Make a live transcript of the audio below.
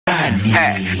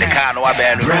The car no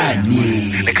abandon.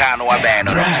 The car no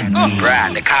abandon.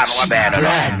 The car no abandon.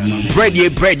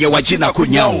 Bread, you're watching a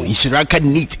kunyao. Ishiraka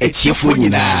neat at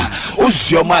Tiafunina.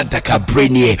 Usioma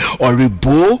ADAKABRI or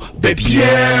Ribo, baby.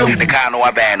 The car no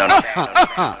abandon.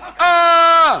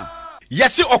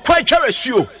 Yes, or quite carry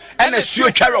you. And a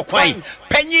sure carry quine.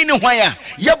 Penny no wire.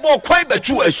 Yabo quite but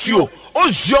you a sure.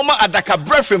 Usioma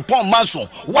ADAKABRI FRIMPONG MANSO.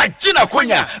 Watching a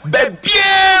kunya, baby.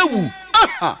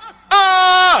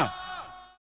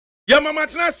 Ya mama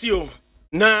Trasio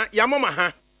na ya mama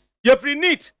ha ya free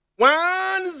neat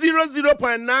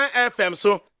 100.9 FM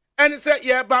so and say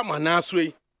ya ba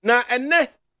manaswe na enne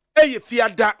eye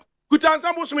fiada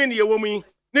kutansa bosome ne yewomi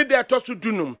ne de tosu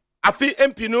dunum afi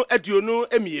MP no aduonu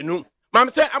emienu mam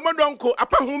say amodonko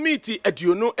apahu meeti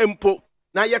aduonu empo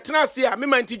na ye Trase a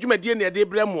mema nti dwumadie ne de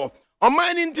bremo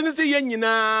oman ni ntini se ye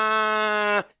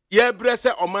nyina ye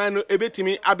brese oman no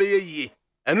ebetimi abeye yie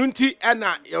enu nti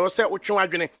ena ye wo se wotwe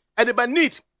adwene edeba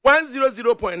neat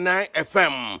 100.9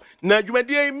 FM na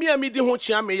dwumadie mi amidi ho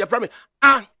chia me ye fra me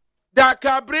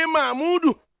ADAKABRI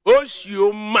Mamudu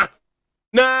Oshioma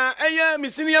na eye mi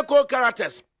senior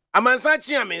co-characters amansa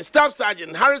chia me Staff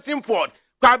Sergeant Harrison Ford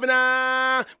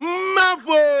Kwabena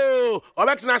Mavo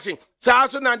Obetinashin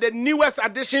so now the newest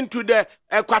addition to the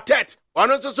quartet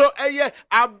one also eye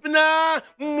Abna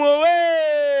Moe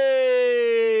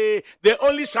the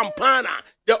only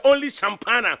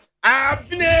champana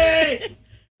Abne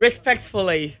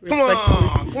respectfully. Come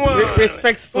on.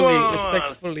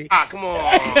 Respectfully. Come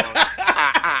on.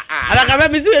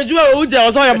 ADAKABRI see you uja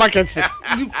also your market.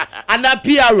 And that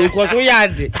PR because we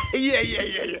had.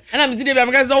 Yeah. And I'm seeing them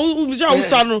because we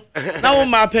saw no. Now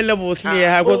my pay levels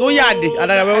near because we had.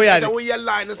 ADAKABRI we had. We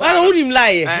lie. I don't him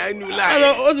lie. I knew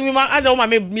lie. I don't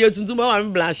want me to do my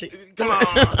blush. Come on.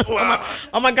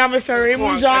 Oh my God, me ferry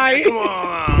munjai. Come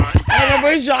on.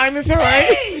 ADAKABRI jai me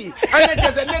ferry. I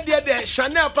just said the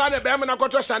Chanel partner be na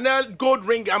got Chanel gold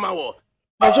ring amawo.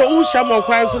 But you who share more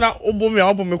quiet so na obo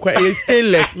me kwa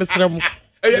stainless Mr.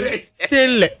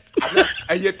 Stainless.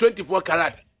 Aye 24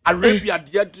 karat. Arabia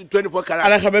 24 karat.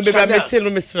 ADAKABRI be tell no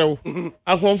Mr.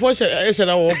 I confess e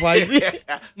na wo pa.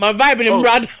 My vibe in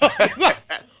brad.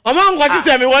 O man go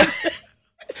tell me what.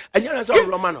 Anya so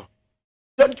Romano.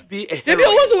 Don't be a hero. Maybe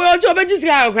also we job just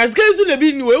guy cuz you le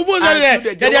bi ni we wo na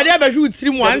dey dey be shoot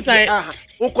trim one side.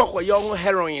 Ukoko young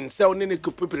heroin sell nini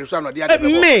kupipiri so no dey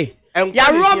me ya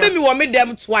rob me wo me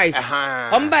them twice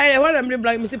by when I'm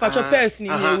black me see patcho first ni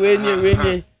we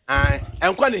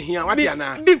enkwa ne hia wate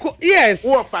ana because yes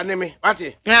wo fa ne me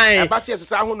wate e ba se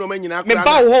sesa ho no ma nyina me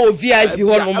ba wo VIP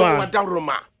ho no ma da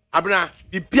roma abna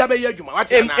bibia be yadwuma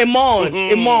wate ana Emon.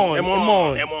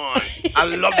 I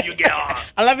love you girl.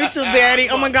 I love you too daddy.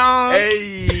 Oh my God.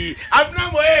 Hey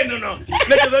abna mo no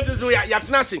let us ya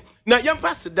tenase na yam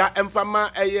pass da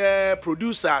emfama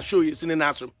producer show yesine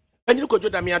naso anyini kojo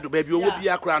da me ado ba bi owo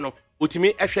bia kra no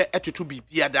otimi ehwe etutu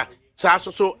bibia da sa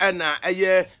so na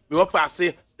me wo fa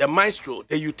ase the maestro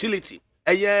the utility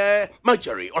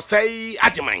Marjorie osai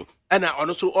ajeman na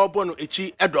ono so obo no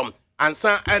echi edom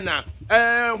ansa na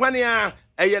hwania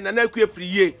na na ku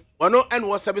afiriye ono en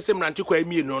wo sebese mrante kwa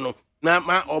emi no na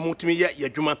ma omutimi ye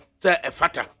yadwuma se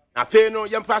efata na fe no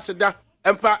yemfa aseda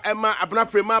emfa ema abna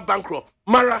frema bankro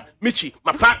mara michi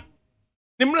mafa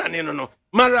nimrane no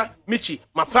mara michi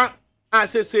mafa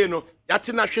asese no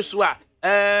yate na hweso a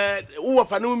wo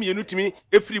fa no mienu timi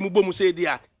efiri mu bomu se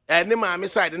dia ne ma me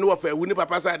side ne wo fa ewu ne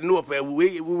papa side ne wo fa ewu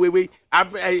we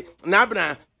na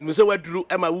abna mu se waduru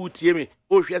ema wu tie me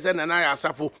o hwe se na na ya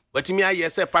asafo watimi aye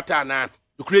se fata na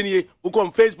Ukraine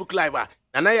uko Facebook live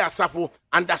na ya asafo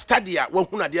understudy a wo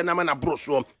hunu ade na ma na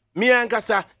broso me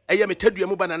ankasa me tadua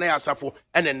mu bana na ya asafo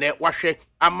enene wahwe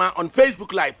ama on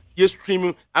Facebook live ye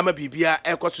stream ama bibia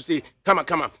ekoso say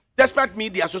kama despite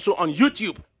media so on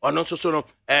YouTube on so no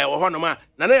wo hono ma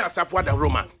na ya asafo ada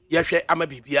Roma ye hwe ama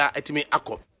bibia etimi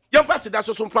akọ ye fa sida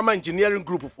so mfama engineering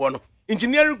group fo no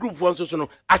so no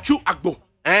achu agbo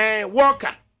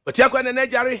worker otiakwa na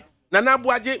jare na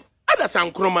buaje ada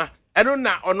sankroma eno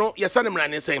na ono yesane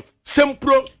mrane sen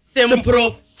sempro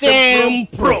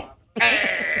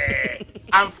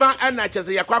amfa ana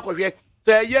chese yakwa akohwe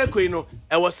se ye koi no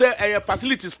e wo se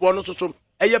facilities for no so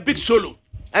big solo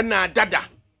ena dada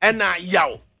ena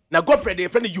yaw na gofred e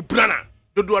friend Ubrana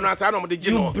dodo no asa no mo de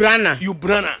gino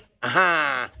Ubrana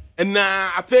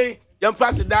na afi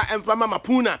yamfa sida emfa mama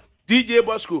puna DJ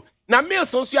Bosco na me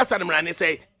so asane mrane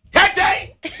sen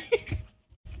tete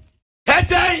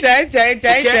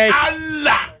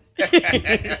Allah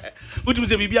Utu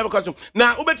se bibia because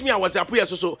na ubetimi a WhatsApp ya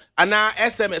so ana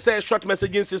SMS say short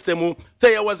messaging system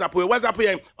say WhatsApp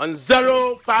on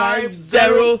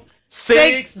 050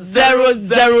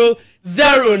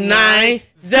 6000909.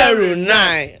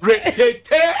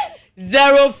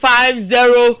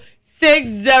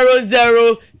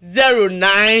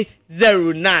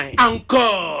 05060000909.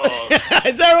 Encore.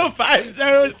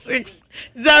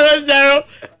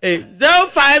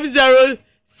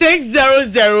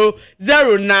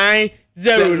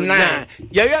 05060000909.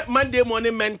 Yeah, Monday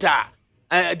morning mentor.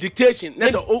 Dictation.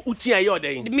 That's all. Uti ayo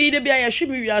day. Me de be I should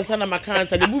be answer na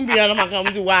makansa. The boom be na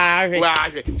makansa. Wah.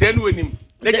 Then when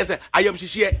like say I am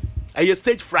share. I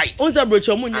stage fright. Onza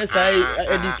brocho mu nya sai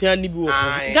edition ni bi wo.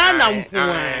 Ghana nko.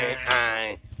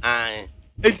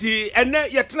 Enti ene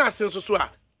yetena asen so a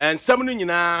ensam no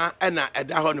nyina na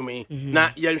eda ho no mi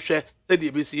na yenhwe se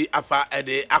de besi afa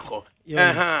ede akọ.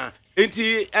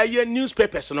 Enti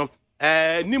newspapers no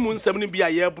nimu nsam no bi a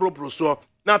ye brobro so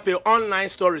na fe online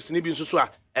stories ni bi nso so a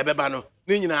ebeba no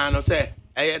ni nyina no se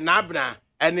na abna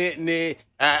ene ne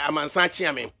amansa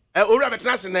chiame owura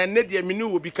betena asen na ne de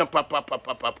minu wo bi kan papa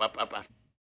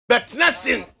betena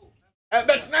asen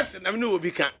na minu wo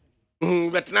bi kan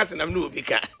betena asen na minu wo bi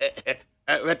kan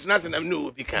betena asen na minu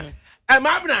wo bi kan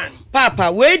Mabran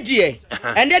Papa we die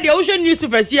and then the ocean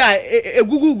newspapers here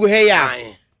egugugu he ya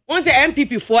once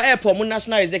MPP for airport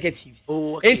national executives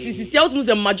and since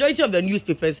the majority of the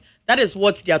newspapers that is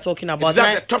what they are talking about.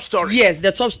 That's the top story. Yes,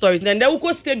 the top stories. Then the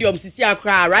Uko Stadium sisi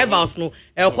akra rivals no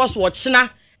of course watchna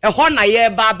e ho na ye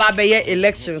ba be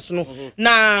elections no.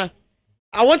 Now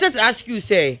I wanted to ask you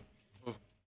say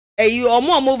you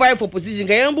omo vie for position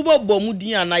kan yan bubo mu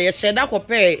din na ye share that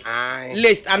compare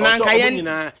list ananka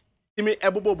yan me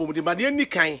ebobo bomudi ba de ni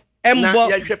kan na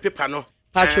ya hwe paper no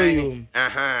patcho you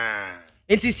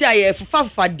enti si aye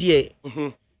fufa de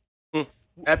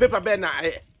paper be na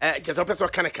just person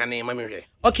kan ma me hwe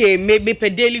okay me pe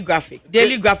daily graphic na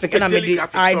me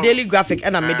daily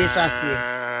graphic na me de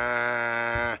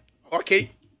share okay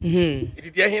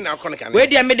it dey here na kon kan we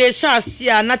dey me de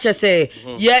share na che say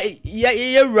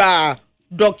ye ra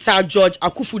Dr. George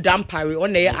Akufu Dampare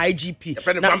on the IGP.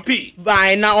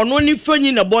 Na ono ni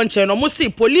fanyi na bonche no mo say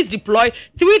police deploy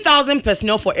 3,000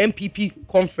 personnel for MPP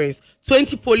conference,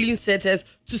 20 polling centers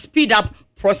to speed up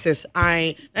process.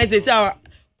 I say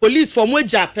police from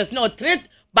Weja personnel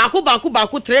baku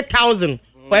 3,000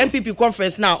 for MPP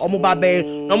conference now. Omo babe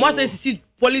no mo say see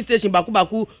police station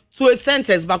baku 2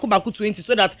 centers baku 20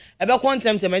 so that ebe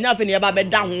contempt me nya fe ne ba be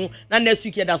da ho na next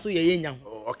week da so ye nya ho.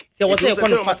 Okay. So what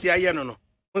say no.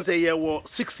 We say there were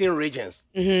 16 regions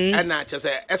and na just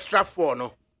extra 4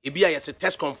 no. Ebi a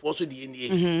test conference so the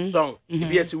NDA. So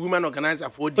ebi a women organizer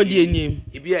for the NDA.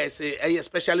 Ebi a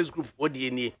specialist group for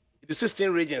the NDA. The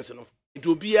 16 regions no. It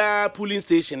will be a polling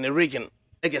station a region.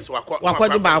 I guess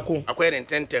acquiring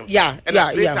 10. Yeah, and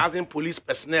 3,000 police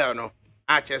personnel no.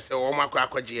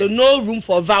 So no room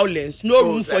for violence, no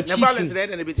room for cheating. Violence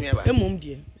there and a bit me about.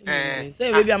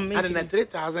 Say maybe I'm making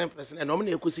 3,000 personnel.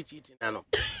 Normally, you could see cheating. No.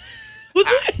 Who's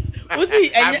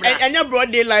and your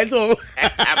broad daylight? Oh,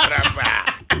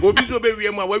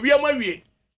 we are my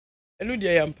enu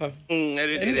dia yampa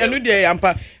enu dia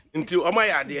yampa nti o ma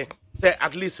ya de say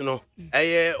at least no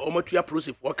omatua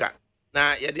process worker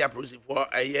na ye dia process for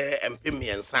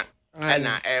empemiensa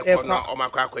na ko no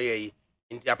omakwa akoye yi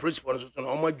nti a process for so no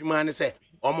omadwuma ne say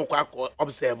omokwa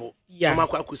observe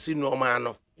omakwa akosi no ma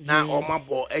no na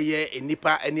omabo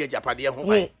enipa ene ajapade ho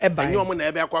ban enye omo na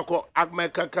ebe akwakọ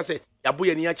agmeka kase yabo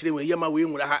ye ni a kire we yema we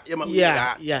nwura ha yema we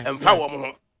da emfa wo mo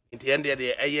ho nti ende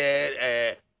de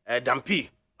dampi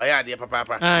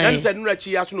papa. And said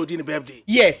birthday.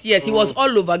 Yes, he was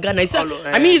all over Ghana.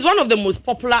 I mean, he's one of the most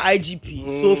popular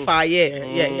IGP so far.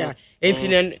 Yeah.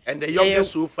 And the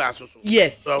youngest so far.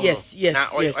 Yes. Na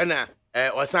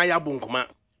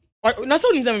so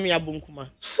ni me abonkuma.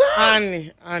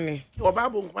 Ani. Oba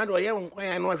abonkuma do ye won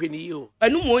kwan no ahwe ni yo.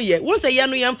 Anu mo ye. Won say ye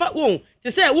no ye mfa won. Te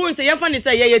say won say ye fa ni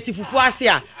say ye tifufu ase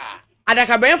a.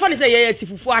 ADAKABRI fa ni say ye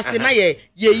tifufu ase na ye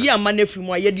yi ama na firi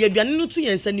mu a ye de aduane no tu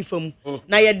ye nsa ni fam.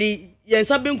 Na ye de ye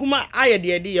nsa benkuma aye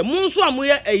de ye. Mo nso a mo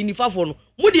ye inifafo no.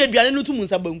 Mo de aduane no tu mu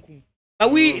nsa benkum.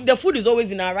 But the food is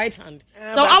always in our right hand.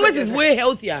 So ours is way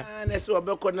healthier. Na so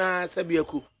obeko na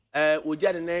sabiaku.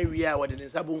 Oja de na wi a wode ne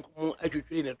sabonkum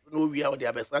atwetwe ne no wi a wode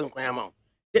abesan kwan ama.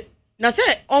 Na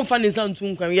say on fan is on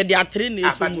tun kwan ye de atre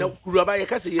na eso. Na kuruba ye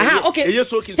kase ye. Ye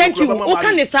so kin so kuruba mama. O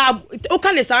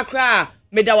kan ne sa kra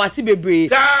me da wase bebre.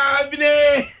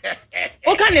 Kabine.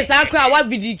 O kan ne sa kra wa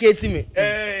vindicate me.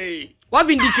 Wa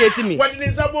vindicate me. Wode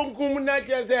ne sabonkum na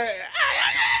chese.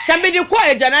 Somebody de kwa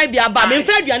ejana bia ba me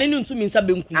mfa aduane no ntumi nsa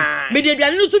benkum me de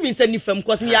aduane no ntumi nsa nifam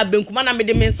cause me ya benkum na me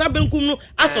de me nsa benkum no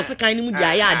asose kan ni mu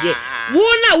dia ya ade wo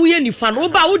na wo ye nifa no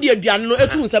ba wo de aduane no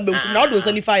etu nsa benkum na wo do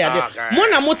nsa nifa ya ade mo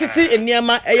na mo tete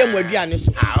eniema eye mo aduane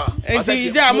so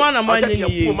Enti ya mwana manye.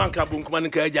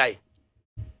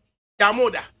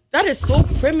 That is so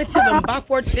primitive and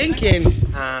backward thinking.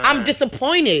 I'm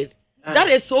disappointed. That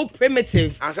is so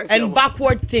primitive and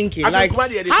backward thinking. Like,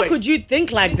 how could you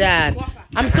think like that?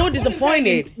 I'm so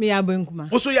disappointed. Me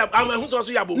abonkuma.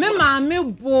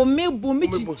 Me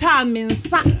chicha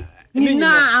mensa.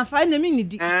 Nina afa na me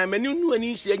nidi. Menu nu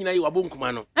ani hia nyina yi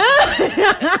abonkuma no.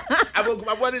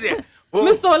 Abonkuma bo de.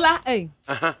 Mr. Ola, eh.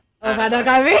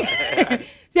 ADAKABRI.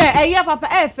 Yeah, papa,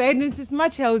 it is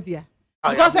much healthier.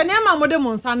 Because I never made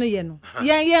monsa no ye no.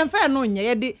 Ye fair no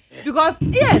nye because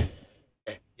yes.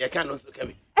 You can also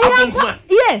carry.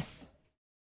 Yes.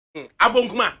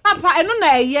 Abonkuma. Papa, I know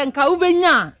na ye nka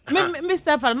ubenya.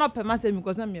 Mr. Fa not per myself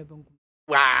because I'm here abonkuma.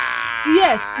 Wow.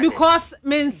 Yes, because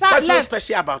mensa what's so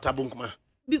special about abonkuma?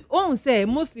 On say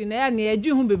mostly na ya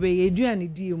edu hu bebe ye eduane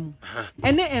di mu.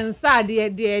 Ene ensa de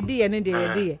ene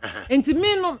de. Enti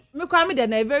me no me kwa me de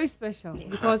na very special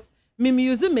because me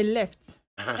use me left.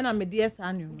 And I'm a dear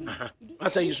son. I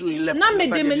say you should left. Na me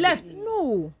de me left.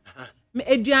 No. Me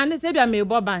eduane se bia me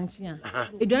bo banchia.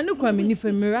 Eduane kwa me ni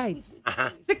for me right.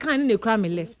 Se kan na kwa me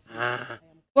left.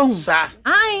 Sir.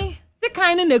 Ai, se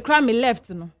kan na kwa me left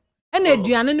no. And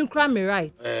eduane ni kwa me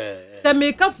right. Se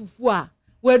me ka fufu a,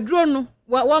 we dro no.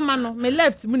 One man me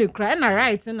left mu ne cry na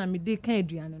right na me dey kan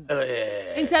eduane no.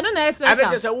 Nti I don't know special.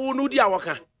 I just say wo no di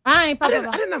awaka. Ai papa.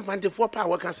 I don't know 24 pa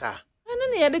awaka sa. Na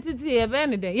na ye dey titi ye be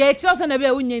ne dey. Ye kire so na be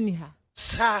wunya ni ha.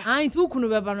 Sa. Ai tu kunu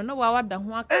be ba no na wa wada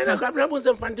ho aka. Na kabra bo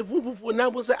se fante fufufu na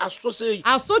bo se aso se.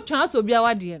 Aso twa so bia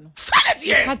wade no. Salad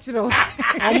ye. Ka kire o.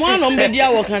 Omo anom be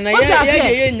dia wo kana ye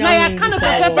nya. Na ya kana fe.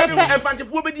 Fante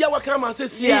fu be dia wo kana ma se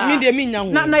sia. Me de me nya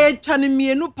ho. Na ye twa ne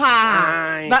mienu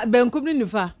pa. Ba nkum ni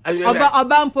nifa.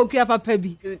 Oba mpokua papa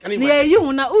bi. Na ye yi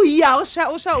hu na uyi a wo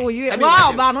sha oyire.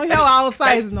 Wow, ba no hwe wa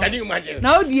size no. Can you imagine?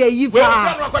 Na o de yi pa. We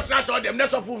try no question so dem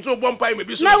next of so bomb pie me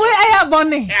bi so. Na we eya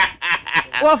bone.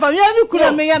 Wo fa me mi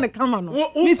kura me ya ne kama no.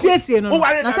 Mi siesie no.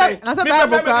 Na sa ba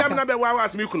bo kwa. Na be wa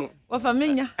asmi kunu. Wo fa me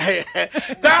nya.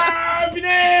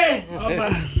 Dabine.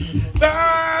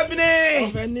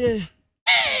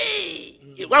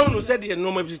 Hey. Wa unu said the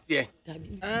no ma bi tie.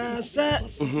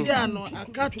 Sia no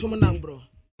akatom na mbro.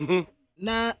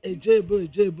 Na ejebo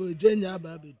enya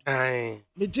ba bedu. Ai.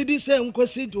 Me tidi se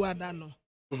nkosi duada no.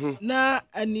 Na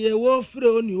aniewo fre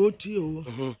oni oti o.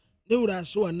 Ne wura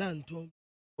so na ntom.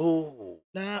 Oh.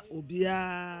 Na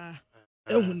obia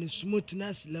ehu ne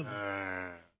smoothness level.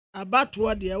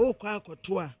 Abato de wo kwa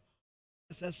akoto a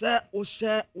sese wo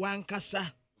hye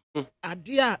wankasa.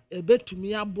 Ade a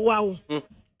ebetumi aboa wo.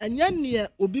 Enya ne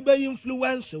obi be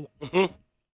influence wo.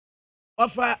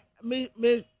 Ofa me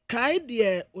kai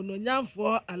de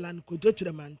ononyamfo Alan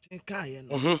Kojochiremanten kaaye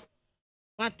no.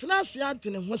 Matena se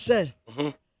atene ho se.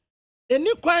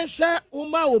 Eni kwan se wo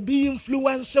ma obi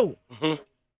influence wo.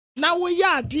 Na wo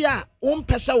ya ade a wo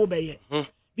mpese wo beye.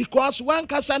 Because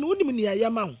wankasa no unim ne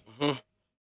ayema wo.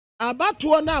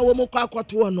 Abato na wo mokwa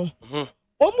akoto no.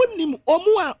 Omunim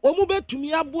omu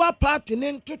betumi aboa party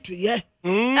ne ntotoye.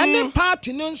 Ene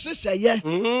party no nseseye.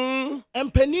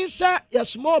 Empenisa ya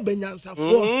small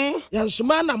benyansafo. Ya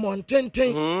nsoma na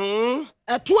montenten.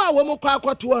 Eto a wo mokwa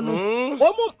akoto no.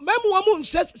 Omu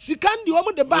nse sikandi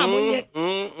omu de ba monye.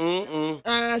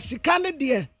 Sika ne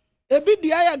de. Ebi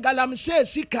dia ya galamse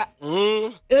sika.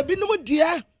 Ebi num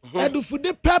dia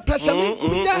edufude pepper sami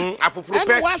kunya.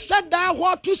 And wasa da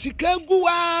hotu sika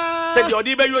guwa. Say the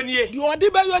odi be yonie. The odi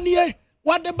be yonie.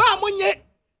 Wade ba monye.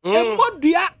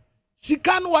 Embodua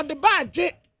sika no wade ba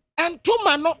je.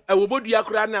 Entuma no. Wo bodua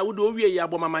kura na wo do wie ya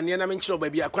bomamane na menkyere ba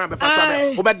bia kwan be fa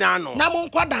so wo be dan no. Na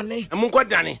monko dane. Monko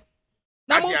dane.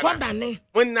 Na monko dane.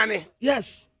 Wonnane.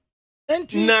 Yes.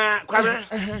 Enti na kwara.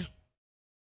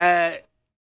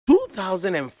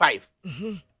 2005.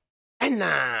 And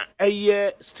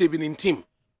Stephen team.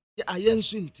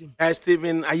 Ayensun team.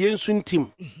 Stephen Ayensun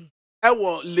team.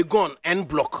 Ewo Legon N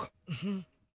block.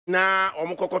 Na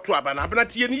omukokoto aba na abana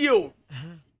tie ni o.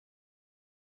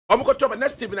 Omukoto aba na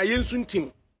Stephen Ayensun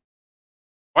team.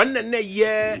 Onna na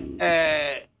ye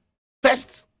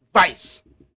first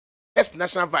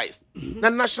national vice. Na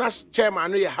national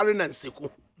chairman no ye Haruna Nseku.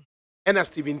 And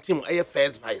Stephen team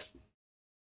first vice.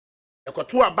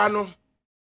 Ekoto aba no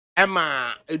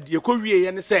ema ediekowie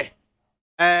ye ne se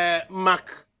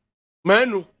Mark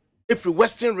Manu every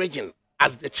Western region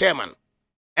as the chairman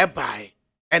by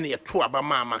and ye to aba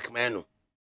ma Mark Manu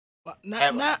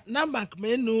na Mark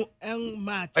Manu en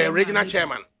ma regional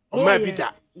chairman o ma bi da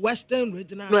Western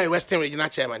regional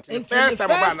chairman the first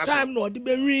time no odi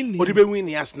be win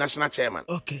as national chairman.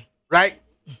 Okay, right.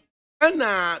 And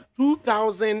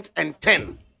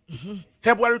 2010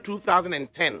 February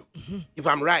 2010, if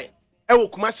I'm right, wo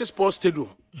Kumasi Sports Stadium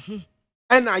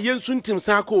na yensu tim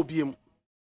san ka obiem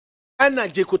na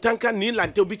Jekotanka ni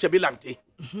lante obi chebe lante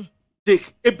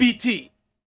Jake ABT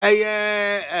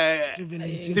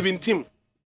Steven Tim.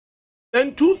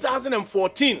 Then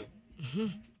 2014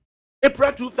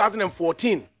 April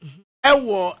 2014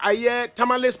 ewo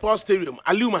Tamale Sports Stadium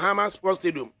Aliu Muhammad Sports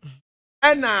Stadium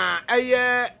na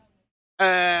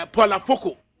Paula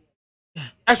Foko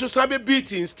Esosabe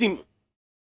beat in steam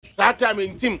that time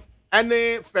in team and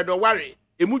Fred Owari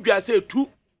emudwa say 2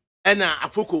 na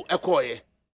Afoko ekoye.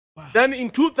 Then in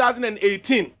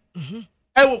 2018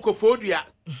 ewo Kofodua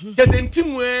just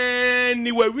team when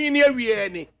ni wawini awie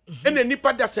ni ene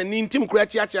nipa dasani team kura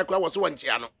chiachia kura wo so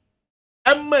wanchia no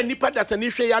emma nipa dasani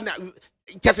hwe ya na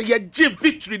kese ye gi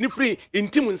victory ni free in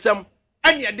team nsam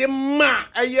anya de ma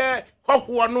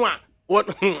hoho no a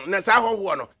na sa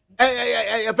hoho no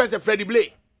first Freddie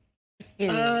Blay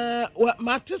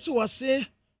Matis was say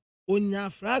onya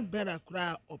flag better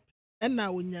kura op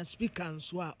ena onya speaker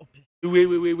nso a op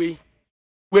we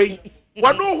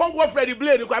what no hoho Freddie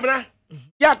Blay ni kwamna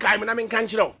ya kai me na me kan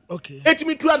kire o okay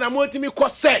etimi tu na mo etimi ko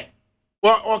se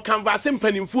o canvas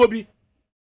mpanimfo bi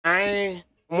ai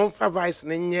monfa vice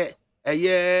ne nye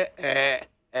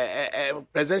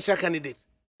presidential candidate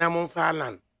na monfa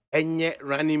land enye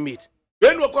running mate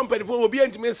when no company for obi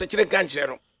antimi nsakire kan kire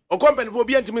no o company for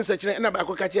obi antimi nsakire na ba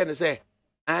ko ka kire ne se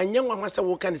anya nwa hwasa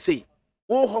wo kan sei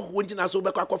wo hoho ntina so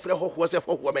be kwa kofre hoho se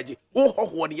hoho maji wo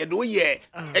hoho ne ye do ye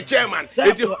chairman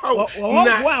eti ho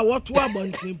na what to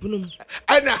abontimpunum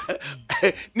ana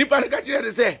nipa ka kire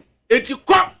ne se eti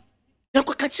ko na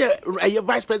ko ka kire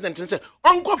vice president ne se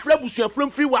onko fra busua from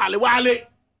free wale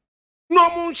no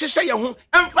mun hyehyɛ ye ho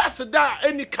emphasize da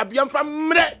eni kabia mfa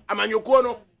mre amanyoko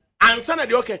no ansa na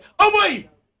de okay oboy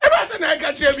e ba se na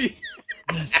ka kire bi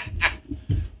yes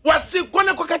wasi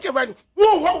kone ko kache ban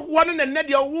wo ho ne ne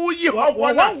de wo yi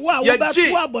ho na ya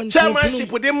ji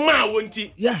chairmanship de ma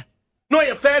wonti yeah no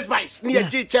your first vice ni ya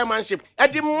ji chairmanship e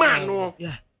de ma no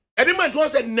yeah e de man to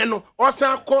say ne no o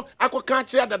san akọ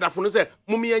kire dadafo no say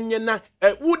mum yenye na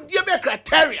wo die be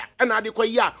criteria na ade ko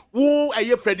ya wo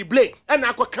Freddie Blay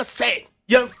na akọ ka say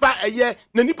yemfa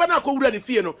na nipa na akọ wura ne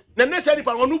fie no na ne say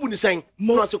nipa onu bu ni sen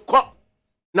no se ko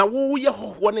na wo ye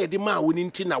ho na e de ma woni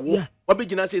nti na wo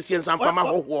obegina say sie nsan fama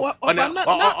ho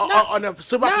on a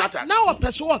silver platter na wo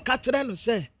pese wo katere no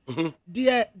say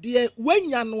de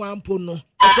wanya no ampo no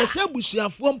sese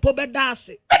busuafo mpo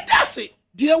bedase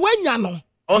de wanya no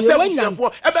se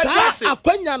busuafo bedase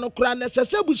akwanya no kura na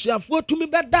sese busuafo tumi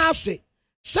bedase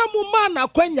samuma na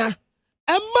akwanya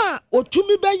emma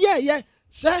otumi beye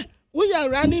se wo ya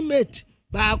running mate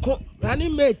baako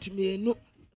running mate mienu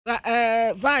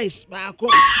vice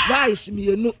baako vice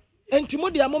mienu enti mo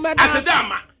dia mo meda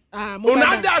asedama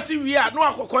una dasi wi a no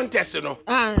akọ contest no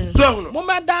so no mo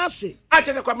meda ase a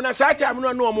chete kwamna sa time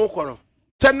no no mo kọ no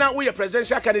se na we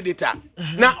presidential candidate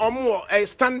na omo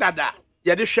standard a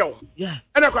ye de hwew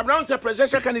na kwamna on se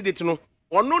presidential candidate no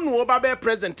ono no oba be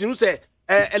president no se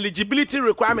eligibility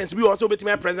requirements be also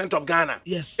betime president of Ghana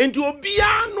yes enti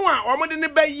obia no a omo de ne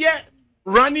be ye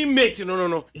running mate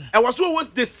no it was always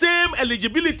the same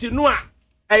eligibility no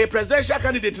a presidential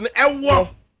candidate no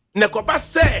ewo na koba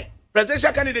say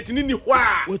presidential candidate ni ho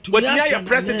a wotumi ya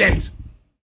president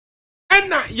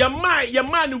enna your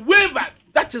man waiver,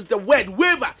 that is the word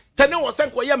waiver. Tene was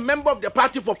a member of the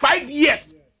party for 5 years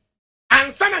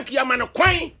and sana kiyama no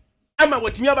kwan ama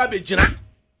wotumi aba begina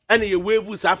ene ye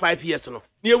waive sa 5 years no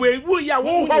ne waive ya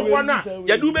wo ho na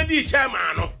ya du be di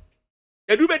chairman no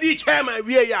edubedi chairman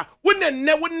wie ya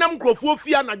wonam krofo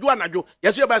fi anadwo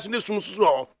yeso ba so ne sumsusu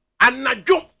o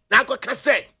anadwo na akoka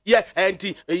se ye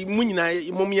enti munyina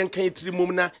mom yenkan etiri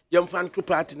mom na yemfa nto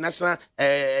party national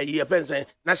events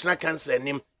national council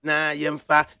nim na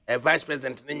yemfa vice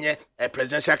president nye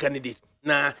presidential candidate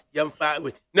na yemfa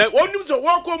na onim so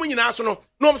wo ko munyina so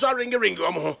no so ringi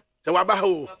o mo ho se waba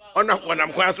ho ona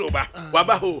konam kwa so ba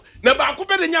waba ho na ba ko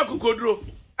be de nya kokoduro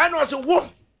ana so wo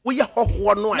we ye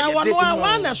hoho no na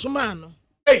wa na soma no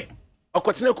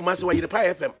okotena Kumasi wa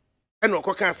Yiripa FM ena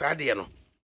okoka asade no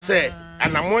se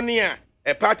anamoni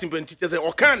a party mpentite se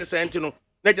oka ne sente no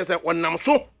na je se wonam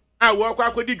so a wo akwa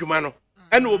akodi dwuma no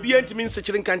ena obi antimi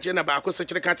nsechire nkanche na ba ko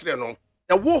sechire ka kire no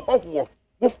ya wo hoho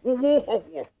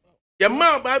wo ya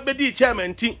ma ba bedi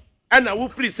chairman ti ena wo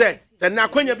free se na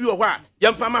akwanya bi wo ho a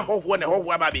ya mfa ma hoho na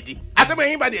hoho aba bedi asema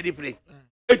hin ba de free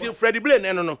eti Freddie Blay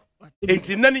no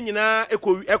enti nani nyina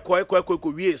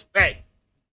eko wie stay.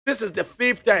 This is the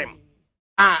 5th time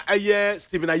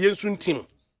Stephen Ayensun team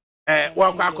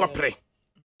wa kwa akopre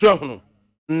so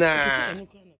na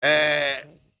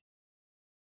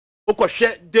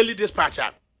ukoshe Daily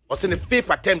Dispatcher was in the fifth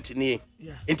attempt ni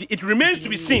and it remains to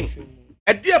be seen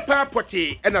a dear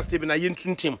party and a Stephen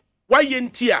Ayentum team why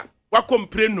yentia wa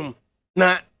comprenum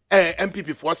na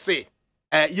MPP for say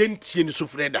yentie ni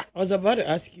sufreda. I was about to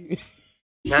ask you.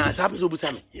 Nah, sabi so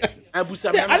busame.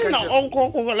 Busame. I don't know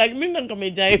uncle like me nang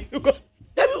kamejai because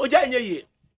oja nye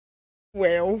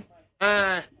well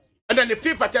and then the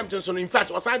fifth attempt so in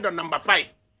fact was signed on number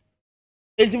 5.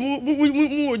 It's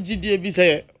mu GDA bi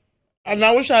say and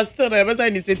I wish I still remember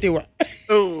in the city wa.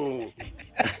 Oh.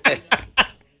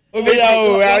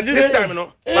 This time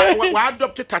no we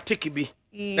adopt tactic bi.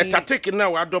 The tactic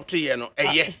now we adopt here no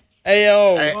eye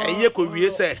ko wie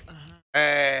say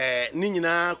ni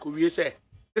nyina ko wie say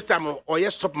this time or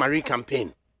yes stop marine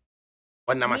campaign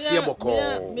on namase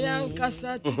boko me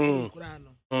ankasa titu kura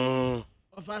no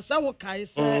of asa wo kai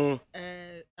say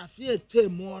afie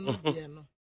temu no de no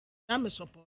na me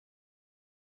support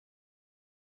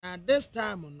at this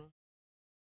time no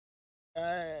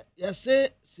you say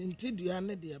sintidua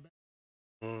ne de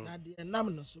na de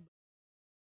nam no so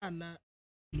ana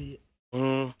me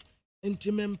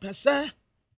intimem pese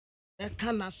e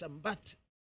kana sambat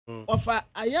ofa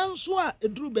ayanso a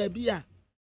eduru baabi a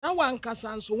na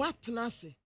wankasa nso watena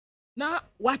se na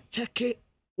wacheke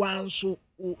wanso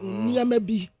oniama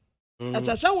bi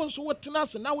atasa wonso wotena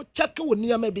se na wacheke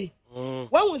oniama bi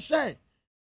wan say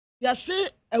ya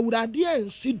se awurade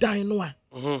ansi dan no a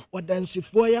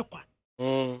odansifo ye kwa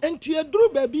enti eduru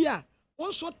baabi a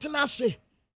wonso tena se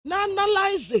na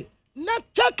analyze na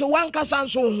cheke wankasa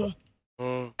nso ho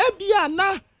ebia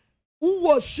na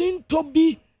uwo sinto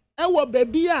bi ewo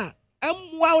baby a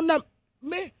emwa na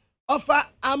me offer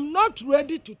I'm not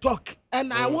ready to talk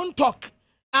and I won't talk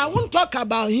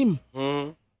about him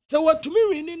so what to me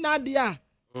wini na dia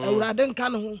ewurade nka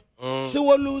ne ho so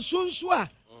wolu sunsu a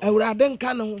ewurade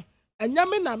nka ne ho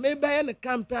anyame na me be ne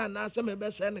campaign na se me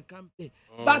be se ne campaign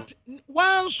but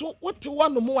once wote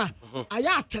wono mu a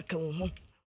aya ateke ho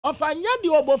offer nya de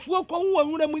obofuo ko ho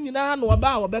nwura mu nyina na oba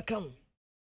a obeka ho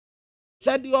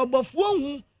said the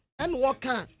obofuo and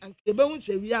waka and kebehu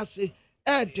se wiase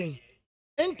eden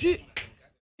enti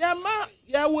yama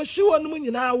ya wosi wonu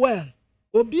nyina well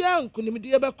obia nkunimde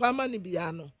ebekwa ma ne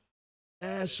bia no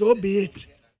so be it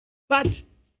but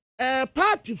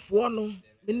party for no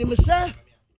minim se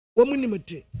wo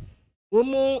munimte wo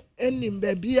mu enim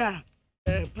ba bia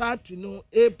party no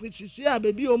APC a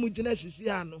ba bia wo mu gina sisi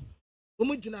ano wo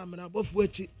mu gina amna bofu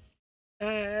ati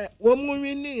wo mu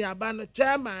wini aba no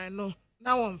chairman no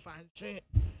na won fanche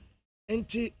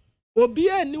enti obi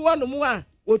ani wonu mu a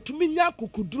otumi nya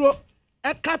kukuduro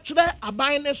eka kire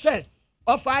aban ne se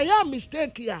of aya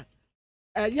mistake ya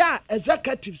ya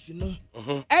executives no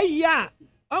eya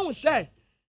on say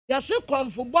ya se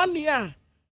konfo boni a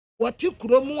woti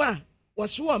kuromu a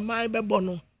woso o man bebo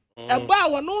no eba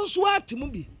wono nso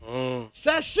atimu bi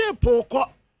se ship ko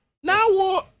na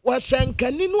wo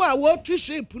wasankani no a wo tu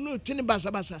ship no tini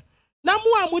basabasa na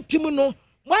mu a mutimu no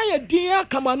why din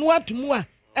akamanu atumu a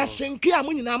esenki a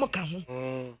munyina amka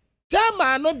ho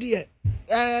tema no de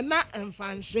na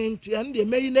emfansenti and de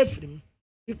meyi na firim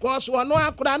because wono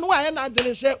akura no aye na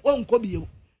agene se onko bieu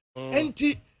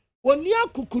enti oni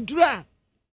akukudura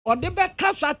ode be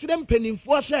kasa tire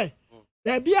mpanimfo se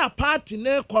da bia party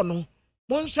na ekono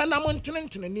monhwa na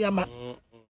montenentene niama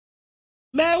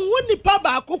me woni pa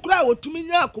ba akukura wotumi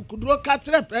nya akukuduro ka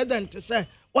tire president se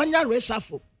wonya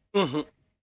resafo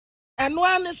eno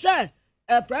an say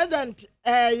president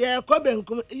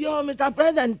Kobenkum yo Mr.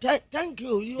 President thank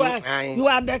you you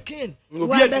are the king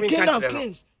you are the king of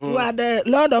kings you are the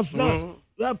lord of lords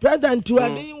you are president you are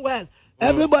doing well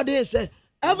everybody is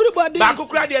everybody ba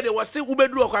akukura de was say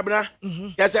ubeduru okwabena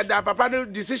ya said that papa no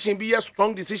decision be a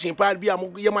strong decision pa be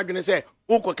am ye madwene say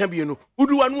ukoka bi no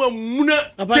udu wanu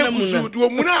amuna tekusu du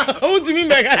omuna o timi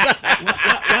be kasa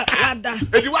wada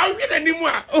edi wa hwe nani mu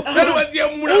a na was ye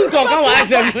amuna ukoka wa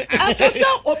asem asese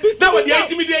obi na we dey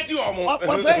intimidate omo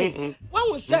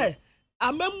when we say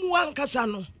amamu ankasa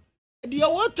no de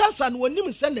wotasa no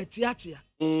wonim se na tiatia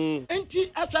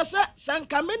enti asese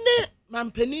sankamene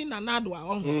mampani na nado a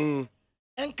ho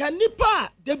enka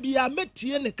nipa de bia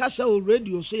metie ne kasa o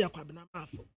radio so yakwabena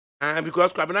mafo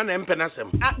because kwabena na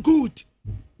empenasem good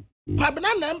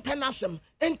kwabena na empenasem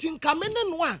enti nkamene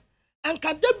no a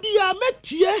enka de bia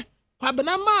metie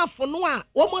kwabena mafo no a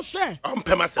wo mo se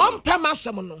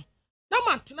ompemasem no na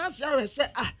matena se se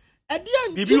ade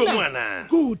anti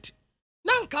good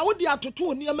na nka wo de atoto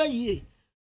oni ama yie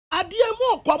ade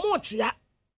mu okomo tia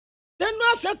den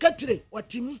no secretary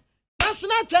watim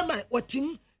national chairman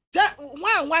watim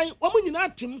wan wo nyina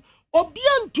tim obi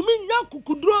antumi nya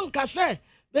kukuduro nkase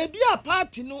bebi a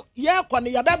party no ye kɔ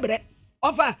ne ya bebre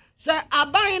ofa se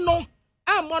aban no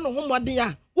am one who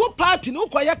modia, who party no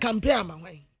quite campaign my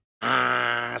way.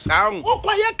 Sound. Oh,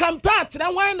 quiet campaign,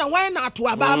 and wine out to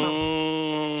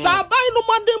Abama. So buy no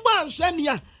Monday bonds, and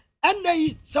ya, and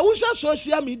they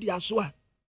social media so.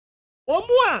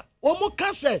 Omo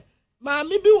kase, ma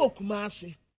mi bi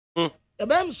wokumase.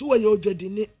 Ebem so we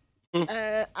ojedini.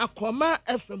 Akoma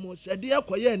FM said dey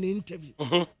akoye an interview.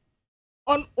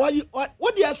 On what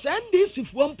you send this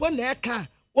if one pon na ka,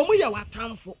 omo ya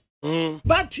watamfo.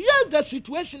 But here's the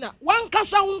situation. One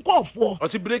kasa unko for.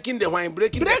 Was he breaking the wine,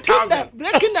 breaking the thousand?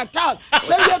 Breaking the town.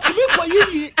 So you to me for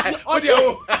you.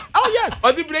 Oh yes.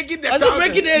 Was he breaking the thousand?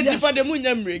 Breaking the for the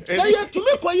munyam break. So you to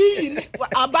me for you.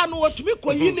 Abano what to me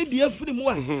for you need the free mu.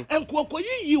 And ko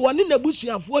you one in the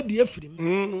busianfo the free.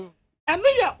 And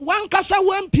no one kasa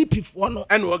one PP for no.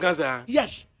 And what kasa?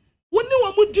 Yes. When you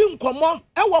want to do come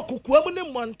ewa kukuemu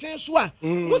ne mountain so a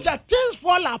was a things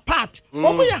fall apart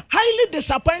omo ya highly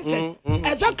disappointed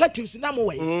executives na mo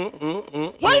way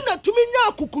why not to me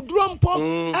nya kukuduro mpo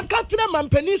aka tire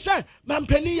mampani say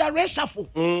mampani ya resafo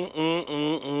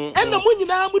ena mo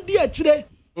nyina mo di akire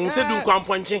nse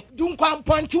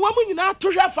dunkwanponche wo mo nyina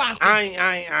to hwe fa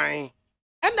ai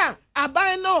ena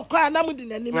aban na okwa na mo di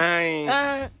nanim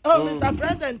Mr.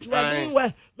 President we are doing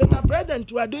well. Mr.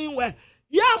 President we are doing well.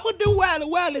 Yeah, but the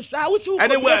well, sir. We see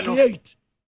anywhere no. 8.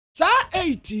 Sir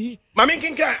 80. Mami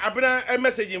kinka abena a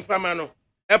message in Famano.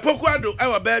 A pokuado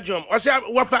our Belgium. Or say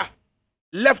wafa.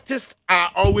 Leftists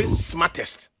are always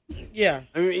smartest. Yeah.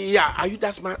 Yeah, are you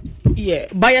that smart? Yeah.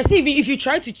 But you see, if you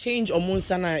try to change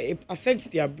Omonsana, it affects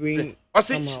their brain. Or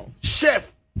say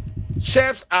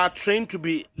chefs are trained to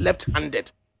be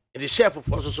left-handed. It is chef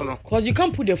of also no. Because you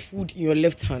can't put the food in your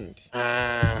left hand.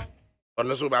 Or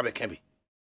no so babe can be.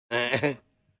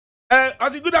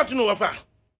 Good afternoon, Wafa.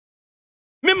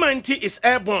 Me Minty is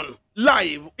airborne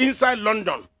live inside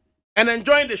London and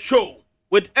enjoying the show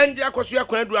with Endia Kosuya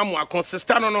Kwenduamwa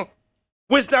Consistano,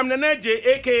 Wisdom Neneje,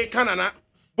 aka Canana,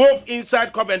 both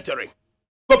inside Coventry,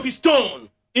 Coffee Stone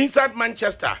inside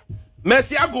Manchester,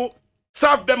 Messiago,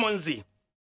 South Bermondsey,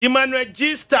 Emmanuel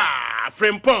G. Star,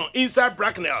 Frimpong inside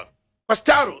Bracknell,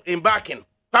 Pastaro in Barking,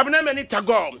 Pabinemeni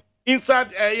Tagore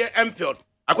inside Enfield.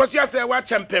 Akosia say wa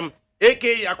champion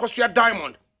aka Akosia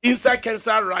Diamond inside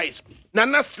Kensal Rise.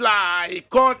 Nana Sly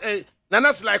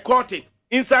Court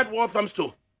inside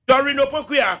Walthamstow. Doreen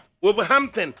Opokuya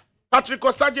Wolverhampton. Patrick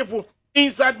Osajefu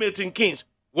inside Milton Keynes.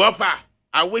 Wafa,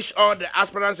 I wish all the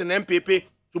aspirants in MPP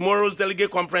tomorrow's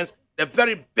delegate conference the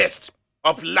very best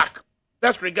of luck.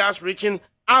 Best regards reaching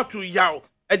out to Yao,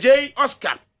 Ajay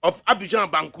Oscar of Abidjan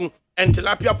Banku and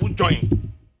Tilapia Food Joint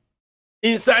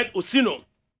inside Osino.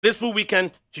 This full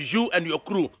weekend to you and your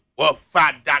crew of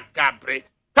ADAKABRI.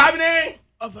 Cabinet!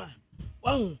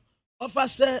 Offer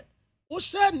say, who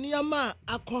said Niama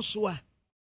Akosua?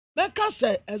 Meka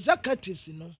say executives,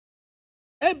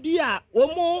 Ebia,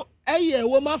 womo,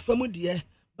 woma famudie,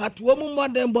 but womo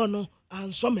modern bono,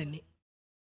 and so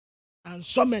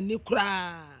many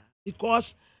cry.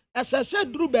 Because, as I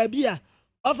said, Drew Babia,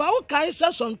 of our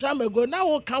Kaisa some time ago,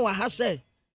 now Kawa has said,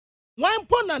 one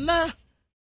ponana.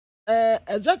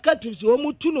 Executives wo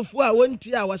mutunu fu a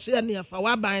wonti a wase ne yafa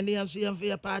wa ban ne yanso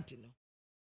yemfe party no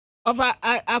ofa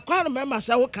akwa remember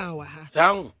say wo kan wa ha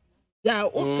sound ya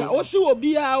wo si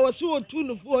obi a wo si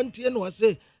otunu fu wonti ne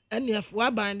wase ene yafa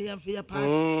wa ban ne yemfe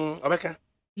party obeka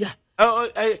yeah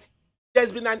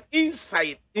there's been an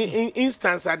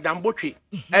instance at Dambotwe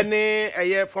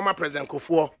and former President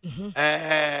Kofo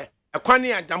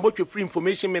akwani at Dambotwe Free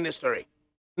Information Ministry.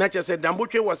 Not just said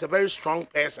Dambotwe was a very strong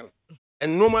person.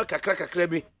 And normal kakra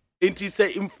bi enti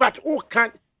say in fact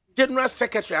can general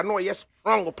secretary I know yes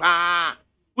strong pa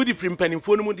with the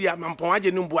frimpanimfo no mu dia mampon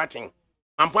age nim buaten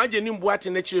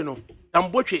na chire no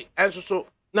Dambotwe enso so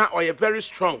na oye very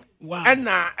strong and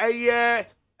na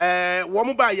wo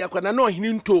mo ba yakwana na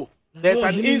ohininto there's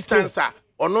an instance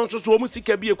ono nso so wo mu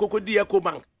sika bi ekokodi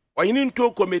Ecobank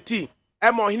ohininto committee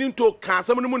ema ohininto ka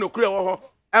asem no mu no kure wo ho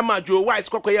Emma Joe Wise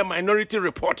Kokoya Minority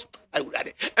Report. I would add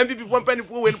it. MPP one penny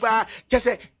will just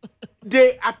say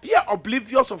they appear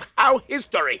oblivious of how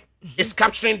history is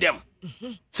capturing them.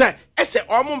 Say, I say,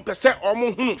 almost percent,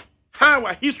 almost how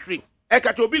a history.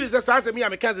 Ekatobi is a me,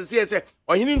 Americans say,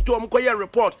 or he need to Mkoya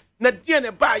report.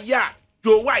 Nadiane ba ya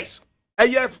Joe Wise, a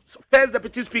year first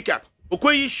deputy speaker, Oko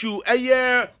issue a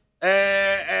year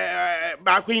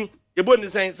backing the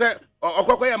bonus saying, sir, or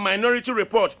Kokoya Minority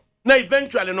Report. Now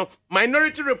eventually no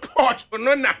Minority Report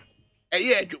no na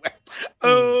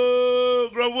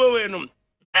grow no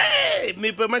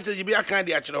me per message be aka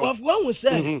dey actually of one we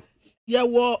say ye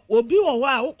wo obi wo ho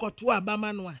a ukoto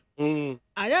abama no a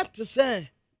ayat say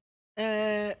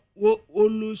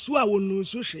onusu a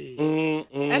onusu hwe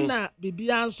ena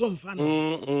bibia nso mfa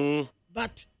no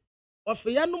but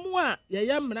ofeya no mu a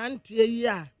ye mrante yi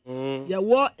a ye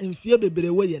wo mfie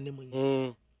bebrewe ye ne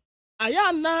mu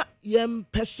aya na ye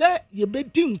mpese ye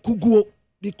bedi nkuguo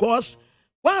because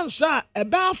once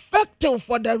be affected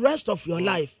for the rest of your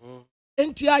life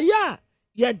enti aya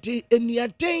ye di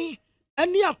eniaden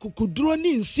ani akukuduro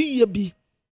ni nsi ye bi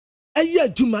ayi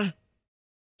aduma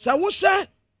sa wo hye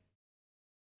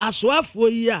asoafo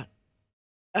yi a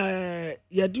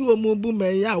yedi wo mu bu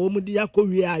me ya wo mu di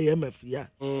akowie a ye mafia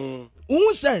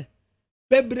wo se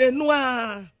bebre no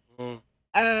a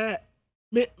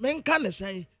me nka ne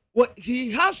say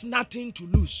he has nothing to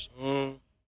lose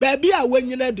baby a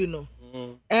wanyina di no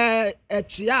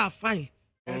etia afan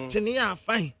etene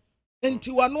afan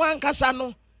enti wono ankasa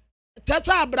no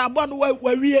tata abrabo no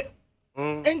wawie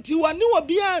enti woni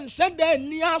obi an sede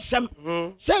ni asem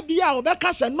se bia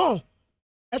obeka se no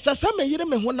esese me yire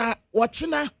me ho na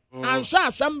wochena ansha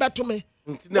asem beto me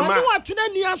woni wochena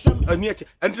ni asem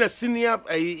and the senior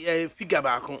figure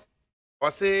back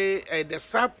or say the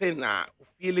sad thing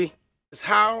feeling is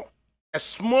how a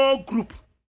small group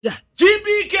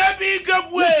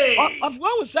GBK way of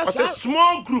one who says a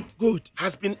small group good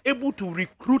has been able to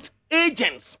recruit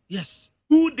agents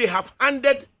who they have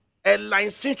handed a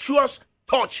licentious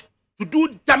torch to do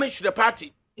damage to the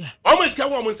party. Almost can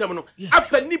woman say no.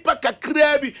 After nipa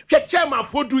kakrebi, chairman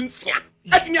for doing sia.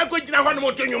 Ati me go gina ho no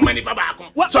moto nyu mani baba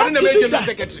akon. So na be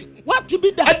secretary. What to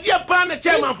be done? Adi pa na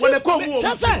chairman for the come wo.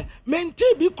 Say, menti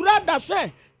bi kura da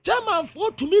say, chairman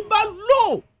for to me ba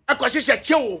low. Akwahye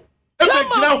chewo.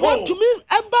 Chairman for to me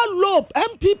eba low.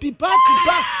 MPP party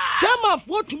chairman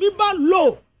for to me ba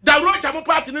low. The roach am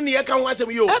party no ne kan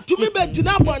wasem yo. To me be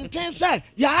tina bonten say,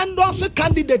 ya endorse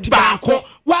candidate ba ko.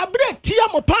 Wa bre tia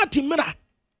mo party mira.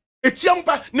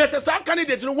 Etiampa necessary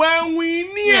candidate no wan win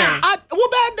a wo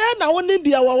be there na woni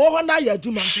dia wo ho na ya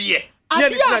aduma hye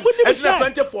yeah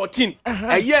 2014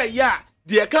 yeah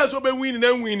the can so be win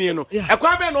na win no e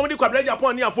kwa be no di kwabra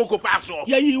Japan ni afoko fa so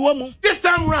ya yi wo mu this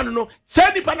time round no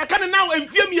say nipa na kan na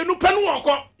emfie mienu pe no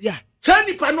woko say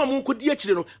nipa no mu kodi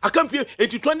akire no akamfie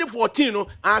 2014 no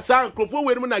asa krofo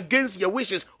we no against your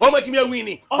wishes o matimi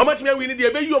awini de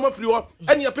be yi o mafiri ho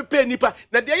ene pepe nipa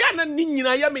na de ya na ni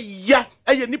nyina ya me ya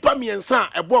eye nipa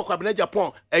miensa ebo kwabra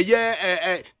Japan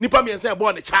nipa miensa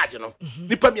ebo ne charge no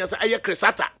nipa miensa eye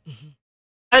Cresata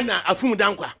ena afum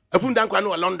dankwa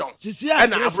no London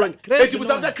ena abron eti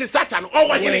busamsa Cresata no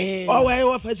owe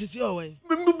wa fasisi owe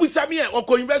busami e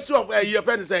oko University of your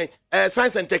friend say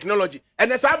science and technology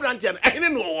ena sa branch no ehne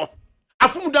no wo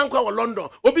afum dankwa wo London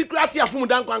obi krati afum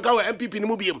dankwa nka wo MPP ni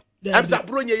mu biem amsa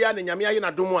bronye ya na nyame aye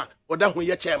na domo a oda ho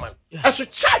ye chairman eso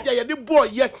charge ye de boy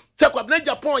ye se kwabna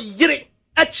Japan yire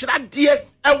e kira de e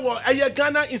wo aye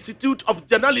Ghana Institute of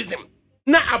Journalism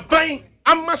na aban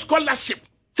amma scholarship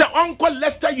se Uncle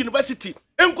Leicester University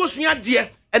enkosuya de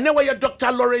ene wo ye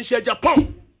Dr. Lawrence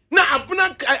Japan na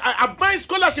abuna aban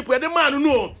scholarship we de man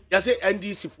no ya say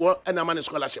NDC for na man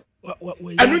scholarship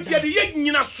anu tie de ye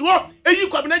nyina so eyi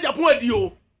kwabna Japan adi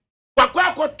o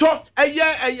kwakwa akoto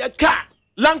eye car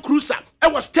Land Cruiser e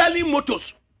was Sterling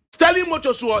Motors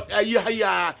wo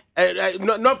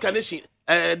North Canadian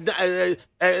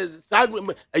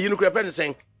you know friend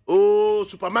saying oh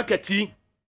supermarket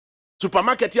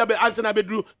ya be answer na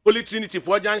bedru Holy Trinity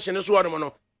for junction so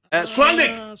no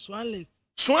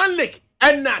Swan Lake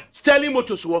and na Sterling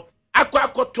Motors wo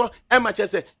akoto e ma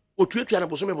chese otuatua na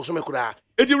bosome kura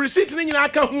e di receipt ni nyina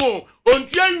aka ho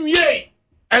ontia nwie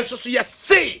enso so ye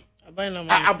say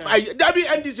dabi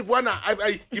NDC for na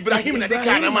Ibrahim na de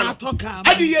kana man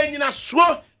adi ye nyina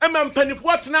so e ma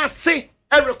mpanifo tena say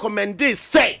e recommend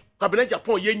say kwabena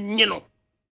Japan ye nyi no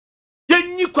ye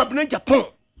nyi kwabena Japan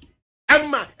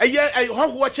Emma,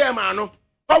 ho chairman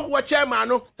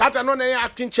no, tata no na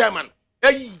acting chairman.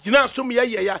 Gina so me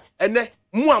ya ene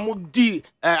mu amudi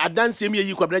adanse me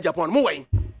yi kwabena Japan mu wen.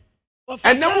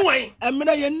 Ene mu wen.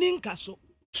 Emra ye ninka so.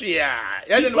 Yeah,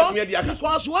 ya no what me di aka.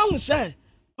 Because one say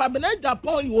kwabena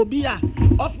Japan you obi a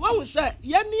of one say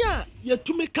ye ni a ye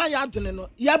tumi kan ya adene no.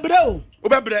 Ye bre o.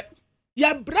 Obebre.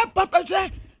 Ye bre papa say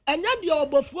enya de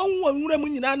obofo nwura mu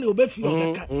nyina na obefi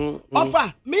obeka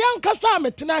ofa me yankasa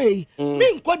metena he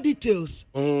me nko details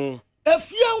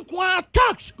efie nko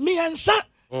tax me yansa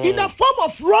in the form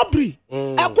of robbery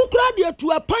akukura de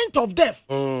to a point of death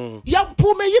ya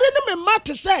pu me yire ne me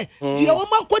mate say de o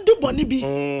makodi boni bi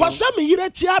ko se me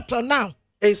yire theater now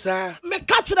sir me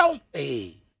katira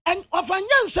and of a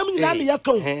young seminary na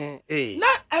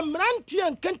emranti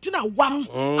and kentina wam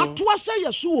atoa say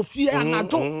yeso ofie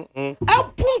anado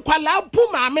epun kwala pu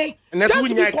mame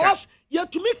just because you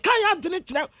to me kan ya dene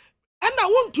tena And I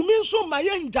want to mean so my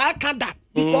young Jakada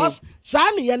because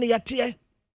Sani and Yatia.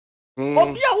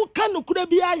 Obia who can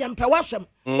Kurabia and Pewasam.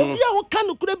 Obia who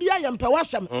can Kurabia and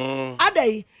Pewasam.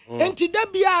 Ade, and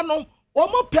Tidabiano,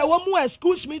 Omo Pewamu,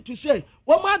 excuse me to say,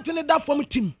 Woma did that from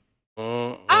team.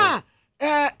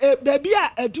 Baby,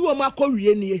 a duo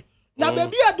Macoriani. Now,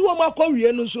 baby, a duo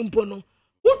Macoriano Sumpono.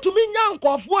 Who to me young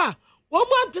Kofwa?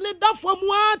 Woma did that from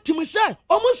what to me say,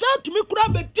 almost said to me, could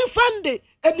have different day,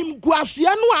 and in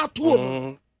Guasiano at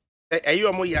home. Are you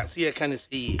a more see a can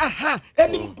see?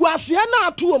 And in Guasiana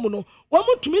at home,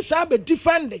 woman to me sabe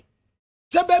different day.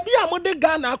 So, baby, I'm on the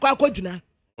Ghana, Quacotina.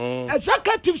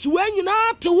 Executives when you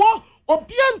know to war, or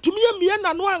beyond to me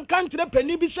and one country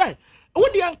penny be said.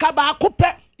 Would the Ankaba coupe,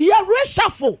 you are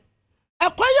reshuffle.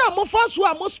 Acquire more first who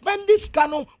must spend this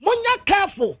canon, Monya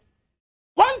careful.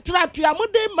 Contract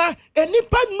Yamudema, and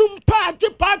Nipa Numpa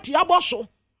party aboso.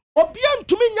 Obian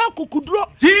to me Yaku could draw.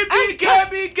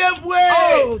 TBKB gave way.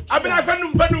 I've been a fan,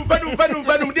 none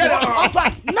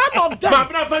of them.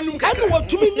 Anyone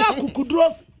to me Yaku could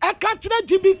draw. I can't let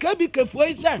TBKB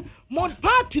careful, said. Mon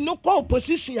party no call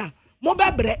position.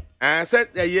 Mobabre. I said,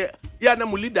 yeah, no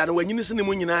leader when you listen to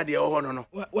Munina, or no.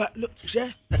 What, look,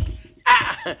 share.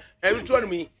 Every told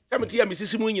me. Come to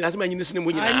Mrs. Munina as many listening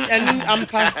when you and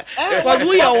because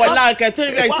we are like I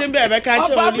told you, I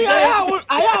can't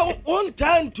I one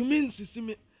time to mean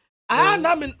Sissimi. I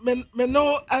am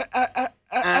no,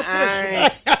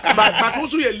 but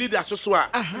also a leader, so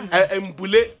and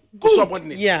bullet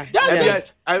subordinate. Yeah,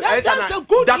 that's a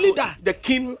good leader. The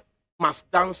king must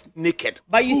dance naked.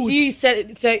 But you see,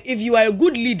 say if you are a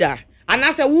good leader, and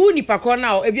I say, who ni pakor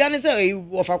now? If you say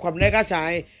of a kwabnega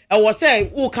say, I was say,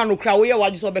 who can cry? We are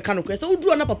what you saw be can cry. So who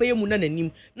do not pay mu na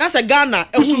nanim? Na say Ghana,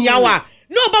 yawa.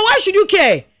 No, but why should you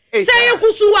care? Say you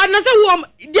kusuwa na say who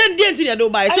den tin do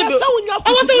buy. Say I was say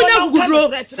we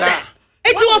na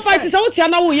eti wo fight say wo tia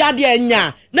na wo ya de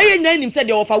anya na ye nya nim say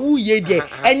de wo fa wo ye de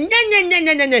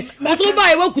enya so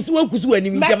buy wo kusu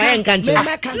anim jama ye nka nche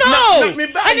no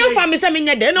anyo fa me say me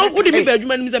nya de na wo de me ba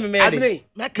adwuma nim say me me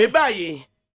me buy ye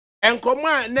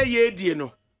enkoma na ye die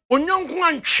no onyonko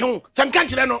antwe sanka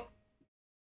nche no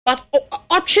but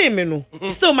otwe me no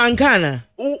still mankana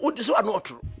wo de so no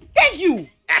otro thank you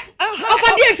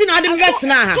Ofa di enti na ade mbet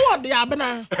na so de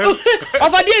abena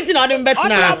Ofa di enti na ade mbet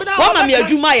na wa ma me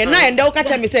adwuma ye na ende wo ka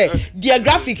che me say the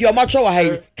graphic your matcho wa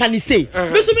hai can you say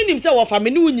me so me nim say wo fa me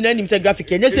ne wo nyina nim say graphic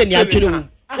enye say ni atwere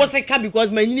wo say ka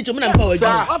because my nyini chomo na mpa wa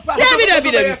adwuma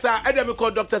David sir ade me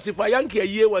call Dr. Sifa Yanke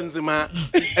aye wanzima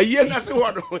aye na se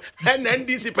wo no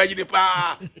NDC pagide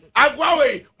pa agwa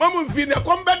we mamu mfi na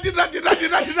kombeti na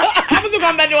abuzu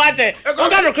kombeti wache o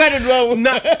ga no credit wo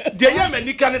na de ye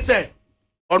manika ne say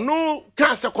ono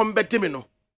cancer combat me no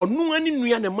ono ani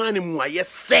nua ne man mu aye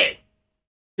se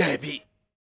David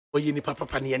oye ni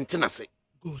papa ne yentena se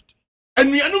good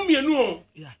anua no mienu o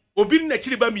obi na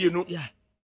chiri ba mienu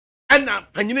ana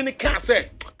panyine ne ka se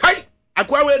kai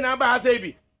akwa we na ba ha se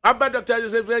bi aba doctor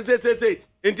say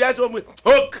enti aso mu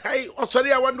okay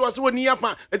osori a wando so ni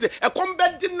afa e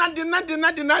combat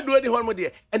na do di hon mo de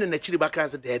ene na chiri ba ka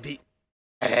se David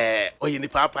oye ni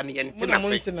papa ne yentena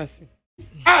se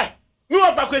me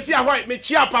wa fa kwesi ahoy me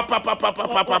chia papa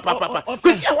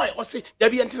kwesi ahoy o se ya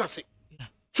bi entina se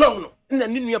so no na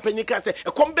ni nua panika se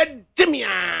e kom be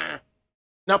demia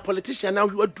na politician na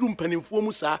hu aduru mpanimfo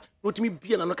mu sa no timi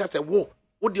bia na no ka se wo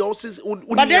de o se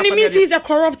but then it means he's a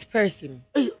corrupt person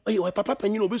why papa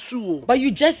panyin obesu but you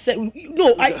just said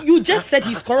no you just said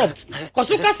he's corrupt cuz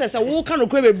you ka say wo kan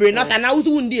okwe bebre na na wo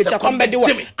so ndi e cha kom be de wo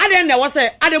ade na wo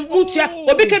say ade mutua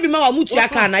obi ka bi ma wa mutua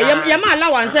ka na ye ma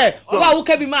allowance say wo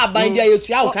ka bi ma aban dia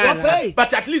yetua wo ka na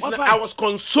but at least I was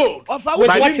consoled with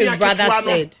what his brother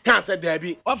said can say there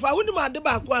be of I wouldn't ade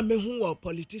ba ko amehu wo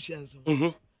politicians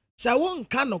say won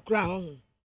kan no kra ho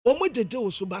o mo jeje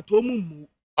wo so but o mu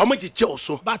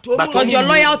because your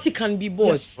loyalty can be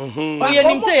both. You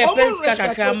nim say your place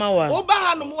kakra ma wa. Oba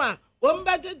hanum a, o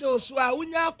mbeje de osu a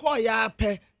unya akọ ya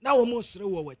pe na wo mo sere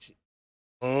wo wachi.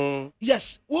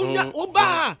 Yes, unya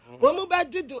oba, wo mo ba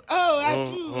de oh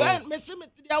atu when me se me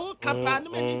dia wo kapa na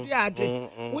me di ade.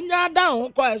 Unya da ho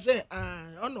ko say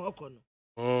ono oko no.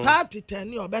 Party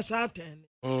 10 obesa 10.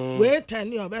 We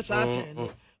 10 obesa 10.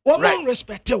 Wo mo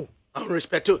respect you.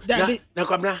 Respect you. Na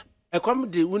kwamra e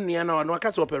kom de wunua na ono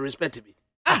aka so per respect bi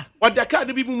what the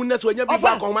card bi mu na so anya bi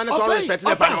fa kon ma na so respect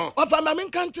le fa no of am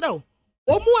men kan tira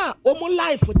omu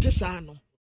life te sa no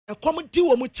e kom di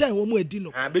wo mu chen wo mu edi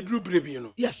no beduru brebi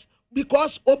no yes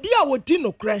because obi a wo di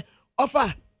no kre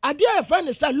ofa ade e fa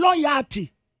ne say loyalty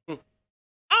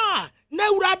na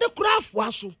urade kra afo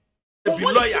aso be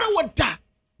loyal wo da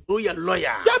Oh, you're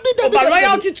lawyer. But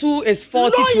loyalty too is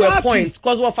faulty to a point.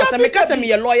 Because what first me can say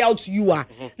me loyal to you are.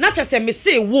 Not just say me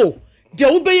say wo. The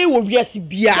obey will be a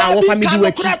CBA or family do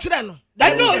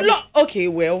okay,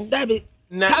 well.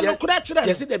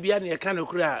 Yes, the Biani can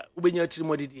cry when you're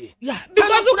Trimodi. Yeah,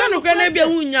 because you can cry be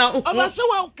unya. I say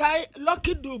well kai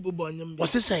lucky do bubonyum.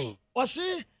 What's he saying? Or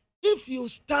say if you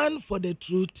stand for the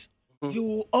truth, you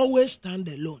will always stand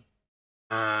alone.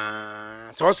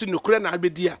 So also no cry na be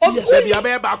dia. Yes.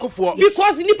 For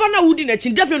Because nipa na wudi na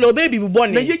chin definitely baby be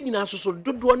born. Na ye nyina so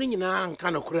dodo no nyina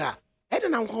nka no cry. E de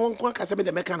na nko ka se me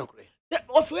de meka no cry.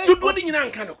 Dodo no nyina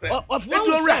nka no cry. Of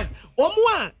omo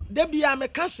a de bia me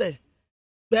ka se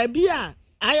baby a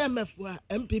IMF wa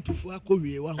MPP fo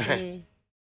akowie wa ho.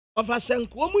 Of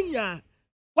asenko omo nya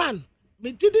one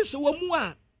me did se omo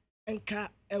a enka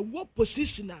ewo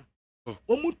position a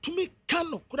omo tumi ka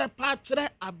no kura patre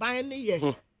aban ne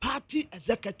ye party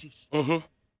executives.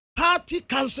 Party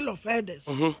council of elders.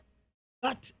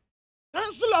 But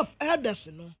council of elders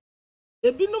no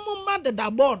ebinom ma de da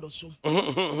board so.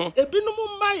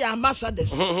 Ebinom ma ya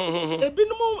ambassadors.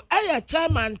 Ebinom aya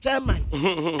chairman.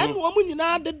 And woman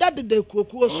nyina de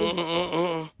kokuo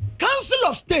so. Council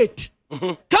of state.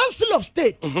 Council of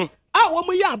state. Ah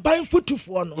woman ya ban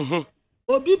fotufo no.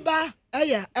 Obi ba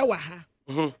aya ewa ha.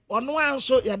 Ono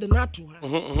anso ya de nato ha.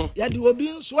 Ya de obi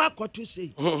nso akoto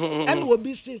sei. And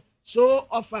obi say so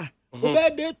offer.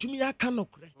 Obede tumi aka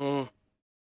nokre.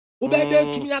 Oh,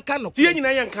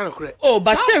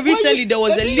 but recently there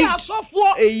was a leak.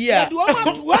 A year.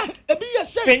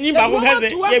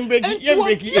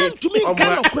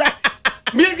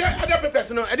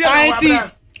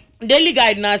 Daily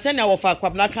guide now send our for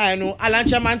Kwabnaka no Alan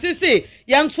Chamanti say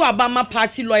young to Obama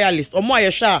party loyalist or more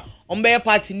sure on bear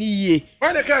party ni ye.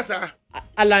 Why the cancer?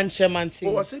 Alan Chamanti.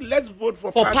 Oh, say let's vote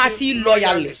for party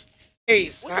loyalists.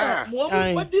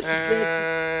 What this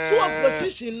so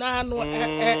opposition na no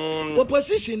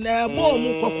opposition na bo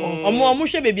mu kokko omo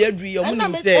hwe baby adru yo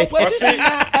mu say opposition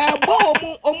na bo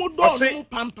omu do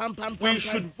pam we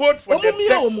should vote for the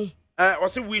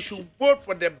best we should vote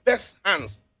for the best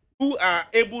hands who are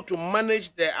able to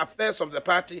manage the affairs of the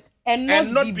party and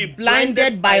not be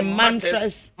blinded by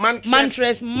mantras,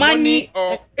 money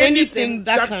or anything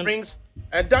that brings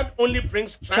that only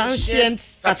brings transient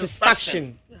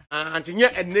satisfaction. And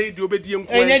need to obedi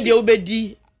enko enye de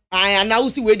obedi an na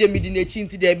usi we de midi na chi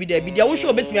nti da bi dia wo hwe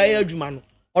obetimi aye adwuma no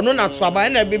ono na to aba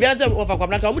na bebia nze ofa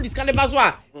kwabna ka mo discount ba so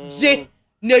a je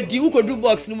na di ukodu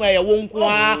box no aye wo nko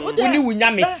a oni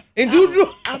wunyame nti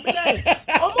udru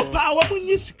omo pa wo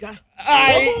munyi sika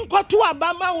omo nkoto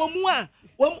aba ma wo mu a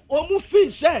omo fi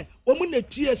se omo na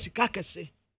tie sika kese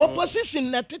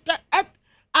opposition na teta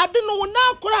ade no na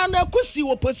akora na akusi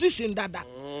opposition dada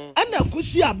na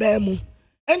akusi aba mu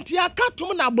enti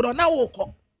akatum na bro na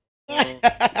woko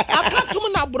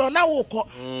akatum na bro na woko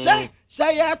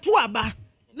say ya to aba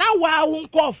na wa wo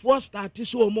nkofo start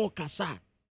so mo kasa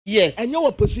yes enye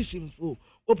opposition fo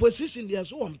opposition dey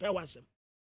so won pe wasem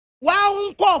wa wo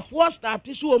nkofo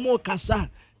start so mo kasa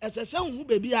esese hu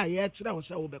bebi a ye kire wo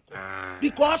se wo beko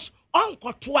because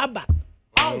onkoto aba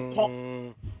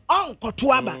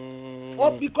onkoto aba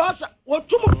o because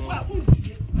wotum fo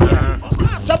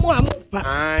Samu amupa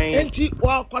enti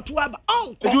wa kwatu aba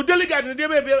onko you delegate no dey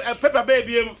paper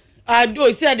baby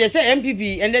do say they say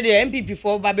MPP and then the MPP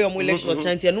for babe omo election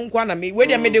chance no nkwa na me we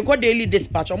dey me dey call daily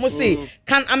dispatch omo say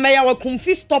can Ameya wa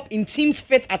Kumfi stop in team's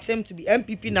fifth attempt to be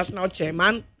MPP national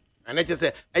chairman and it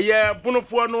say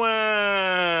bonofo no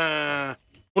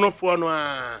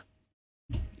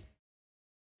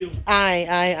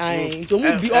I to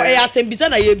mu bi o asem bisa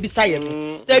na ye bisa ye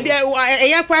no say bia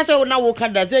e kwa say na wo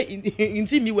kada say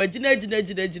inti mi wa gina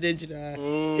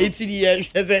enti ye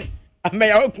say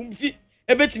Ameya wa Kumfi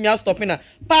ebetimi stop na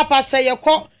papa say ye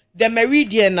call the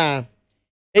meridian na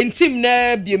entim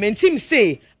na bi entim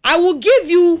say I will give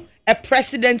you a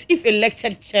president if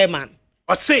elected chairman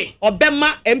or say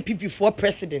Obama MPP for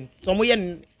president so mo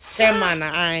ye chairman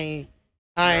I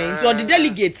so the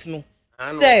delegates no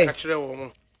say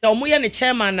so mo ye ne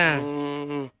chairman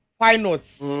why not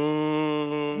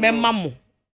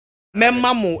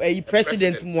memamo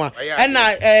president mo na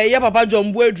ye papa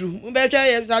John Buedru mo be twa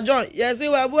ye Sir John ye say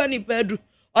wa bu ani pedru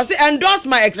o say endorse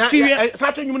my experience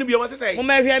sato nyum ne bi o say mo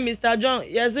me hwe Mr. John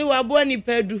ye say wa bu ani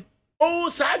pedru oh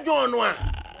Sir John no a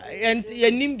and ye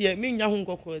nim de me nya ho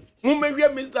nkokot mo me hwe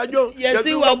Mr. John ye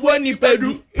say wa bu ani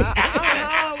pedru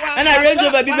and I range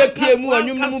over bi be pie mu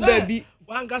anyum no mu baby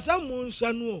wankasa mo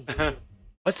nsanu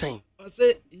what saying I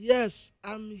say yes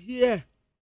I'm here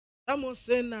I'm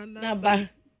saying na ba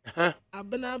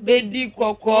abena bedi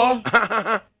koko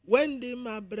Wendy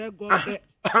ma brego be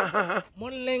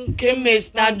Monlenke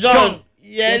Mr. John.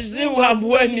 Yes,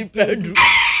 wabweni pedu.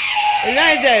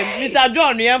 Mr.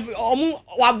 John,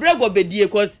 wa brego bedie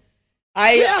cause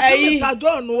Mr.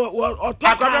 John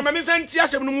Akwara me sent ya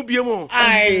sem no mu bie mu.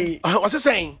 What's he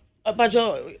saying?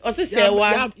 Pacho, ya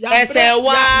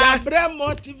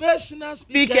motivational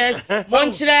speakers.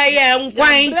 Monchira ye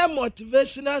nkwan. Ya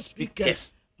motivational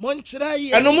speakers. Monchira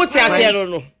ye. Eno muti asero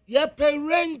no. Ye pe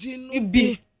range no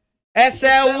bi.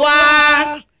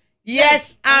 Esewa.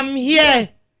 Yes, I'm here.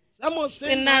 Someone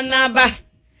say Nanaba.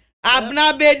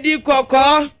 Abna bedi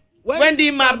koko.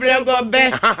 Wendy Mabrego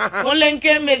be.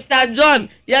 Molenke Mr. John.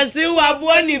 Yes, you are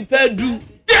born in Pedu.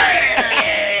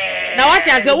 Now what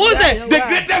I say? Who's it? The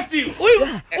greatest team. Who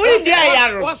is there,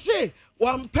 Yaro? What say?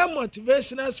 One per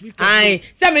motivational speaker. Aye.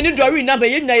 Say me ni dori na be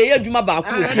ye na ye adwuma ba ku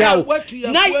ofia o.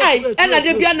 Na ai e na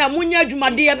de bia na munya adwuma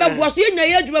de ye be bo so ye nya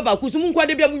ye adwuma ba ku so mun kwa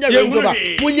de bia munya adwuma ba.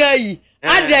 Munya yi.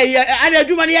 Ade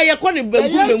adwuma ne ye kɔ ne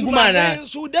bengu mana.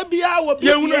 So de bia wo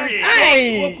bia.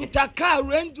 Ai. Okuta car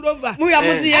Range Rover. Mu ya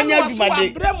musi ye nya adwuma de.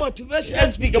 One per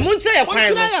motivational speaker. Mun kire ye kwan.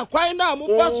 Mun kire ye kwan na mu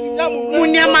fa so nya mu.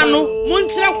 Munya ma no. Mun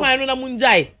kire kwan no na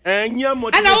munjai. Nya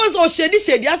motivation. And I was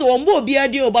shedi as won bo bia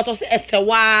de o but o say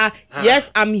esewa.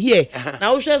 Yes, I'm here.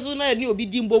 Now we so na ni obi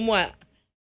dimbo mu a.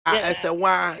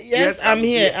 Esewa. Yes, I'm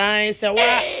here.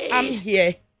 Esewa, I'm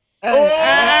here.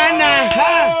 Anna.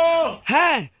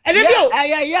 Hey.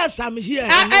 Yes, I'm here.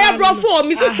 I brought for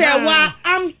Mrs. Sewa.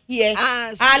 I'm here.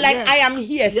 I am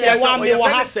here. Sewa me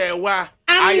wa. Sewa.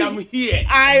 I am here.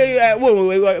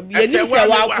 You need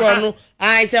Sewa krono.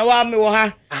 I Sewa me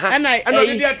wa. And I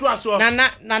dey to aso.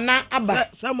 Nana aba.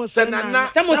 Samosi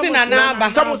nana aba.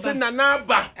 Samosi nana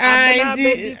aba. I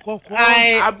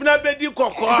abna bedi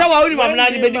kokko. Sewa uri mamna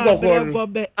di bedi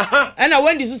kokko. And I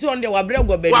when this so on the wa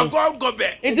brego bedi. Wa go be.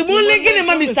 It's mo linking him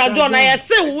Mr. John. I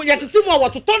say ya titi mo wa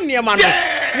to turn near man.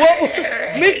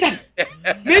 Mr.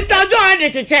 John de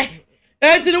cheche.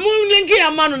 Enti no mo linking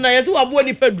him man na ya se wa bo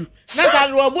ni pedu. Na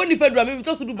sa wa bo ni pedu me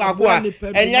to so du ba ko a.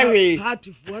 Enya hwe.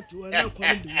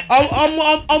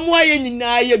 Omo aye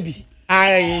nyina aye bi.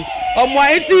 Ai. Omo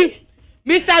enti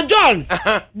Mr. John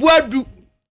Buadu.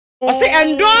 I say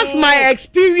endorse my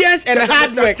experience and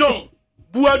hard work. John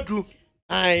Buadu.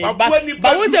 Aye,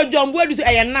 but we say John Buadu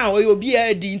say now we obi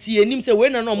e di nti enim say we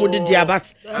na no mo de dia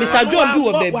but Mr. John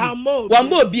do baby. One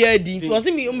mo obi e di nti o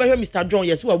say me Mr. John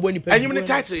yes we bo ni pe. Enyim the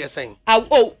title you saying.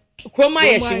 Oh, Kroma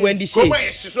yeshi Wendy she. Kroma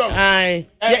yeshi so. Aye.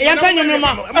 Ya pa nyum no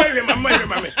ma. Na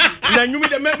nyum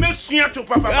de me sua to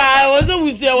papa. Ah, wozo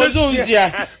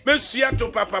wusia. Me sua to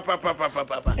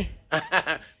papa.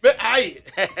 Me ai.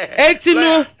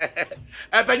 Etino.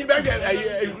 Panyi ba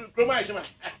Kroma yeshi ma.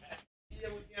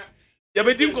 Ya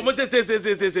be dim ko mo say.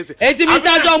 Eti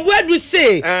Mr. John Buadu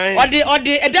say or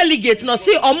the delegate no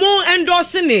say omo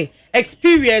endorse ne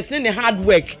experience ne hard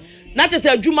work. Na te say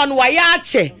adwuma no wa ya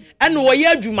ache and wo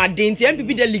ya adwuma de nti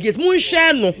MPP delegate mun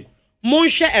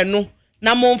hwe eno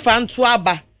na mon fa nto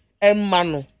aba emma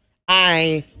no.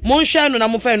 Ai mun hwe eno na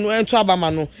mon fa nto aba ma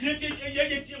no.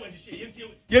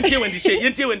 Yentie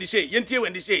when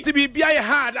the shade. To be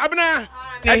hard. Abna.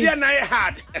 Adia na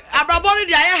hard. Abrabori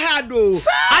di aye hard o.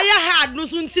 Aye hard no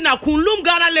so ntina Kunlum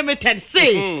Ghana Limited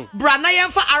say brana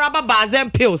yemfa Araba Bazen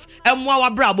pills emwa wa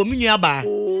brabo minua ba.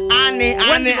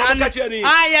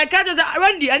 Aye catch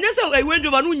Randy anya say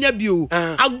Wenjova no nya bio.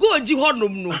 Agoji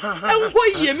honom no. Enko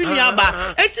yie minua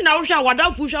ba. Enti na wo hwa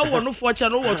wadamfu hwa wo no fo che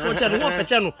no wo to che no wo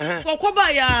feche no. Kokoba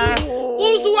ya.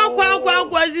 Unsu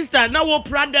wakwa sister na wo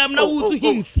pradam na wo to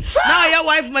him. Now your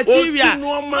wife material.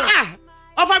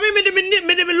 Of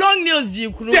me long nails,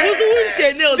 Jim. Why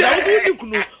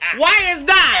is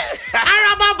that?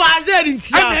 Araba Bazen.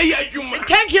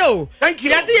 Thank you.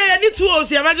 Yes, I need to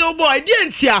also imagine boy.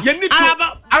 Didn't see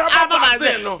Araba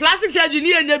Bazen. Plastic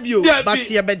surgery and debut. But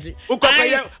see a bedgy.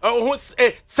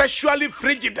 Sexually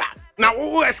frigid. Now,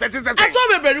 who expects that? I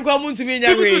told me to come to me. I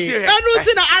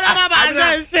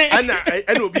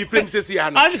know be frames.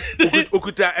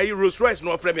 Okuta a Rolls Royce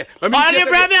no frame.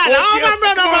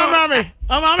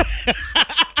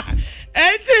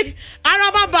 Enti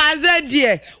Araba Bazen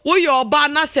dear, we your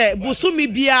banner say Busumi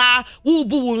bia,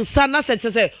 Ubu unsa na say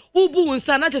Ubu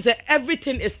unsa na say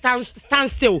everything is stand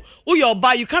still. We your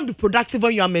bar, you can't be productive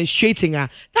when you are menstruating.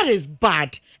 That is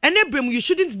bad. And then you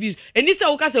shouldn't be. And this is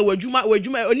say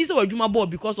wajuma board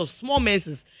because of small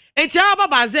menses. And Araba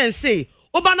Bazen say,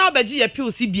 Oba na obeji ye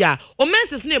pills bia. O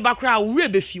menses ne ba kra wo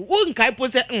rebefi. Wo nkai po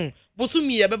say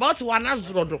Busumi ye be about to wana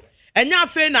zrodo. Enya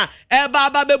fe na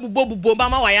ba bebubo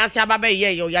mama wa ya se ababa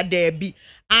ye ya da bi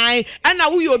ai na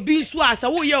wo yo bi so asa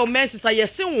wo ye o menses ye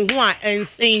se wo ho a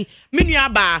ensen menua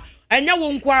ba enya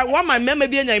wo nkwa wo ma mema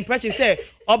bi enya impression say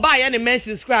oba ye ne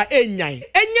menses kra enyan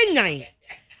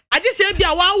I just say be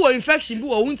a wa infection bi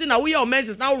wo hunti na wo ye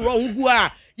menses na wo hu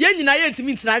a ye nyina ye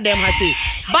ntimi ntina dem ha say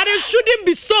but it shouldn't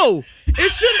be so. It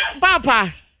should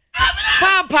papa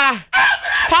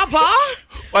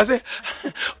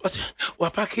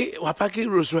wapaki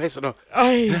Rose Rice no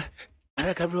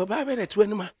ADAKABRI oba be na tu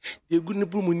anima de gu ne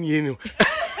bru mu nie no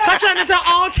Catch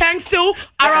all thanks to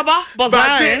Araba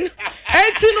Bazaar.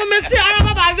 Etino me see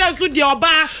Araba Bazaar so de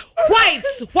oba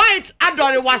white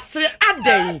adore was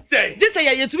aden. This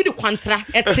say you to be the contra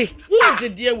eti. Wo je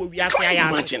die we wiase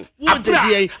aya. Wo je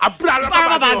die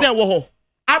Araba Bazaar wo ho.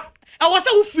 I was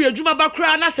a free adwuma ba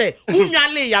kra na say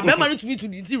unwale ya be ma no to me to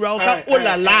the zero ka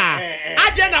olala.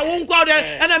 Ade na won kwa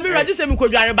de na me ready say me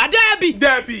kodware ba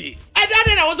Debbie.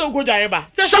 Ade na was o kodware ba.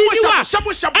 Shabu.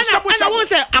 I won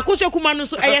say akoso kuma no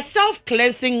so a self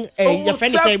cleansing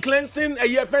self cleansing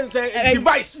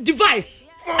device.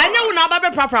 Anya wo na ba be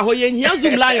prapra ho ye hia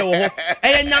zoom line wo ho.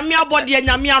 Nyame abode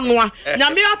nyame anoa.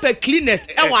 Nyame ape cleaners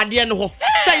e wade no ho.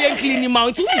 Say ye clean ma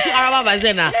nti wo so Araba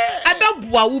Bazaar na.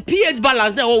 Bua wo pH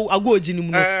balance na wo ago ogini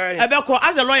mu no ebe ko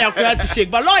as a lawyer ko to shake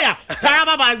but lawyer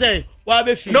Araba Bazaar wa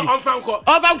be fie no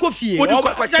onfanko fie wo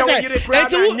ko chawo yire kra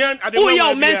na wo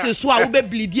ya menses so a wo be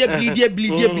bleed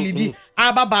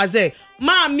Araba Bazaar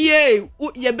ma mi e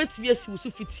ye betimi asi wo so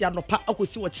fiti anopa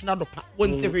akosi wo china anopa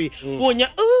wonte hwe wo nya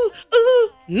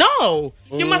no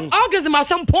you must orgasm at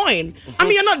some point. I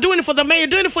mean, you're not doing it for the man, you're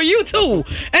doing it for you too.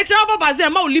 And Araba Bazaar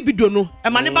ma libido no e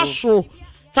ma ne ba soro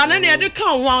sanani e de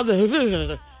kan wan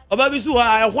the obabi so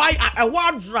a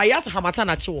wa dry as hamata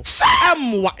na chiwo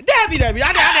emwa David ade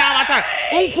hamata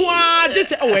unku a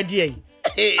just owede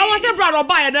I was a brother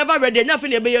oba never ready nya fe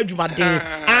na be adwumaden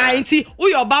nti wo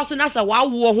your ba so na say wa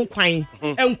wo ho kwan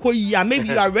enko yi maybe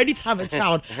you are ready to have a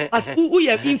child but who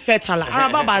you infertile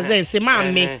Araba Bazaar say ma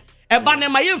me eba na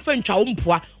ma ye mfa ntwa wo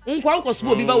mpoa nkwa nkoso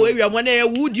obi ba we wi mo na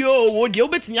wudi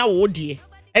obetimi a wodi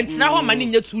and now I'm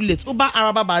manning too late. Uba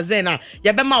Araba Bazaar na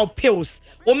ya be ma pills.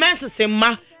 O menses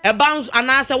ma e bounce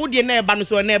anasa wo de na e ba no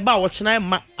so na e ba wo chena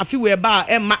ma afi we ba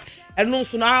e ma eno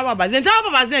so na Araba Bazaar. Araba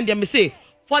Bazaar dem say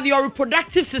for your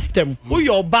reproductive system, who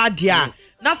your body are.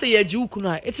 Na say ye ji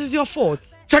ukuna, it is your fault.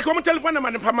 Check on telephone number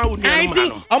and pama uni.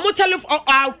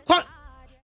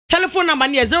 Telephone number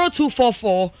near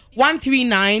 0244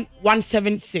 139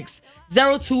 176.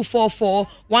 0244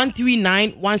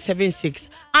 139 176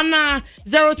 Anna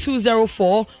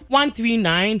 0204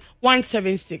 139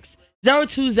 176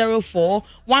 0204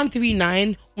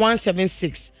 139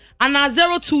 176 Anna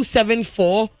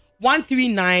 0274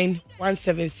 139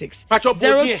 176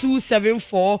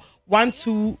 0274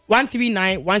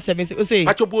 139 176 say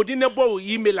Pacho bodi ne bo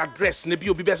email address ne bi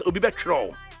obi be tro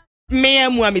me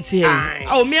amite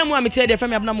me amite de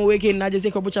fami abna mo weke na je se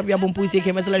ko bucha bia bompu se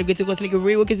ke masala get go sneak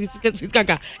re weke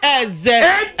kaka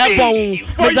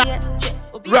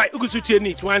right ugusutie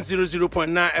neat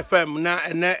 100.9 FM na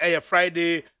and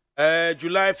Friday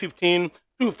July 15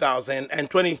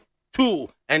 2022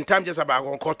 and time just about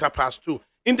 2:15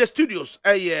 in the studios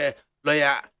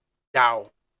lawyer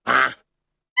Dow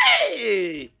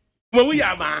hey we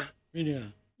yama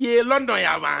yeah London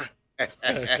yama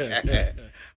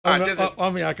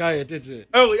Akaya titi.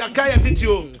 Oh, Akaya titi.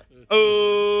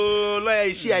 Oh,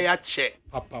 lawyer, she a che.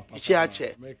 Papa. She a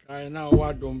che. Make I now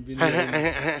what don't believe.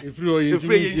 If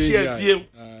you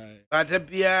but the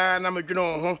beer, na me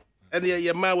ho. And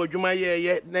your ma wa dwuma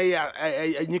ye na ya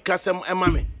anyikasem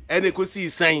emame. And e ko si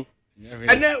san.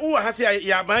 And then who has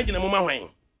ya ban gina mama hwan.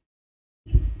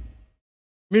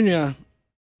 Minia.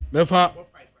 Mefa.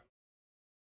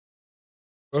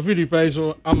 Kofi di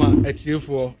paiso ama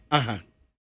etiefo aha.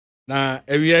 Na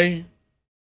ewie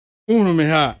unu me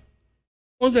ha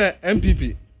on the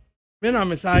MPP me na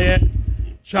mesaye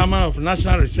chairman of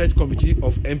National Research Committee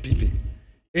of MPP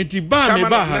etiba me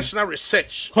ba National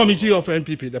Research Committee of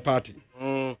MPP the party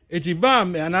etiba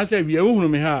me anase wie unu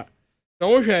me ha da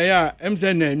wo hwe ya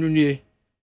emse na anunie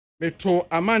me to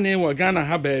amane wo Ghana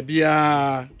ha ba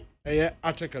bia eye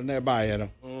article na ba ye no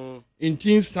in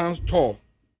teen stands tall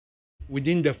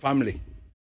within the family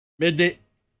me de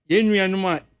yenuanum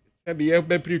a be ye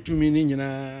be pretumi ni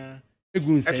nyina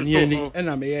egun sani ni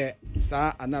na me ye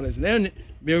sa analysis na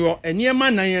me wo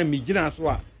eniema nan ya me gina so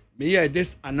a me ye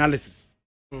this analysis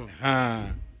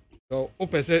so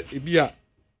opese ebia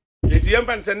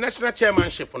the national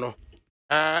chairmanship no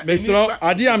me so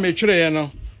ade a me twere ye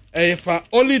no fa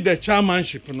only the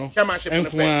chairmanship no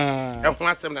enko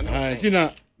asem na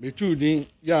tina me tu din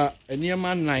ya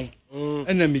eniema nan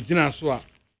na me gina so a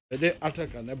the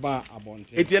attacker never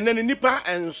abonte etienne ni nipa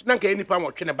na nka nipa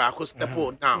mo twe ne ba ko step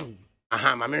down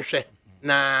ma me hwe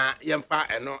na yemfa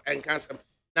eno enkansem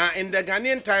Now in the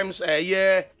Ghanaian Times,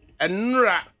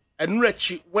 Enura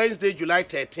Wednesday, July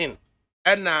 13,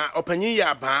 and Opinion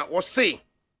Yaba was saying,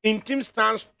 intim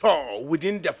stands tall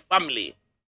within the family.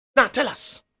 Now tell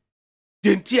us,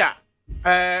 Dentia,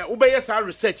 Ubayas our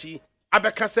research,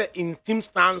 Abakase intim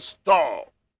stands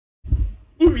tall.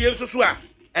 Uriel Susua,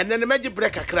 and then the magic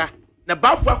breakakra, the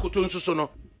Bafua Koto Susono,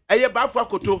 Aya Bafua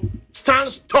Koto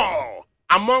stands tall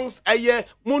amongst Aya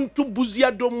Muntu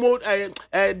Buzia Domo,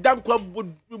 Dankwa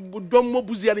Budomo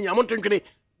Buzia in Yamontan.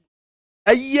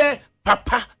 Aya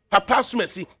Papa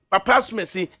Smesi,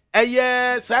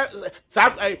 Aya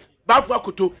Bafua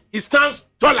Koto, he stands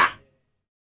taller.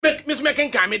 Miss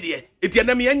Making Comedy, it's your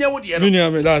name, and would you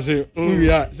say,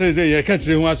 I can't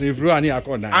say once if you are near a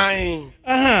corner.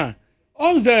 Aha.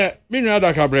 All the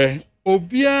ADAKABRI,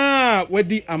 Obia, where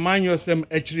the Amanyosem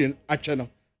actually in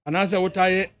and as I would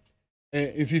tie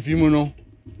if you know,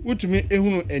 would me a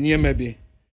who and ye maybe.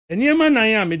 And ye man I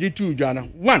am a two, Jana.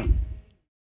 One,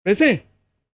 they say,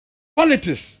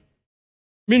 politics,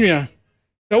 Minia,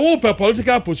 the open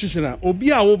political positioner,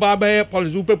 Obia Oba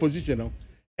political positioner.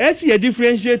 As he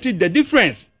differentiated the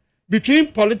difference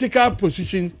between political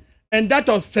position and that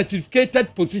of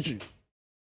certificated position.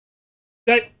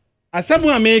 That as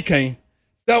someone American,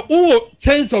 the all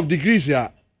change of degrees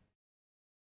are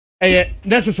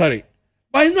necessary,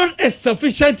 but not as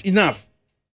sufficient enough.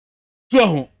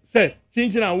 So, say,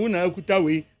 changing our own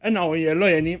Kutawi and our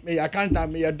lawyer, may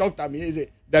accountant, may a doctor, may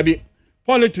there be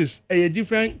politics a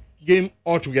different game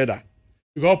altogether.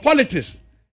 Because politics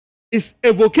is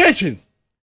a vocation.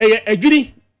 A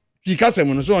duty, because I'm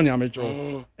on Sonia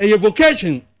Metro. A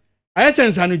vocation, I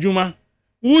sense Anujuma,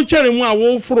 who cherry more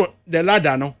wolf for the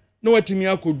ladder, no what to me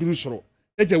I could do so.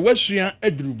 It's a Westian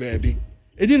Edru baby.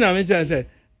 It didn't mention say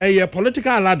a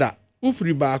political ladder, who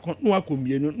free back, no one could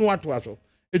be no what was so.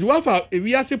 It was if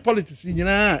we are say politics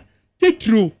in take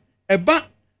true a back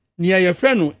near your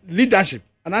friend leadership,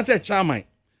 and I said charming.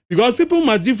 Because people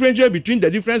must differentiate between the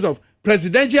difference of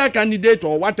presidential candidate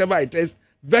or whatever it is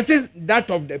versus that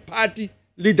of the party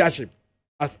leadership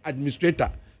as administrator.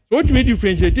 So what we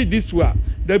differentiate these two are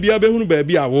there be a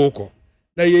baby a walker.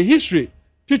 There is history,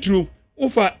 true,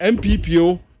 over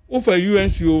MPPO, over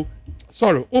UNCO,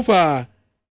 sorry, over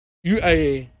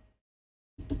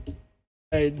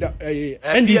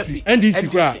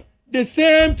NDC. The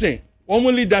same thing,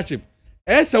 one leadership.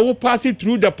 As I will pass it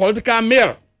through the political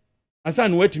mail. As I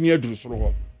know to me a drew.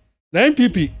 The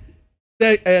MPP,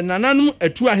 the Nananum a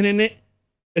 2 ahene.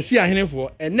 See a hen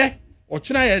for a neck or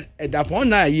try at that point.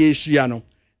 Ye shiano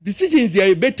decisions,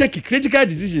 ye better take critical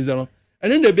decisions on,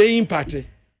 and then the being party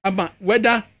about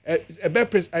whether a better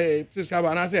prescriber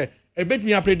and I say a bet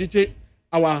me predict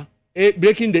our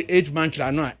breaking the age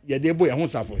mantra. No, ye de boy, I won't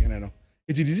suffer.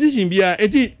 It is decision be a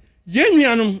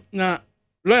genuine na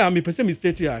lawyer me person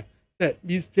mistake here. Say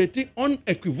mistake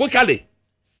unequivocally.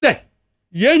 Say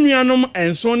genuine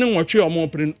and soning what you are more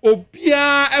print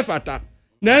obia effata.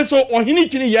 Nanso ohini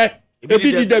chini ye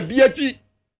ebi di da biachi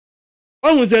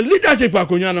ohun se leadership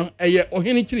akonyano eye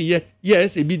ohini chini ye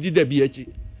yes ebi di da biachi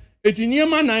eti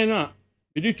niema nan no a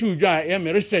edi tu dwa e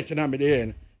me research na me de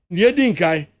ye ne edi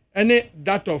nkai ene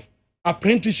that of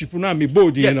apprenticeship na me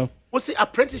bold you know what say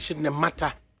apprenticeship ne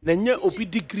matter na nya obi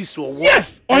degrees or what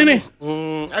yes ohini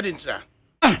I didn't try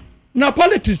na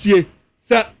politics ye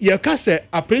sa ye ka se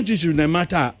apprenticeship ne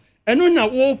matter eno na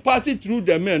wo pass it through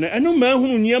the men eno ma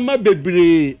hunu niema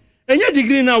bebre enya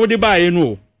degree na wo de ba ye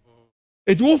no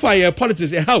it wo fa ye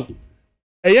politics how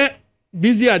eye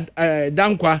busy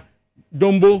dankwa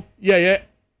dombo ye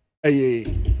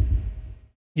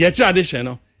tradition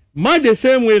no ma the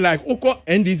same way like oko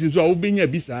NDC so wo benya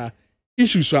bisa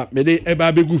issues so me de e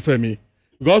ba begu fami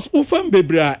because wo fam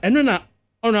bebre eno na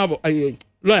honorable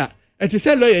lawyer et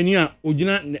say lawyer ni a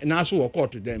ogina na so wo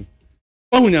court them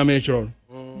ohun ya me choro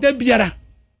there biara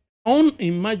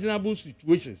unimaginable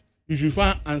situations you should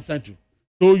find answer to.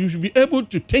 So you should be able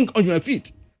to think on your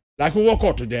feet. Like we walk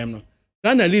out to them. No?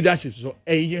 Then the leadership so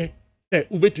say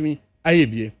ubetimi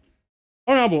ayebie.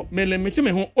 Honorable me limit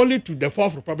me only to the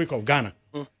 4th Republic of Ghana.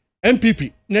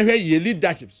 MPP never ye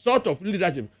leadership, sort of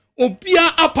leadership.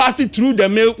 Obia are passing through the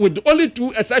mail with only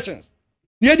 2 exceptions.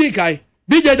 Niedi kai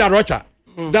BJ Darocha.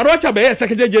 Darocha be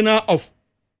Secretary General of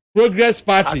Progress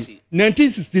Party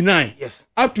 1969 yes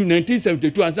up to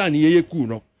 1972 and san yeye ku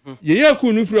no yeye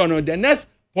ku no free on the next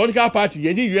political party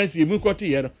ye ni UNC mu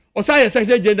kwoti ye no o say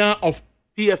Secretary General of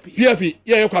PFP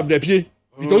ye kwabda pie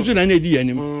because na edi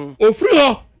anim o free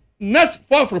ho next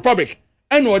 4th Republic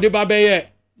and o de ba be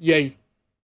ye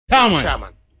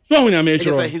chairman so when am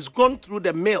sure he's gone through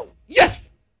the mail yes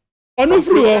on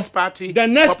free ho party the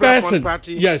next person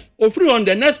party. yes o free on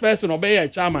the next person o be ye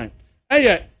chairman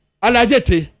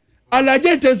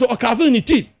alajete so okafuni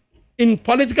teeth in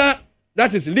political,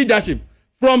 that is leadership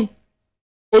from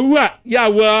Owura ya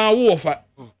wofa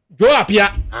Joe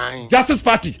Apia Justice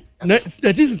Party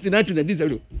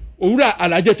 1969 Owura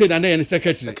alajete na na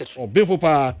secretary or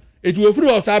Benfopa it will free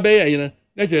us abe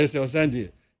na just Sunday.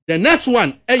 The next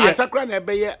one Asakra na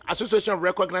ebe Association of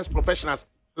Recognized Professionals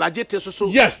lajete so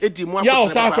yes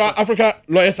Africa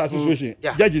Lawyers Association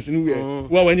judges in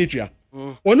we wanitua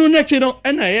onu nechi no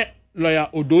na lawyer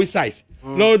Odo size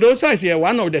Odo size here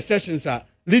one of the sessions are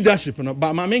leadership no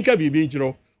but mamenka bibi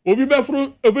njiro obi be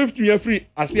free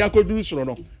asiakoduru soro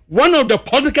no one of the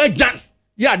political giants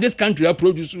this country are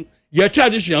producing your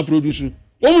tradition are producing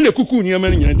omu ne kuku ni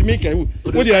amani nyina make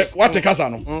we dey what kasa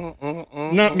no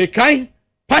na me kai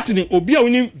party ni obi a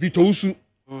woni vitousu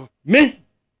me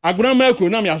agbonama ko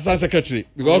na me assistant secretary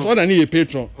because all na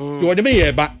patron you dey me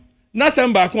ye ba na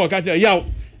semba ko ka tell yaw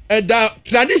eda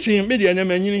tradition me dey na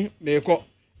manyini me ko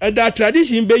eda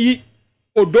tradition be yi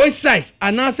Odo size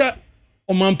anasa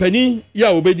omampani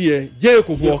ya obedi je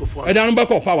kofo eda no be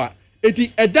ko power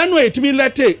eti eda no etimi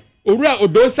lete Owura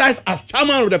Odo size as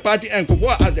chairman of the party and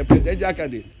kofo as the presidential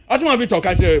candidate asma vi talk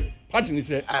at party ni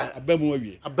say abamu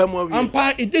awie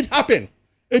ampa it did happen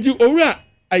eti Owura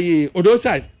aye Odo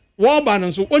size war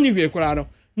ban so oni hwe kora no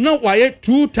na waye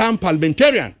two-term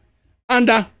parliamentarian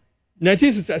under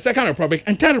 1960 Second Republic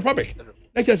and Third Republic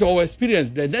like I say our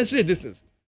experience the necessary distance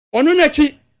onu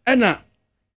nachi ena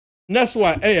next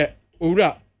one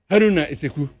Owura Haruna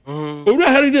Iseku Owura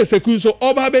Haruna Iseku so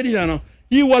oba bedi na no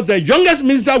he was the youngest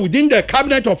minister within the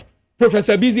cabinet of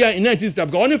Professor Bizia in 1960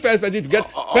 because only first person to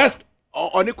get first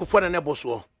only Kufana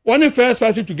Neboso only first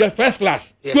person to get first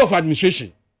class school of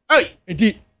administration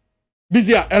enti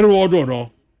Bizia Erwodo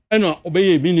no eno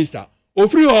obey minister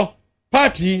ofri ho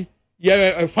party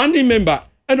ye founding member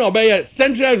eno obey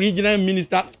central regional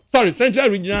minister central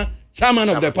regional chairman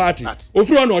of the party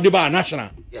ofri ho no odeba national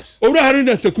Owura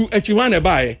Haruna Iseku echiwan e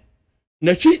bae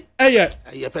na chi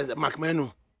Makmenu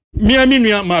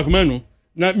minua Makmenu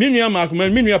na minua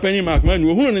Makmenu minua pani Makmenu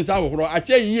ohunu ni sa wohoro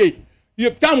ache yiye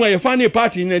time when you find a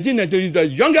party in 1990 is the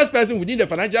youngest person within the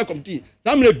financial committee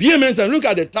some the BMNs and look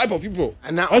at the type of people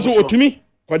and now also otimi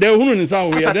kwa de ohunu ni sa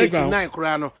wo ya de ground na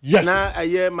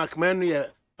Makmenu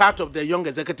part of the young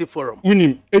executive forum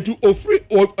unim etu ofri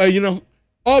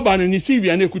Urban ni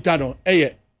Sylvia ne kutano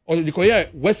or the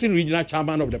Western Regional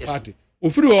Chairman of the party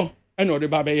ofri ho eno de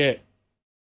ba be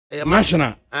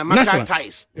national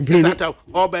ties that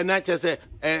Urban na say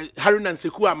Haruna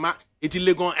Iseku ama eti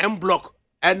Legon M block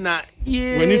and na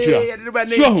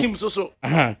team so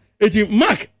eti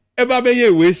mark eba be ye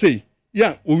we say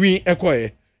ya owi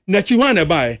ekoye na chi hwan na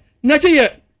bae na chi ye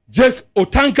Jake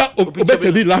Otanka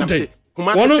obetebi late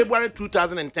February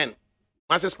 2010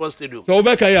 Manchester Sports Stadium so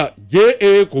obeka ya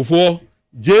JA Kofo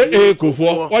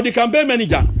or the campaign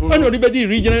manager and the bedi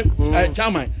regional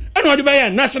chairman and the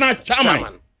be national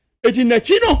chairman eti na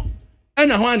chi no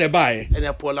na hwan na bae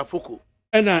and Paul Afoko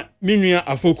and na minua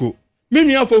Afoko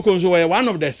so were one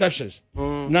of the exceptions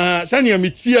na sania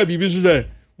mitia bibi so there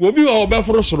wo bi o be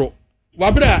foro soro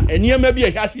wa bra eniema bi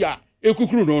ahasi a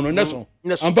ekukuru no neso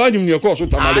ampa nim ne ko so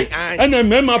tamale ena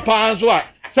mema pa so a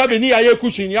sabe ni aye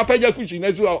kuchin ya paja kuchin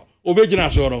na so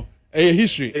obegina so no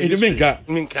history e minka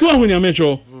so ahuni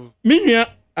amecho minua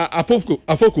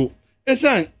Afoko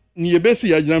esan ni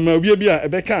ebesi ya jina ma obi a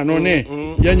ebeka no ne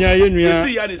yanya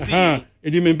yenua e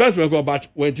di members ko but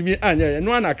when to be anya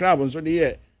no na crab so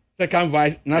de second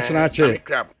vice national chair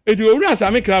edi Owura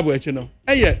Sami Crab echi no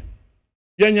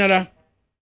yanyara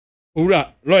Owura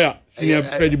lawyer senior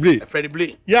Freddie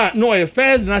Blay no a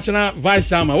first national vice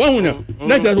chairman wa hunu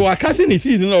na just wa casting is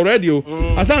in already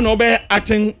asa no be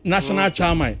acting national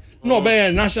chairman no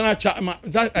be national chairman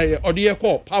that odi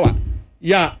call power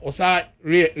osa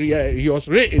he was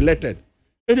re-elected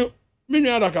edi minu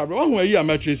ADAKABRI wa hunu a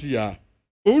matresi ya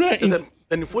Owura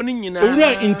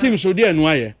in team so there no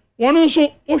aye one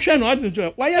also Ocean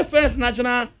why first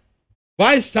national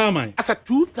vice chairman as a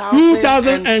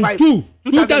 2002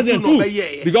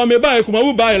 because me buy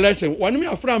kuma buy election one me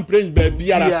from Prince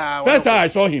Biara first time I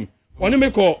saw him one me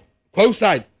call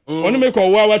outside one me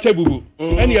call wa tebubu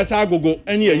any yes agogo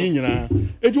any nyina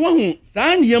etu hu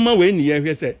san yema we ni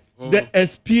ye say the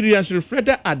experience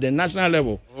reflected at the national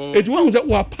level etu hu say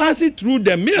we passing through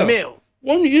the mill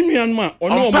one union man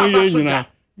ono mo ye nyina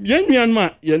yenuan ma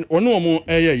ono mo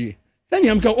yi sani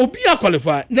amka obi a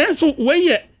qualify nenso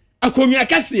we akonwa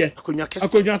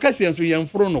kase so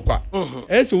yemforo no kwa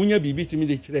so wonya bibi timi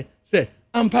de kire se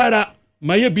ampara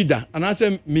maye bida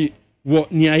anase mi wo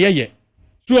ni ayeye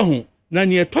so ho na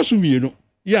ne toso mienu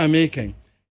ya American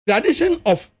tradition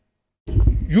of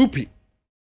UP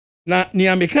na ni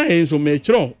ameka enso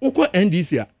mechro ukọ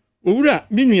NDC a owura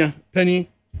minua pani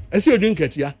ese odun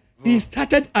katia he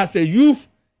started as a youth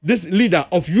this leader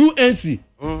of UNC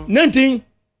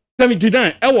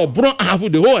 1979 ewo bron half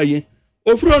the whole year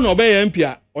ofuro no obey MP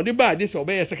a ode ba this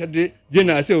obey secretary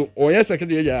general say oye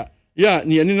secretary ya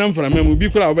ni ani nam frama mu bi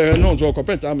kura obey no so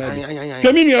kopeta ma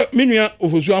minua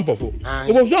ofosu ampofo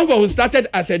who started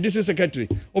as a district secretary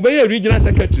obey regional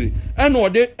secretary and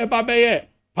ode eba be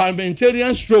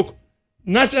parliamentarian stroke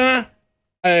national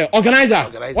organizer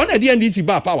one of the NDC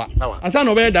bar power and son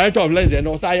of a director of Lens and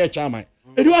also a chairman.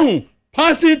 It was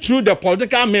passing through the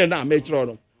political mail now make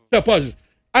sure the politics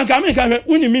and come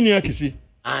when you mean kisi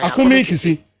akome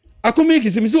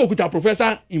kisi me say okuta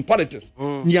professor in politics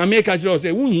ni America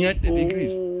say who here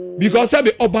degrees because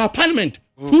say oba parliament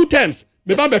 2 terms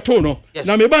me ba beto no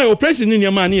na me ba operation ni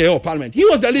man here parliament he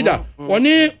was the leader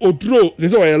oni odro they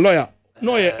say a lawyer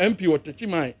no a MP or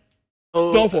Techiman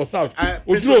no for south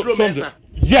odro something.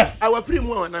 Yes. Our free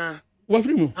mo na. What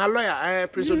free mo? A lawyer,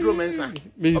 President Mensa.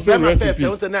 Me so recipe.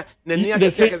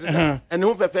 And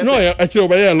who pepe. No, actually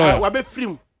obey a lawyer. Wa be free.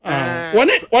 One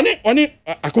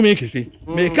akome kisi.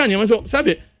 Me kan yam so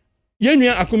sabe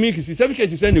yenua akome kisi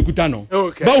certificate say na kuta no.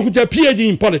 Ba okuta PhD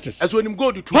in politics. As when him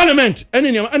go to parliament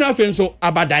any yam and afen so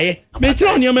abadaye. Me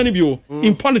kira on yam ni bi o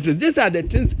in politics. These are the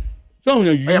things so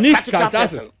unique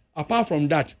characteristics. Apart from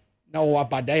that na o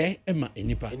abadaye ema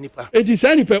enipa eti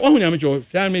sa nipa wo hunya mecho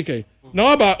sa meke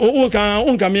na oba o kan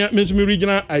on kan me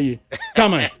regional aye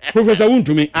come professor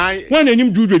wuntumi when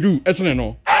enim do esene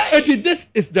no eti this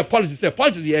is the policy say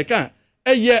policy ye kan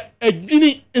eye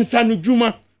adini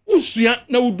insanudwuma usua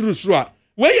na uduru so a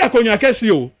we yakonya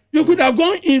kese o you could have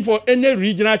gone in for any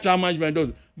regional chairman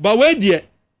management but we there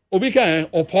obi kan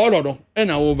oporo do e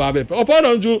na wo ba be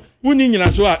oporo nju wuni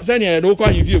nyina so a se ne e do kwa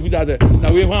hifie kuta se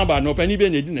na we ho aba no pani be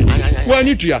na di na wa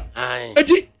ni tua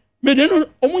eti me de no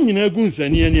omo nyina gu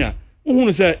nsani ani a wo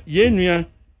hunu se ye nua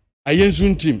ayensu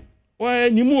ntim wa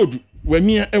ni modu wa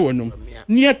mia e wonom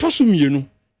ni e toso mienu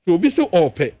so obi se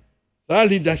ope sa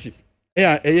leadership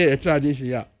e tradition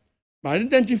ya ma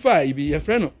identify ibi ye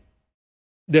friend no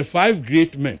the 5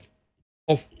 great men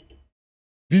of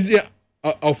busy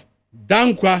of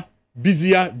Dankwa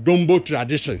Bizia Dombo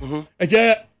tradition.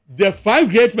 The 5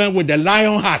 great men with the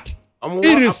lion heart.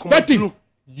 Irrespective.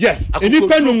 Yes. Any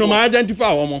penum no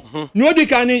identify omo. No di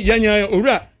kani yanya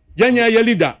ora yanya ye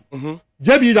leader.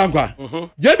 Jebi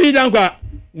Dankwa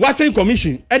Washington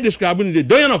Commission describing the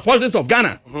doyen of politics of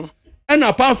Ghana. And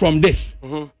apart from this,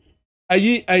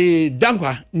 ayi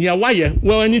Dankwa near waye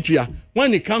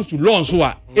when it comes to law and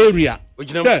so area.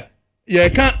 You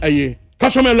can't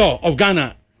customer law of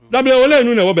Ghana. Ole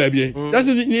no na wo baby. That's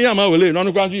ni am ole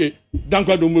no kwanso ye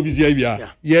Dankwa Dombo Bizia bia.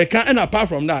 Ye can and apart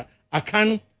from that, I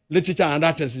can literature and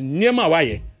that is niema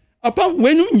waye. Apart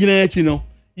when you nyina achi no,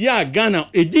 yeah Ghana,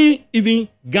 it didn't even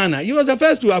Ghana. He was the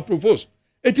first to have proposed.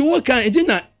 It what can it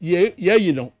na ye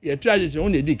you know, ye tradition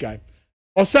on the dikai.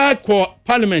 Osa ko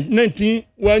parliament 19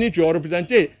 when it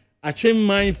represent a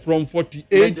chairman from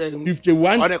 48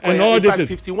 51 and all this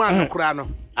 51 no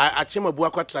a chema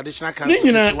buakwa traditional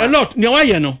council a lot ne wa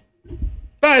ye no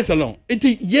pass along it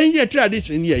yen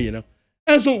tradition ye you know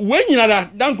and so when you na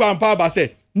Dankwa Ampa ba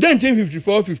say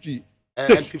 1954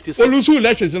 56 olusu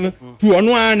elections no to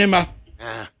ono anema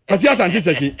kasi asante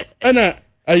seki na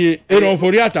ayi eron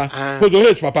foriata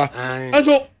kozo papa and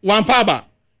so one paba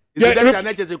ye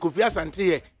na je Kofi Asante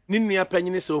ye ni nua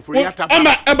panyine se oforiata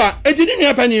eba edi ni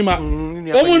nua panyima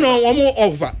omo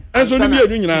offer enso ni bi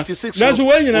edu nyina na so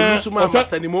we nyina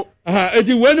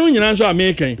edi we no nyina so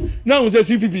American na won say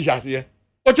CPP shate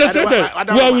o che sete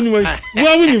wa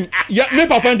wini ya me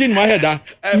papa ndin my head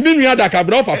mi nua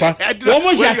ADAKABRI papa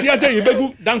omo shate say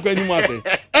yebegu Dankwa ni mu ase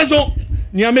enso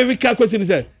ni America question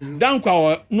say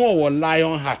Dankwa no wo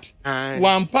lion heart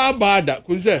wan pa bada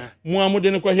ko say mu amode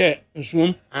ne ko he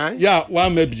nsuom ya wa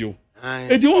mabio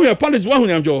eti won we policy wa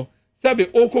hunyam jo sabe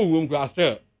oko wom ko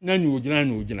astel na ni ogina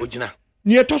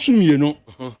ni etoso mienu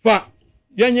fa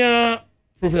yanya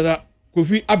professor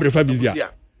Kofi Abrefa Bizia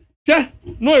che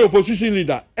no opposition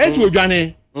leader esi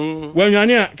odwane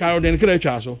wanwane a Caroline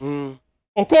Krecha so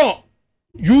oko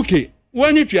UK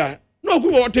wani tua no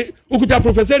ku wote okuta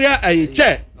professorial ai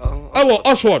chair awo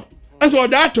Oxford aso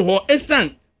that ho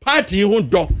esan party ho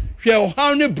do hwe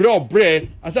how ne bre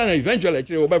asana eventually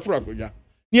kire obefro akoja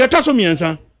ni etoso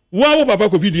miensa wo papa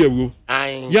Kofi di ewu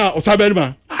ya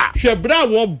osaberima hwe bra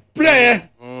wo bre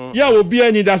ya obi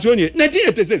ani dasoni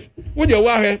 1986 wo de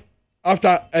wa he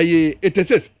after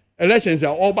 86 elections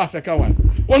are all second one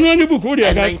one only book wo de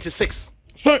 96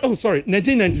 sorry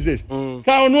 1996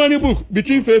 ka one only book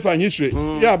between faith and history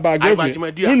ya biography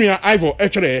unia Ivor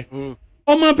echere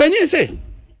Oma penny say,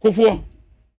 Kofo.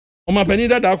 Oma penny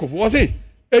that Kofo say,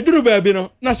 a drew baby no,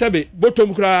 na sabe,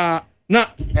 bottom cra, na,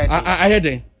 I had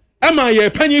it. Am I a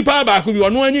penny paba could be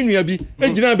on one in your be, a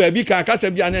general baby car,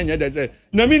 Casabian, and that said,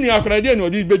 no meaning I could idea no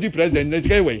this baby president, let's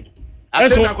get away. I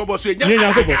said,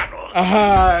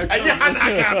 aha,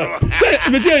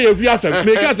 if you ask them,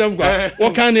 make us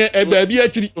what kind of a baby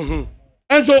actually.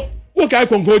 And so, what kind of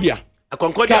Concordia? A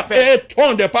Concordia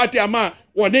on the party ama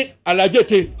one day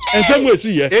allegate and some way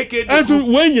see it. And so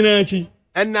when you know,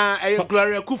 and now a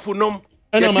Gloria Kufunum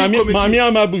and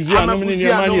Mamma Buzia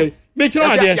nominating make sure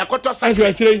I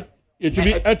actually it to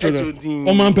be at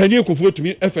on my penny Kufu to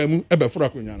me FM ever for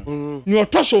Akunyana. You are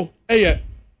Tosso,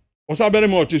 was a better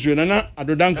more tissue and I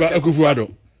don't Akufuado.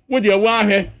 Would you want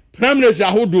her Prime Minister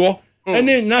Hodo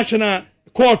any national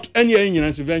court any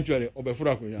Indians eventually over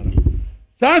Furakuyana?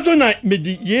 Saso na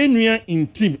medi yenua in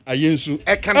team ayensu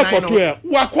ekoto e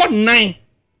wakọ 9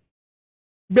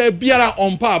 be biara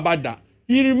ompa abada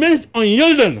he remains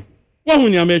unyielding wa hu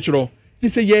ni amechro ti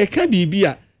se ye ka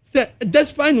bibia se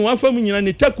despite no afam nyina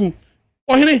ne taku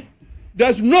ohene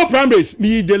there's no primaries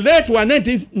me the late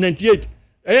 1998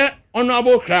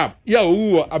 honorable crab ya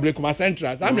owu abrekuma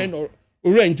central amre no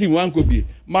ori team wan ko bi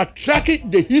ma tracking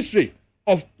the history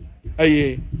of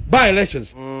by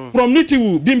elections from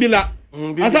Nitiwu Bimbila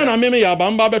Asana meme ya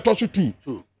bamba beto so 2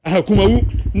 kumawu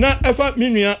na efa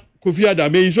minua Kofiada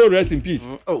may so rest in peace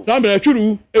sambe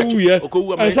churu ewu ye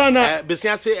asana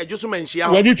besia se ejuso manhia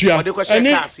ode ko share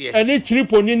class ye ene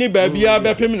chiriponi ni baabia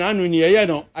bepem na anu ni ye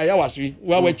no aya wasui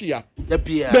wa wachi ya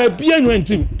baabia no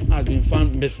antim has been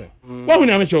found missing what we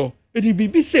na cho it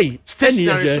be say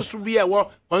stationary so be e wo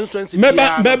constituency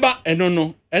meba eno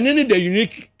no ene ni the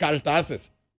unique characteristics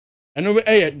eno we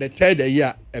the third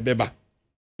year ebeba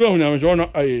so na jo no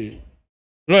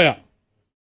lawyer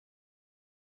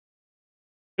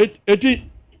eti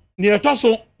ni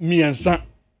etoso miensa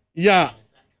ya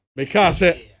because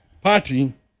say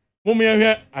party mum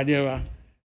ye adewa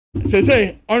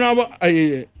say honorable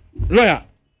lawyer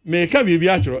me ka bibi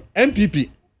atro MPP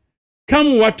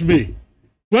come what may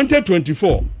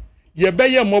 2024 ye be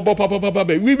ye mobo papa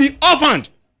we be orphaned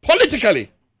politically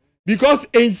because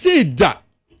in say that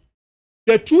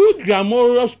the two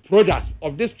glamorous products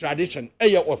of this tradition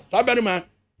was Sabarima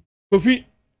Kofi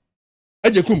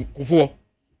Ejekum Kufuor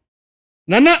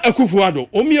Nana Akufuado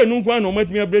omi enukwa no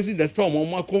matimi abresi the storm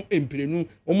omo kom emprenu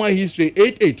omo history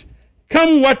 88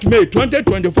 come what may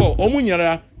 2024 omo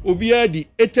nyara obi di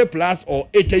 80 plus or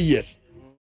 80 years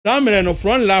samre no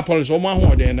front la police omo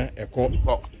ahoden na eko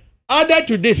added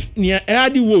to this near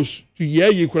adi woes to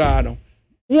year yikura no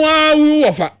wa wi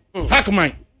wofa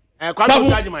hackman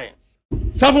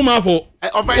Safu Mafo,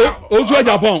 also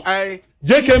Japan,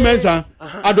 JK Mensa,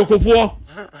 Adokofuo,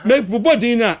 make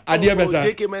Bubodina,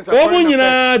 Adiabeta.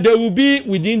 Omunyana, they will be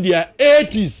within their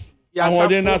 80s.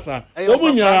 Amodenasa,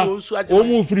 Omunyana,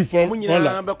 Omu free from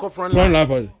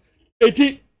Lapos.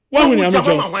 80, one win.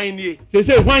 They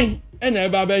say, wine, and a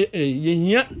baby,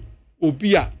 Yenya,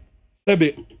 Opia,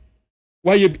 Sebe,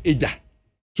 Wayeb Eda,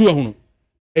 Suahun,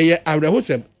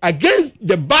 against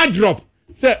the backdrop.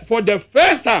 Say, for the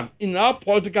first time in our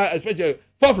political, especially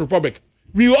Fourth Republic,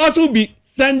 we will also be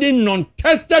sending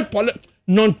non-tested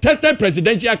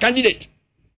presidential candidate.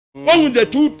 What with the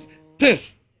two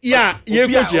tests? Yeah,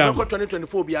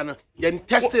 2024 biana. Yen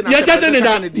testing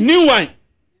that new one.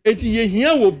 It ye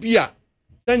here will be a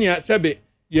Sanya Sebe,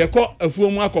 ye call a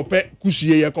full mark of pet Kushi,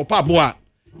 ye call Paboa.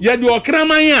 Ye do a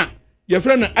cramaya, your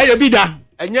friend Ayabida.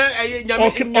 O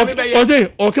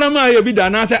krama ya bi da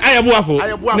na say ayabuafo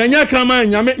na nya krama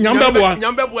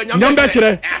nyamba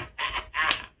kire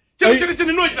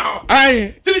chiri no gina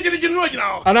ai chiri no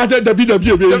gina ana say dabi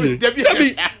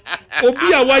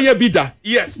obi a wa ya bi da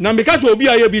yes na because obi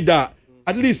a ya bi da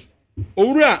at least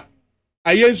owura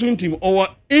ayensu team or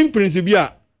in principle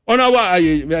a ona wa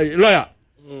lawyer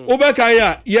obeka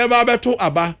ya ye ba beto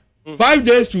aba 5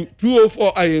 days to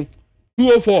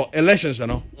 204 elections, you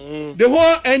know. The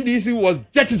whole NDC was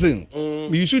jettisoned.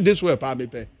 We issue this way,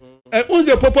 Pabe. On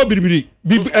the Popo Bibiri,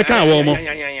 the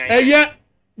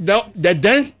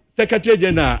then Secretary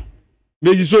General,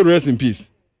 may you so rest in peace.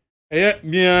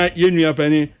 Mia Yenu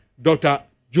Penny, Dr.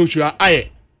 Joshua Aye.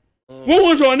 What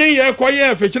was on a year,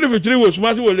 quiet, for children was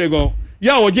massive Lego.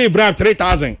 Ya or J. Brab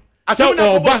 3,000. I said,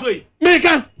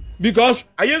 Maker, because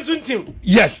I am team.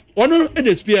 Yes, one of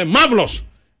the spear, marvelous.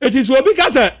 It is what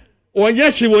because. When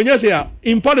you say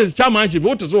important chairmanship,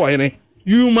 what is any?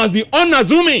 You must be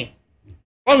unassuming.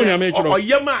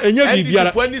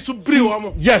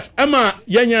 Yes, Emma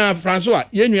Yenya Francois,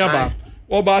 Yenuaba,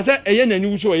 or Baza, a Yen and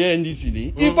you saw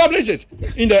NDCD. He published it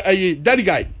in the Daddy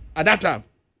Guide at that time.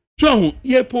 So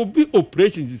ye po bi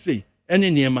operations say any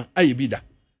niema aye bi da.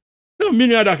 No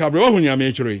mini ADAKABRI wo hunya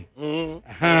me chire.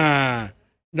 Aha.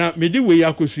 Na me di we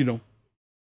yakosi no.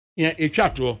 Ya etwa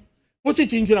to. Mo si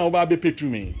chinchina wo ba be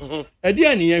petumi. E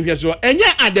dia ni yen hwe so enye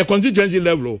at the constituency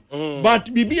level.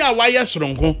 But bibi a waye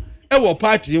soronko e wo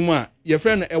party mu a ye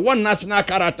friend e one national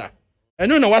character.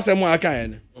 Eno na wasem aka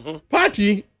yen.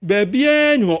 Party baby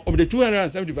any of the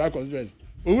 275 constituencies.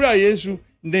 Owura Yesu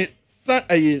the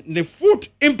foot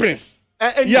imprints.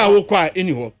 Yeah, wo kwa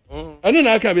anyhow. Eno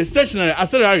na aka be stationary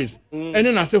accessories.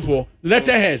 Eno na se for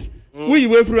letterheads. We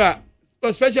way through a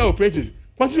special operations.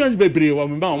 Constituency bebre wo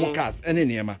mba on cars ene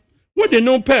niema. What they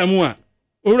know pay mu a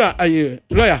owura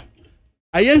lawyer.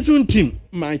 Ayensu team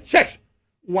my checks.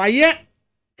 Why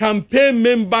campaign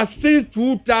member since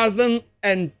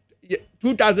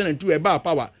 2002 about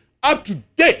power up to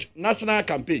date national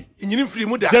campaign. Inyinim free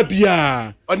mu da. Da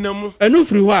bia. Onamu. Enu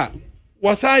free wa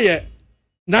was I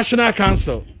national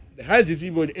council the highest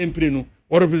decision body emprenu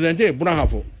or representative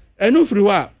Bunahafo. Enu free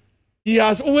wa he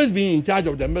has always been in charge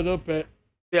of the middle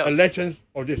elections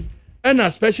of this. And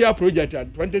a special project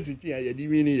at 2016 ye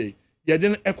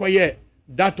didn't acquire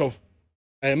that of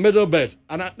middle belt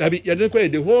and you didn't acquire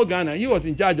the whole Ghana. He was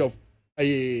in charge of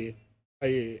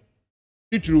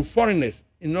through foreigners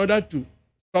in order to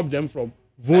stop them from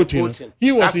voting.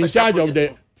 He was in charge of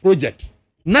the project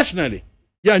nationally.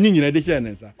 Yeah, and he did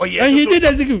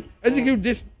execute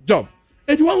this job.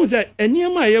 It one was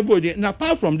and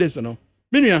apart from this, no,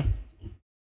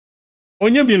 onye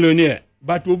billionaire,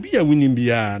 but will be a winning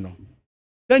piano.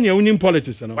 Then you're winning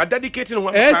politics, no. But dedicating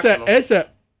one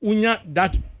unya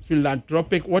that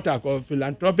philanthropic, what I call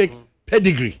philanthropic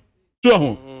pedigree.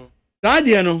 So, that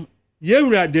no, you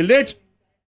were the late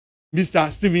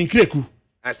Mr. Stephen Kreku.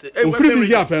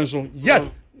 Yes.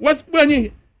 What's when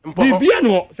he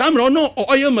Bibiano, some no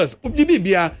oilers,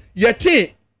 Bibia, yet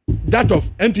that of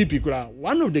MPP,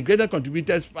 one of the greater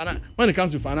contributors when it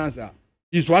comes to finance,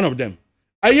 is one of them.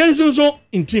 I also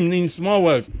in team in small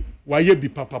world, why you be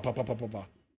papa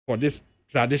for this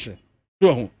tradition.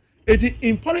 So, it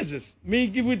in politics, may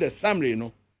give you the summary, you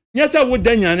know. Yes, I would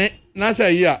then,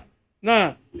 Nasa, yeah,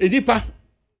 na, Edipa,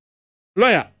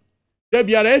 lawyer. There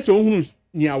be a so who's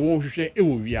near Washington, it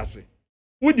will be as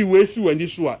would the way so and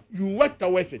this one, you work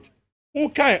towards it.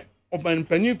 Okay, open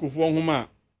panic for Homa,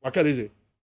 Wakari.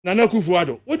 Nana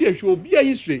Kufuado, what there should be a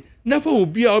history, never will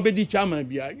be a obedi chairman.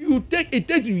 You take it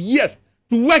takes you years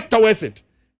to work towards it.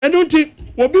 And don't think,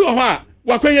 what be a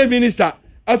Wakaya minister,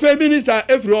 a fair minister,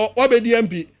 Efro, Obedi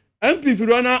MP, MP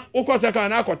Furana, Okosaka,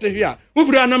 and Akotevia, who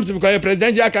for an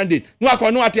presidential candidate, Wako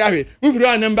no Atiahi, who for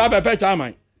an Mbaba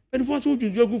Petchaman. And for so to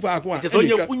go for Aqua,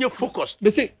 when you're focused, they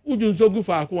say, would you so go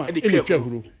for Aqua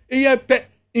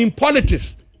in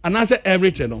politics and answer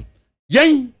everything.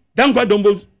 Yang Dankwa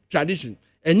Dombo's tradition.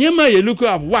 And Yema, you look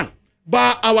up one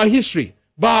by our history,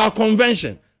 by our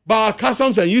convention, by our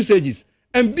customs and usages,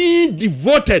 and being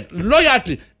devoted,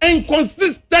 loyalty, and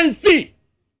consistency.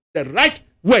 The right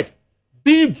word.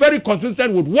 Being very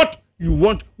consistent with what you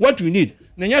want, what you need.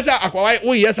 Nanyasa akwai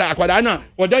o yesa akwadana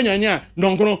odanya nya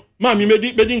nonkono ma mi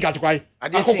medi nkakwai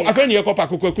afa ne yekopa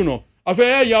kokoku no afa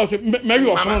ya o se mary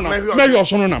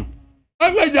osono nam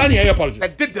afa jani ya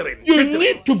politics. You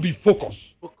need to be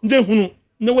focused. Then hunu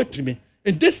na wetime,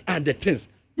 and these are the things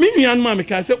me nuan ma me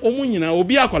can say omo nyina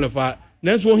obi qualify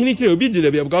nanso ohini kire obi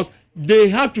de because they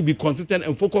have to be consistent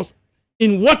and focused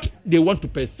in what they want to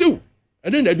pursue,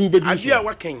 and then they do better. Adia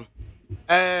working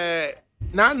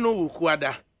na no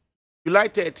ukuada July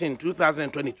 13,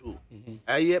 2022.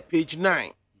 Page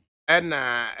 9. And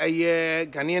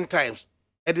Ghanaian Times.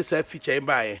 This feature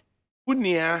by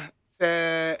Unia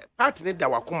partner da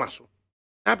wakumaso.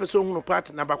 Na person who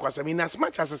partner na bakwasa. In as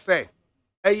much as I say,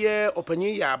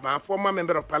 openye ya former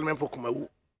member of parliament for Kumawu.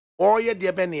 Or ye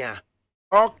dear Benia.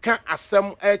 Or can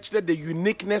assemble actually the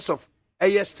uniqueness of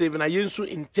Stephen Ayensu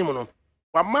in Timono.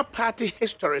 But my party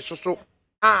history so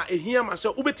here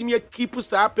myself ubetimi keep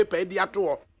sa paper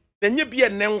ediato. Then you be a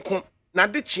nenko, na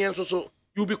de chien so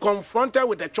you'll be confronted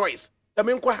with a choice. The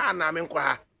menkwa na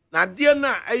menkwa. Na dear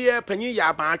na penny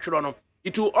ya ba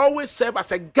it will always serve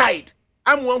as a guide.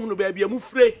 I'm one who baby a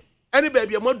mufre, any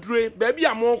baby a modre, baby a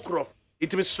mokro.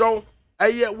 It is strong.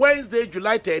 Wednesday,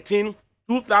 July 13,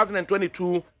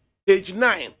 2022, page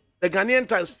 9. The Ghanaian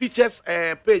Times features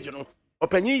a page,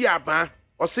 Openye Yaba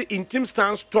or say intimate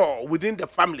stand store within the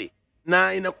family. Now,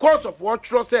 in the course of what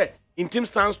Tro say, intimate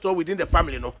stand store within the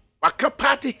family, waka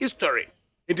party history.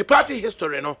 In the party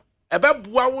history, about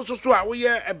Bua so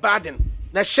a burden.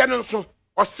 Na Shannon so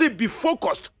or say be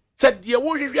focused. Said the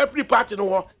every party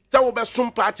no, so be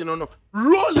some party no.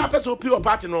 Roll up as a pure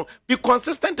party no. Be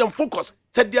consistent and focused.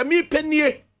 Said the me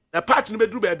penny The party no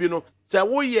be baby no. Say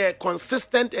we are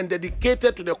consistent and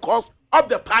dedicated to the cause of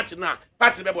the party now.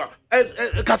 Party be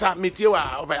kasa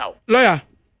metewa over here. Lawyer,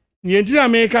 Nigeria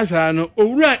America no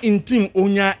owura intim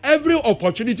onya every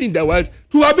opportunity in the world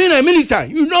to have been a minister.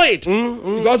 You know it.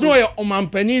 Because no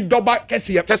omampani doba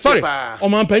kese. Sorry.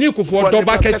 Omampani kufuor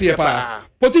doba kese pa.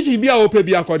 Position bia ope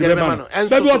bia akode be man.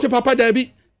 Baby o se papa da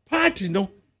bi party no.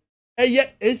 Eye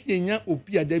esienya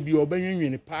opia da bi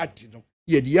obanwenwene party no.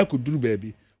 Ye de yakoduru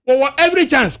baby. Every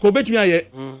chance ko betumi aye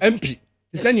MP.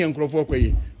 Send your microphone kwa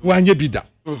ye. Wanye bida.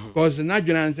 Because na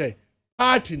dwena say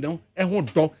party no ho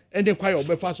do and the choir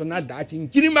obefa so na that in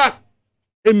kirima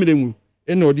emiremu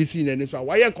eno odisi na so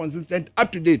why consistent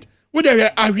up to date wo de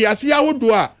ahwiase ya wo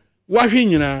do a wa hwe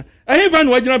nyina ehfa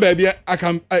no wagina ba bia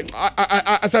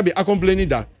asabi complaining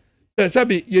that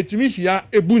sabi yetimi hia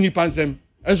ebu ni pansem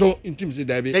enso intim se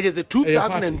da bi there is a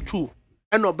 2002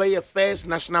 and obey first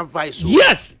national vice.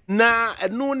 Yes na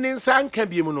eno ne nsan ka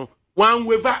bi mu no one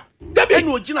waiver.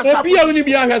 Eno ogina sa obi a ni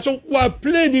bia hwe so wa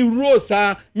play the role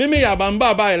sa meme ya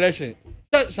bamba ba election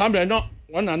sambre no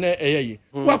wona na eyeyi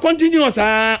wa continue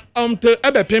sa to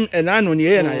ebepem enano ne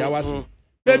ye na ya waso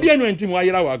baby enu ntim wa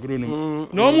yira wa agro no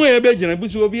na omo e be gina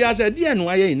busu obi asa de no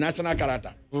aye national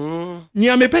character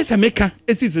nia me pesa meka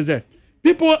esi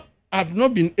people have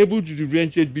not been able to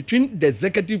differentiate between the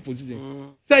executive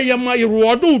position say you my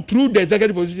reward through the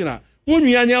executive position wonu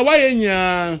ya nia wa ye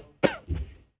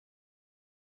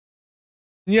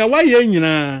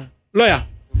nyina lawyer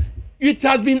it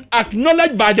has been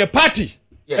acknowledged by the party.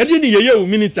 Yes. And then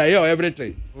minister here or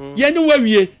everything.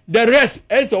 Anyway, the rest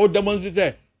is all demonstrate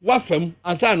say what from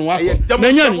and what.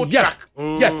 Yes.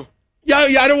 Yes.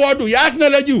 Ya reward you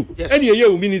acknowledge you. And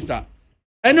you minister.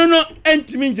 And no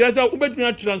end means just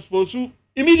a transpose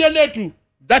immediately to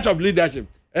that of leadership.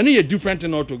 And you different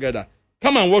thing altogether.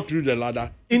 Come and walk through the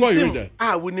ladder. We no.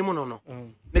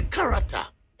 The character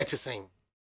it's the same.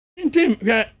 In team,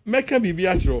 make a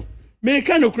bibiatro. Make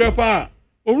no crepa.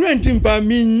 O renting by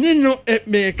me nino et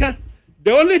meka.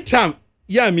 The only time,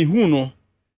 me huno.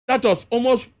 That was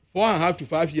almost 4.5 to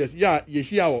 5 years. Ye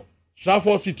here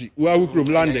Trafford City, where we from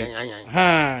London.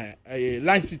 A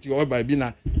line city or by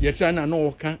Bina. Ye trying to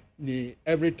know ni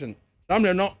everything. Some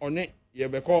not on it. Ye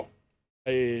beko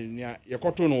near ye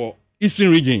cotton or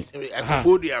Eastern region.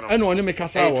 And only make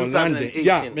us our London.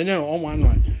 Many on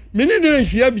one. Many no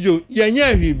here bio.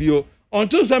 Ye bio.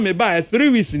 Until some may buy 3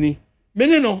 weeks ni.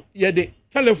 Many no ye de.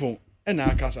 Telephone and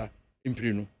akasa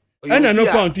imprinu and no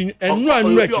continue and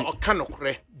no record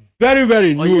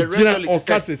very new general or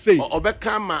case say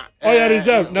obekama or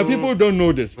reserve now people don't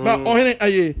know this but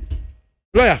aye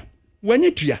lawyer when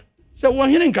you tia say one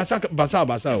here in kasa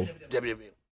basa o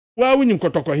wa wini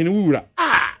kotoko hini wura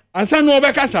ansa no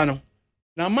obekasa no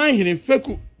na man hini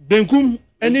feku benkum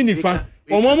eni nifa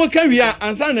omomo ka wia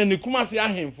ansa na ni kumase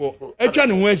ahemfo atwa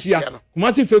ne ho ahia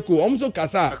kumase feku omso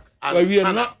kasa we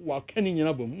are not walking in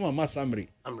abom no ma samri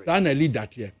na leader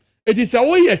here it is a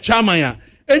way chairman ya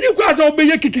eni kwa so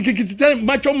be kikikikiti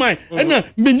macho man na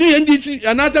me ni ndc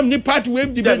anasem ni party we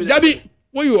dabi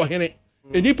wo you hene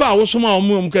eni pa wo soma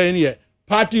omum kan ni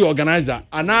party organizer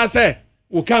anase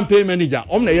wo campaign manager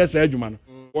om na yes adwuma no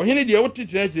wo hene de wo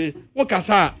titire wo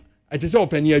kasa ati se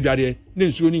opani adware ne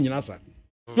nsuo ni nyina sa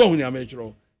so hu ni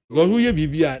amechiro go hu ye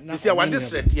bibia na see one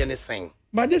district here ne sen.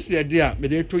 But this idea, me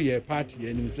dey to your party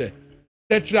and say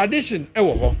the tradition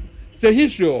ewo ho, the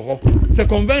history ho, the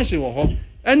convention ho,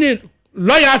 any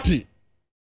loyalty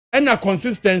and a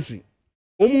consistency.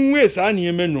 Omunwe sa na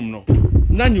yemenum no,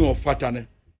 na ni ofata ne.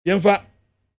 Yemfa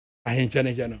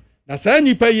ahenchane jana. Na sa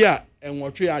nipa yi a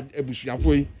enwotwe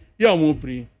abusuafo yi, ya omo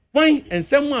pri. Wan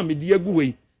ensem a me de agu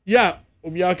we, ya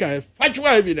obi aka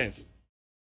factual evidence.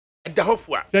 The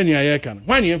hofwa. Sani ayeka na.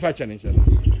 Wan yemfa challenge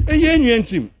na. Eye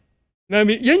nwentim. Na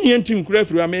me yenye ntim kura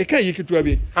firi America yikitua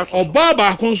bi obaba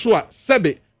akonso a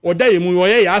sebe odaye mu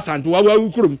oye ya asanto wa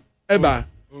wukurum eba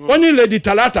oni lady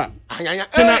talata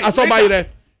na asobayire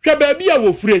hwe ba bia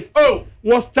wo fure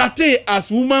was started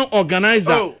as woman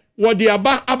organizer what the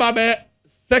ababe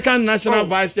second national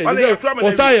vice chair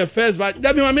was I first vice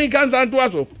that be American santo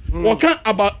aso we can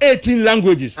about 18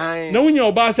 languages na unya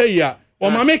oba say ya o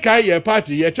mama kai your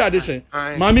party your tradition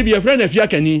mama be your friend afia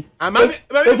kani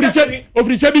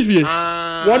ofriche bisbie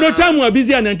wodo time we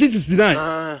busy in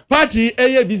 1969 party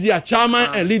busy a chairman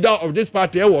and leader of this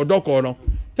party e wodo ko no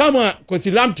time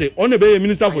Kwesilamte on be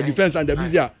minister for defense and the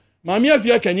busy mama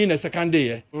afia kani na second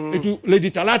day it lady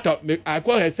Talata I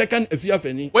call her second afia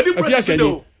kani afia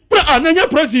kani ananya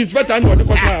president better and wodo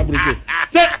ko abroke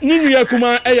say ninu ya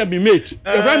kuma be mate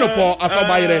the friend of Paul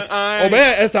Asobayire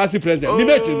obey SRC president be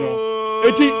mate no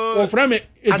eti wo fra me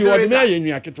eti wo de me aye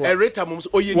nua keto ereta mum so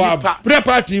oye wa nipa pre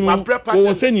party mu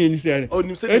wo se ni se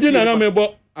eti na na me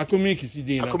bo akomi kisi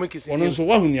din na ono nso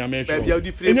wa hunia me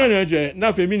hwe enya na je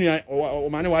na fe mi ni o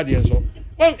mane wa de nso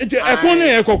eti ekon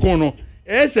na ekokon no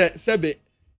ese sebe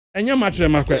enya matre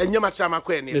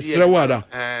makwa ne sere wada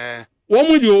wo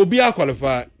mu di obi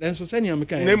akwalify nso se ni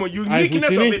ameka name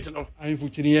uniqueness of it no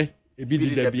anfuchiriye ebi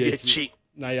di da bi echi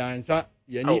na ya nsa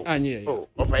yani anye oh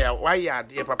ofaya why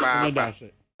ade papa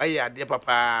why ade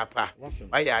papa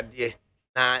why ade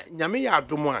na nyame ya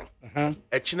adomo an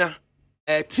echina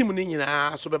team ni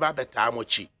nyina so beba beta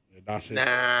mochi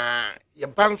na ye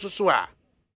ban so a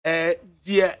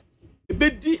die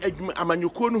ebedi adwuma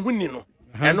amanyoko no huni no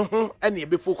eno ho ene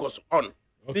ebe focus on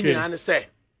ni nyina ne say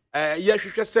ye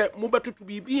hwehwe say mobatutu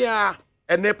bibia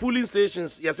ene polling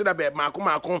stations ye say da be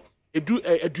mako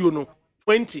edu no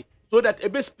 20 so that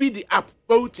ebe speed up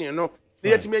voting no na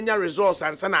yetimi anya results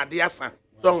and sana ade asa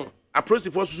so approach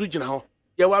for susu gina ho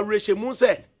ye wa reshe mu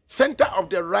say center of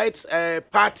the right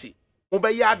party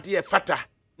obaya de fata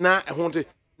na ehonte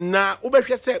na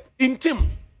obehwe say intim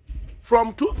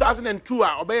from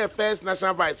 2002 obaya first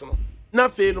national vice no na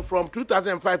fe no from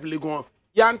 2005 legon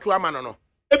yanto amano no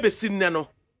ebesi nne no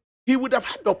he would have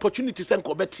had the opportunity sen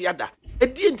ko betiada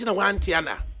edi entina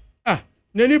wantiana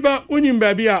neniba unyim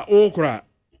baby a okra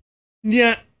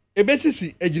nia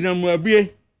ebesisi ejinamu abie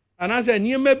anase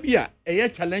niema bia eye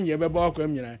challenge ebeba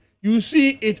akwam nyina you see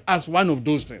it as one of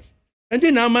those things and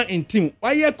then ama in team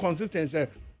why you consistency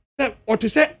or to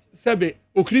say sebe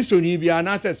o Kristo ni bia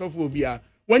anase sofo bia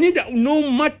when it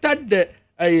no matter the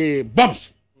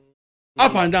bumps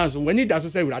up and down so when it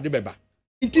does say we are the beba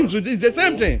in team so it's the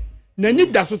same thing na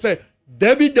need that so say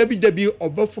debi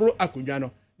obofro akunwa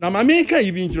no na mama kan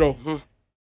yibi njiro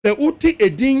the uti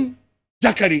edin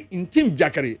jakari in team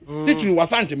jakari titiri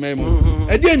wasante memu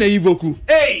edin na yivoku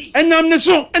enam ne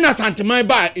so na santeman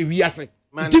ba ewiase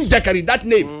team jakari that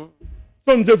name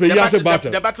so nze fe yase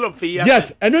battle the battle of Feyase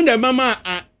yes and then the mama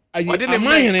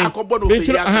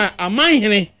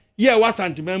amanhene ye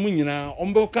wasante memu nyina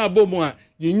ombo ka bomu a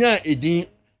yenya edin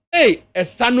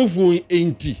esanofo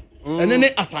enti and then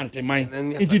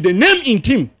asanteman it is the name in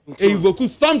team evoku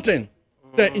something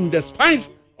in the spines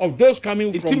of those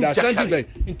coming from the Atlantic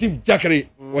in team Jakari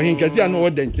or in Kasia no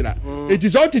Denchira. It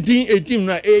is all to a team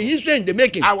now, a history in the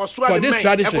making for this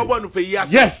tradition.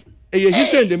 Yes, a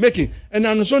history in the making. And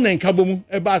I'm so named Kabomu,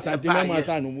 a bass and Mamma.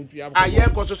 I hear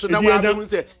Cosso say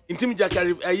in Team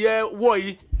Jakari, a year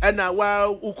Woi, and a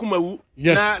while Ukumawu,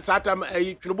 yes, Satam,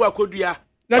 a Trubua Kodia.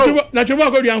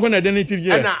 Natural young identity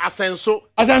and Asenso,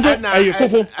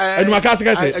 Kofo, and Macasa,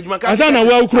 Azana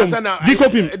well chrome,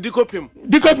 decopim,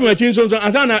 a chin,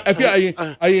 Azana appear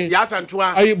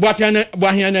Yasantua, a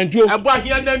Bahian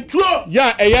and two,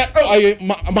 yeah, a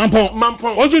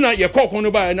Mampon, also not your cock on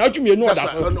the bar, and out you know that.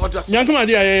 Yankama,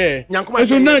 dear, Yankama,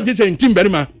 so now this ain't Tim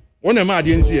Berma. One of my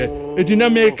audience here, it did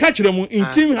not make catch them in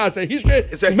team has a history.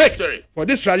 It's a history for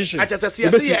this tradition. I just see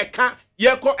I can't.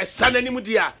 You call a son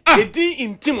animudia. A D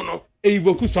in Timono.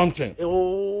 Evoku something.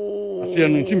 Oh, I see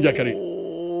an team Jakari.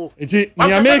 It is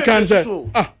the Americans.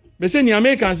 They say the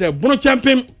Americans say, Bono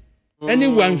champion.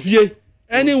 Anyone fear,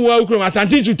 anyone from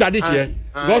Asantin to Tadiche.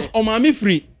 Because Omami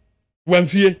free. When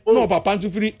fear, no papa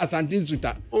to free Asantin to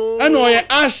and no,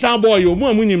 Ashton boy, you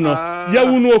more winning no.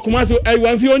 Yawu Kumaso, I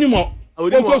want fear anymore.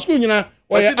 Oko school nyina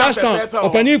we Ashton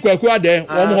opani kwakwa de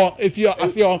wo if you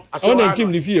asio on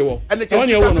team the fear wo and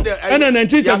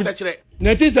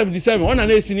 1977 on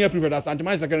an senior prefect at Santa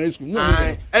Maria Secondary School no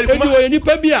and we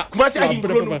nipa bia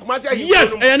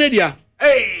yes ene dia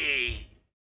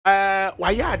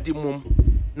why ade mum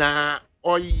na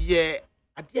oye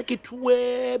ade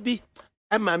ketuwa bi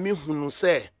ama me hunu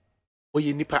se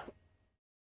oye nipa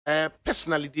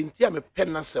personally the ntia me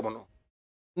pen na sem no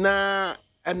na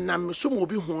and I'm so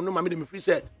mobi hu no ma me free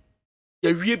say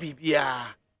ya wie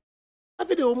bibia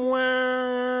afede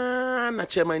omwa na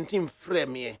chairman team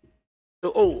frame me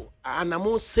so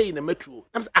anamo say na metro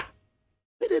I'm say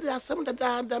me dey asem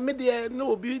da me dey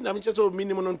no obi na me so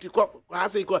minimum no ntiko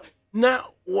ase ko na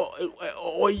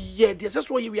ye dey say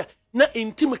so ye na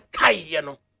intim kai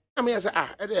no na me say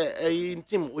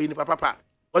intim we ni papa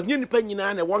was ni nipa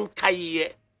nyina na won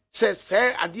kai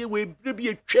say ade we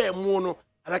bi atwa mu no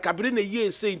ADAKABRI na ye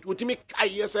say nti otimi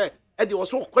kai say e de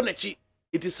so konachi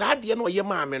it is hard ye no ye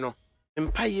maame no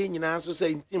mpa ye nyina so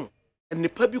say ntim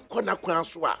nipa bi kona kwan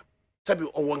so a sabi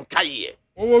owon kai ye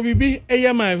owo bibi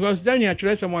eye man because Daniel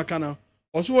atwere mo aka na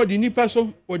oso wodi nipa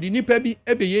so wodi nipa bi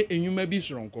ebeye enwuma bi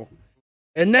soronko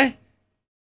ene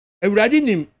awurade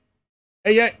nim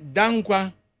eye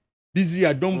dankwa busy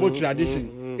a dombo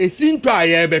tradition esinto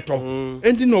aye beto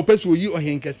enti na opeso yi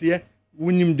ohenkese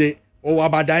wunim de o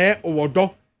wabadaye o wodo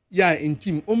ya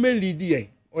intim o me lead ye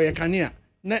o ye kanea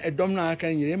na edom na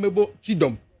aka nyire mebo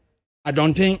chidom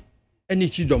adonten any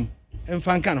chidom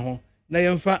emfa kan ho na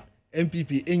yemfa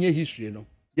MPP enye history no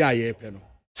ya ye pe no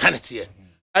sanity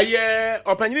aye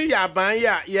opanyini ya ban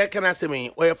ya ye kana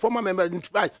asemi o ye former member in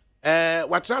fact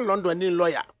watra London ni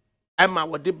lawyer ama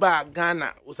wode ba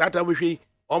Ghana usata wehwe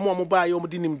omo ba ye omo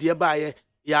dinim de ba ye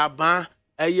ya ban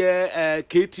aye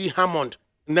KT Hammond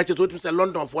na che to say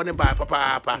London for ne ba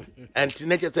papa and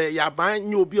na che say ya ban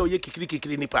nyi obi o ye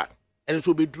kikiri nipa and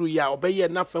so be dru ya obeye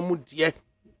na famu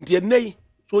de nei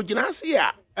so gina ase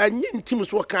ya anyi ntim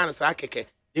so kan sa keke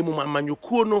emu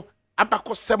mamanyokuo no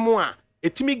abakosemo a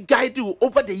etimi guide you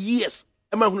over the years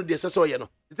ema hunu de sese oye no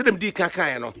them di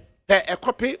kan no a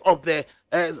copy of the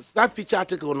that feature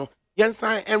article no yen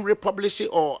sign and republish it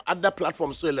or other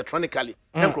platforms so electronically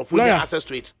and for access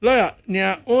to it lawyer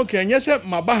nia okay nyese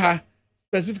mabaha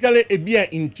specifically ebia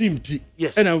intimity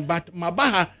yes and but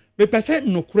mabaha me pese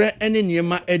nokure ene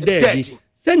niema ededi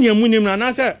se niamunim na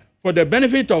na say for the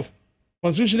benefit of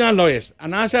constitutional lawyers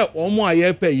and I say omo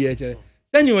aye pe ye chere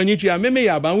se ni wani tua meme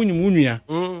ya ba wunim unua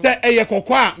se eye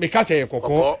kokko a me ka se eye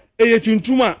kokko eye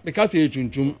tuntum a me ka se eye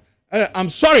tuntum I'm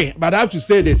sorry but I have to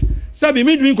say this so be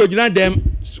me doing kojina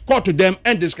them court to them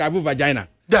and describe vagina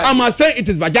I must say it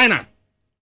is vagina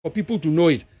for people to know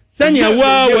it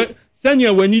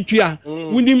senya wani tua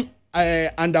wunim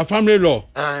under family law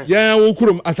yeah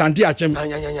wokurum asante achem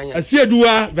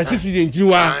asieduwa versus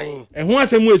njiwa who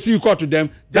asemu esi court to them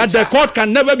that the court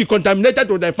can never be contaminated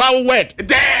with the foul word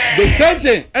the same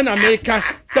thing and America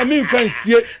some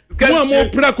fancy mo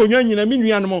pra konwa nyina me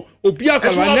nua no obi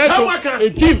akwa na so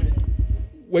etim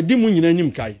wadi mu nyina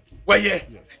nim kai waye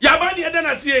yaba ni eda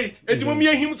na sie etimu mi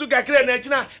ehim so kakra na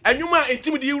akina anwuma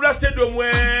etim di ura stadium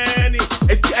wani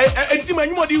etim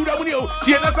anwuma di ura mu ni o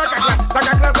tie na sakakra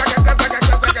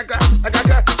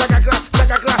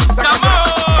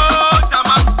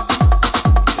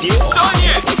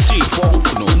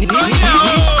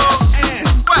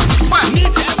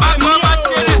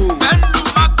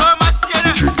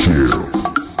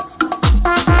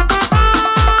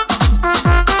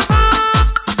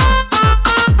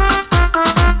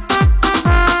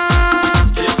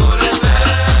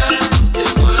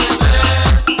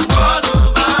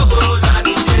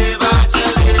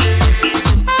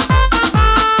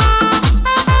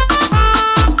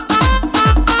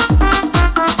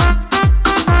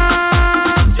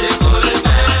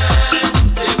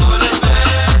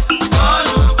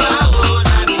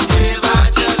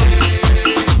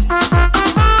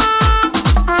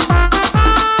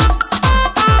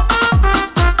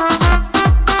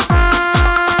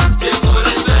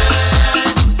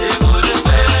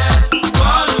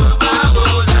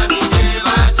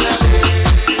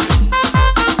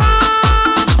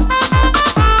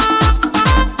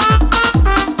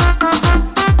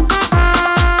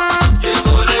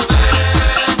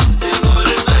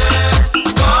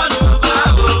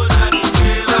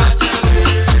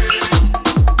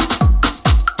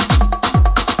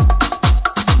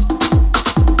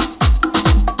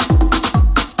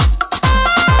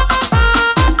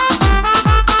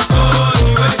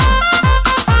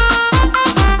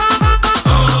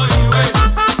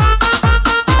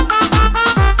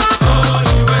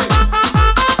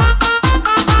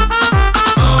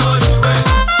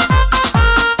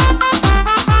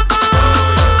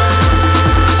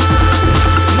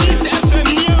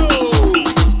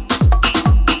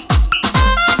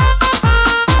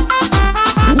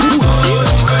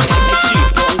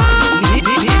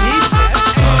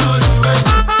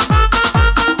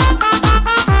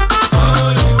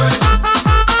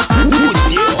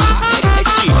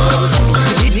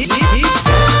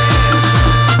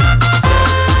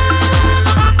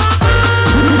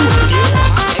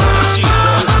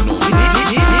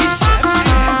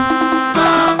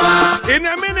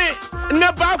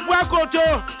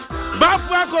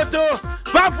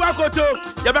Bafuakoto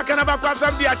yabakana bakwa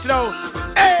samdi achirawo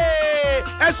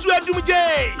esu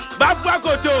edumje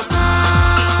Bafuakoto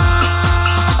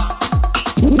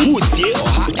utie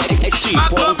oha ekchi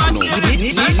pono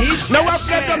na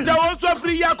wafka Dr. Onso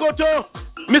Free Yakoto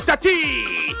Mr. T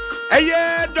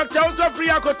Dr. Onso Free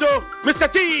Yakoto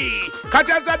Mr. T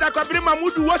Kataza ADAKABRI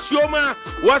Mamudu Wasioma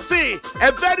was say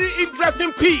a very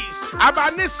interesting piece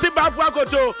about this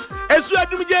Bafuakoto esu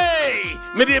edumje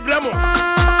mede bramo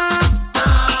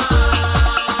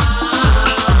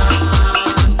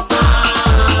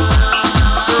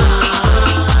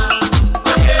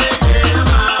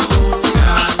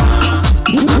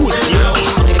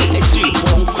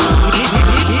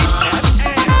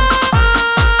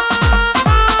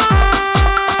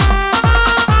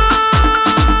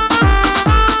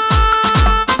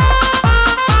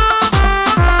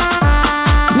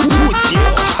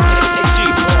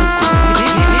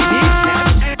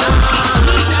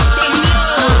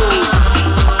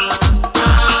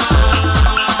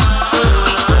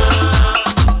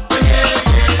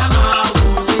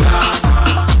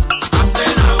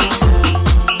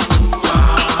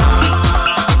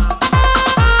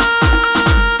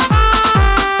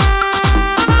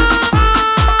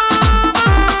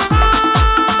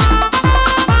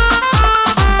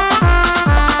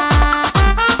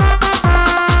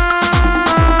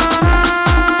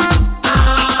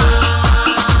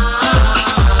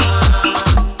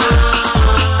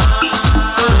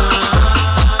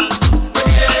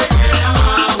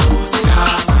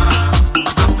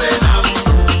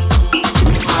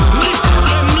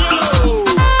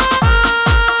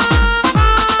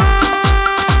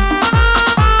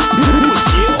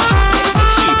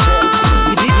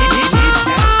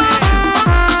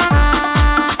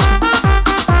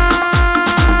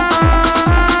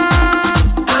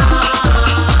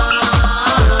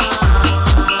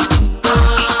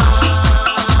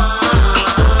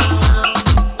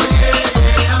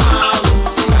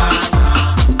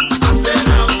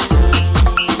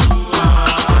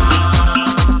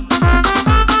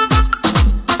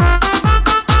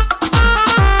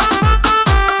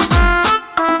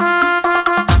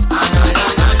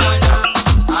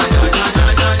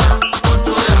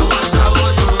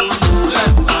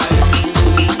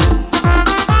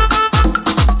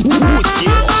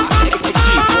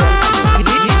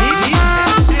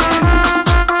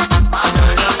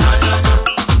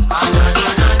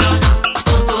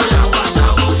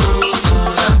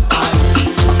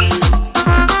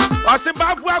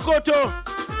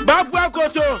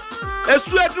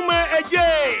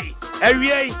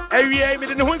awie me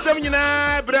de ne ho nsam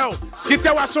nyina brɛw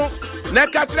tita waso na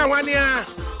ka kire hwania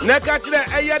na ka kire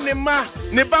eye ne ma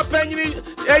ne ba panyini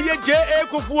eye JA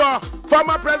Kufuor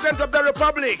former president of the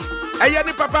republic eye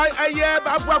ni papa eye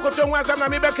ba afu akoto ho asam na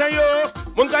me be kan yo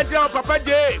monka kire papa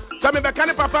J sa me be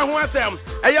kan papa ho asam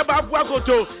eye ba afu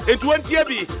akoto entu ontie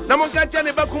bi na monka kire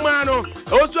ne ba kuma no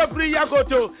osu afri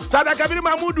yakoto sadakabiri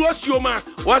mamudu osioma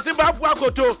wasi ba afu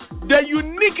akoto the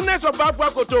uniqueness of Bafu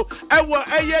Akoto ewo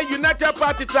eye United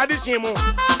Party tradition mo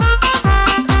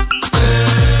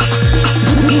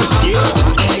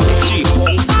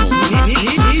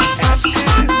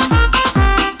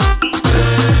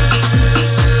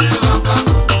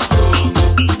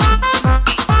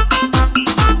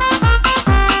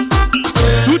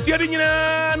Tutieri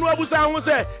nyina no abusa ho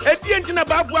se edie ntina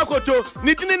Bafu Akoto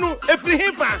ni tini no efri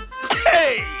hifa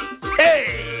hey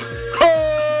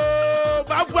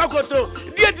Bafu Akoto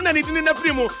die tina ni tini na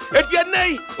firi mu etie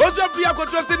nei ozo Bafu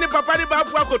Akoto se ni papa ni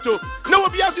Bafu Akoto na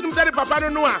obi asu nim se ni papa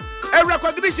no a e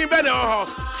recognition be na ho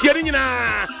tieri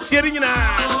nyina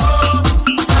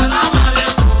Salam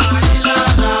alaikum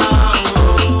ayilala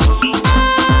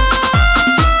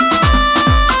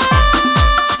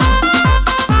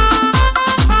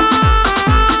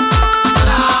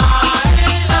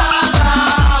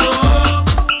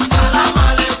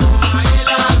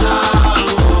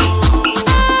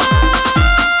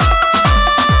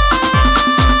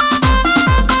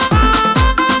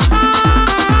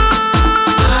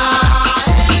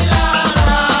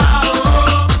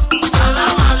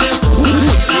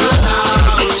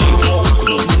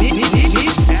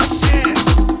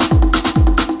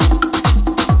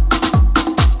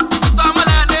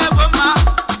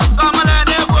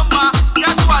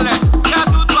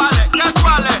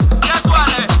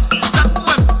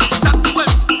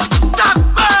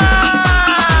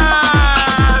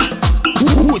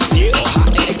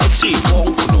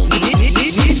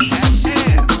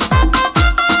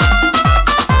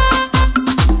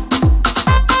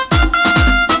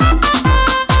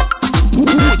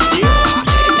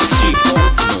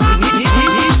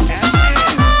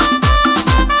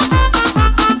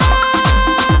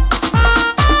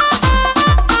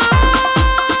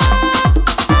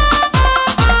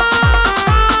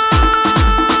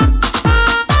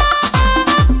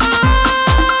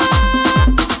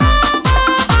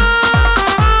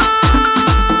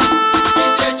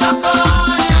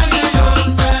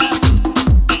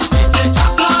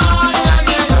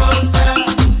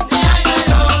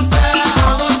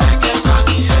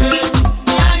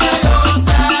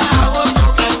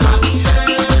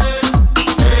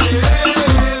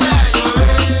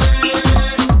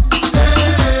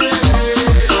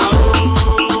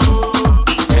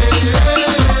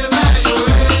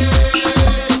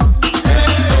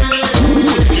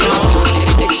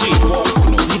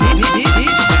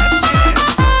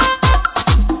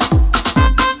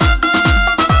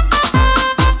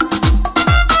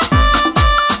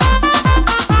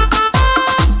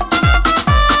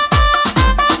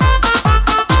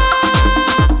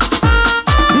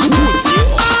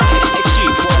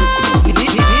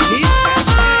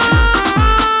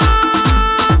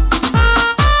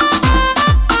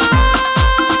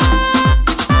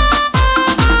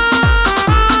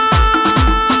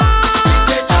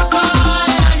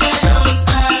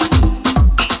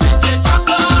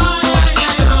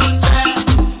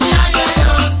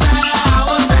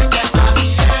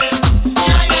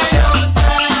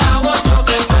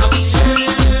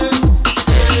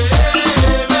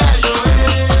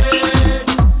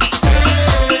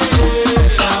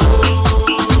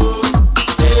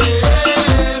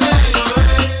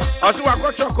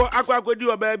akodi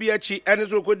oba bi achi ene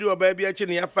so kodi oba bi achi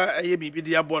ne yafa eye bibi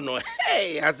dia bo no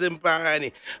hey asempa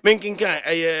ni menkinka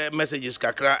eye messages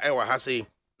kakra e wa ha sei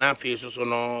na afi so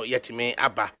no yetime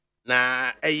aba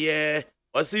na eye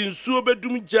osi nsuo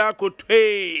bedum ja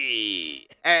kotwe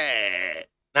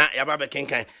na yaba be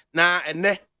kenkan na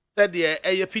ene said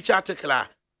eye feature article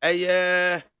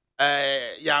eye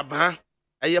yaba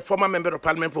eye former member of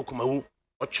parliament for Kumawu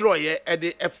ochro ye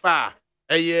ede efa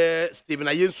eye Stephen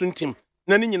Ayensu team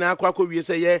na ni nyina akwa wie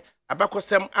se ye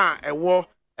abakosem a ewo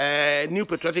New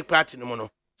Patriotic Party no no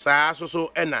saa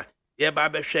so ena ye ba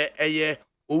behwe eye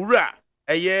owura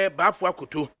eye Bafu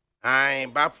Akoto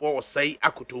Bafu osai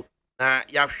Akoto na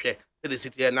ya hwe the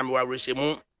city na me wa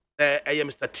rehemu eye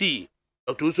Mr T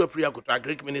Dr. Uso Free Akoto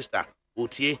Agric Minister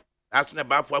otie aso na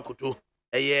Bafu Akoto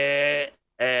eye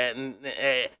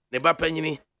ne ba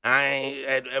panyini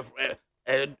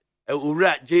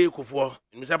owura JA Kufuor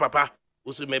misa papa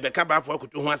usu mebeka Bafu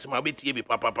Akoto ho asema obetie bi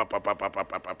papa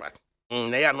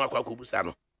na ya no akwa kobusa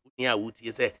no ni a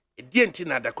wutie se edie nti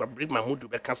na ADAKABRI Mamudu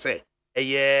beka se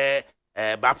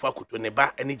Bafo Akuto ne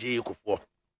ba ene je Yekufo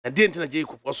na de ntina je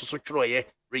Yekufo so tworo ye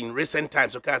in recent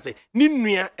times so ka say ni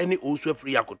nua ene osu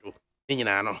afiri Akuto ni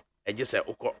nyina no eje se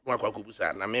ukọ no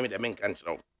akwakobusa na me de men kan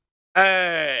kyerɛw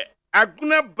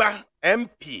Agunaba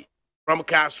MP from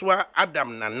Kaswa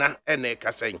Adam Nana ene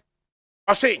kasɛn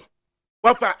o say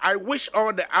Wafa, I wish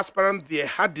all the aspirants their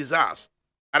heart desires,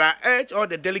 and I urge all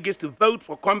the delegates to vote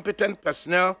for competent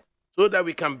personnel so that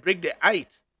we can break the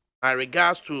ice. My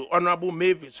regards to Honorable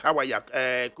Mavis Hawayak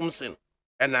Kumsin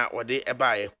and Ode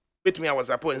Ebaye. With me, I was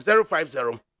appointed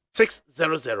 050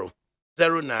 600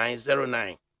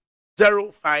 0909.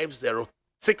 050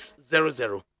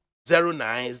 600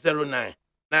 0909.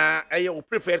 Now, I will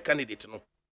prefer candidate no.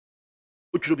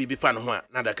 Which will be fun one.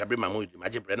 ADAKABRI Mahmoud,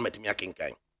 Majib Brand Matimia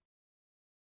Kinkai.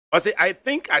 I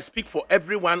think I speak for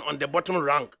everyone on the bottom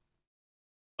rank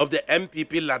of the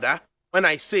MPP ladder when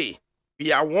I say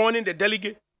we are warning the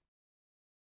delegate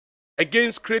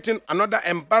against creating another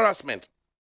embarrassment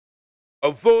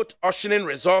of vote auctioning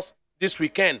results this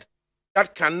weekend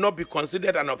that cannot be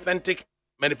considered an authentic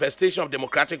manifestation of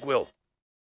democratic will.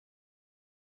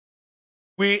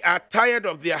 We are tired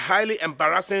of their highly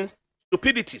embarrassing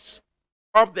stupidities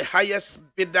of the highest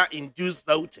bidder-induced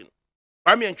voting.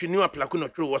 Kwame Nchiniwa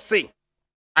Plakuno was saying,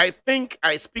 I think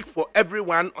I speak for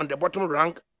everyone on the bottom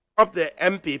rank of the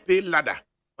MPP ladder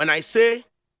when I say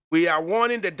we are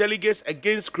warning the delegates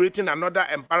against creating another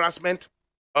embarrassment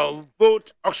of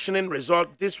vote auctioning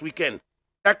result this weekend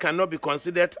that cannot be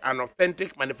considered an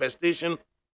authentic manifestation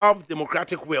of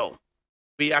democratic will.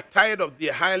 We are tired of the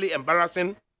highly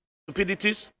embarrassing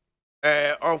stupidities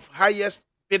of highest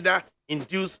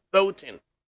bidder-induced voting.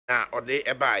 Or they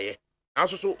ebaye.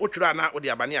 Also, so Uchra na with the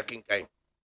Abania Kinkai.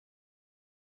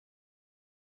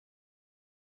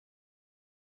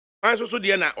 Also, so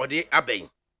Diana or the Abbey.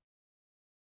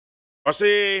 Or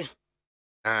say,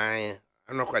 I'm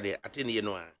not quite there. You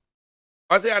know.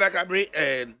 Or say,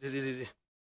 ADAKABRI,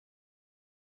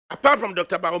 apart from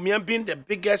Dr. Bawumia being the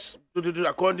biggest,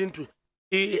 according to,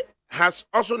 he has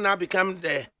also now become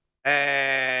the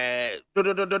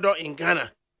in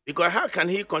Ghana. Because how can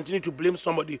he continue to blame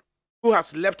somebody who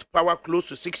has left power close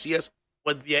to 6 years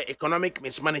with their economic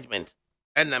mismanagement?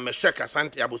 And Meshek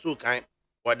Asante Abusu kind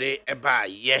or they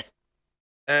ebaye.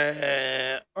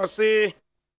 Or say,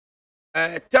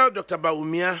 tell Dr.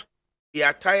 Bawumia we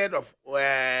are tired of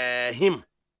him.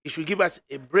 He should give us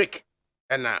a break.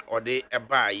 And or they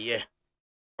ebaye.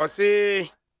 Or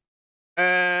say,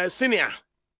 senior,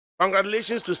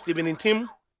 congratulations to Stephen and Tim,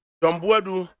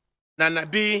 Dombuadu,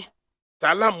 Nanabi,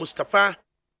 Salam Mustafa,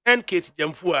 and Kate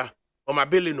Jamfua, or my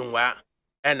belly nungwa,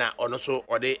 and also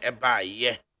or they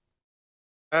ebaye.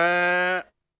 I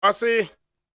say,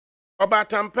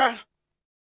 Obatampa,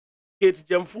 Kate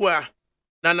Jamfua,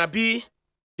 Nanabi,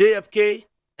 JFK,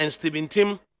 and Stephen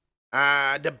Tim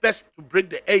are the best to break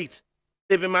the 8.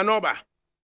 Stephen Manoba,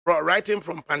 writing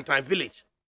from Pantai Village,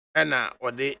 and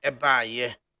or they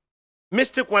ebaye.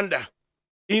 Mystic Wonder,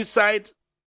 inside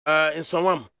in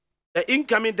Somam, the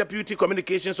incoming Deputy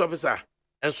Communications Officer,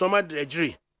 and Soma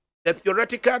Drejri. The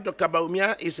theoretical Dr.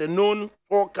 Bawumia is a known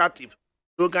talkative.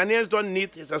 So Ghanaians don't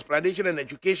need his explanation and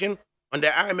education on the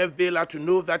IMF bailout to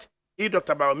know that he,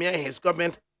 Dr. Bawumia, and his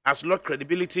government has lost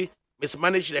credibility,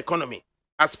 mismanaged the economy,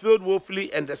 has failed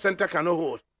woefully, and the center cannot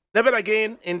hold. Never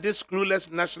again in this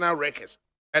clueless national records.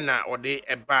 And or they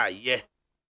ebaye.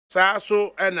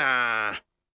 So and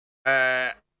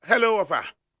hello, offer.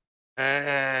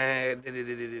 Yeah,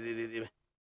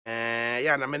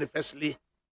 na manifestly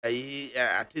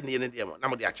attending the demo. Now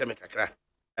the acheme kakra.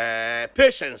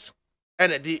 Patience.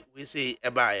 And we say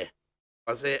ebaye.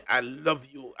 I say I love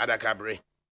you, ADAKABRI.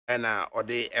 And or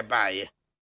they ebaye.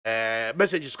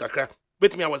 Messages kakra.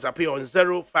 With me, I was up here on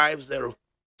 050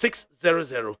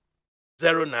 600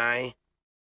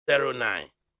 0909.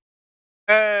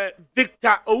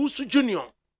 Victor Owusu Jr.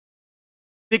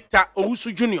 Victor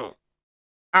Owusu Jr.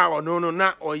 No,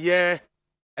 na oye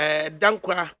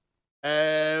Dankwa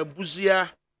Buzia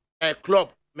Club,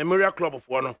 Memorial Club of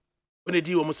One, when they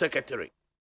do secretary.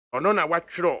 No, na what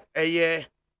a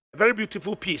very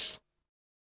beautiful piece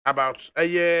about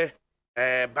a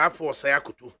Bafo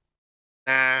Sayakutu.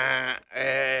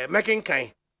 Making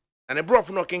kind and a broth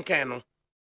knocking can.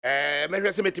 Maybe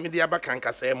me the abakan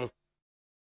kasemu.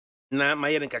 Na my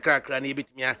yen kakra ni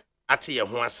bit me ate ye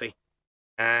ho ase.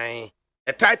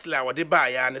 The title I would buy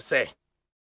and say,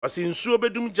 was in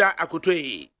Suobedumja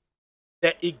Akutwe,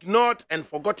 the ignored and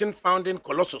forgotten founding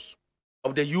colossus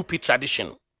of the UP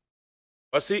tradition.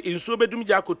 Was in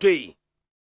Suobedumja Akutwe,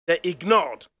 the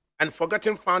ignored and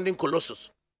forgotten founding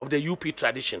colossus of the UP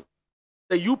tradition.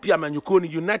 The UP Amanyukono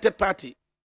United Party,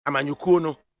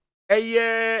 Amanyukono,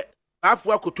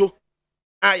 baafo akoto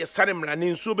a ye sare mra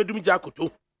ne nsuo bedum gya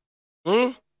akoto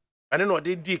ane no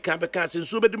de di kan be kan se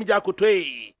nsuo bedum gya akoto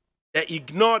the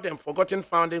ignored and forgotten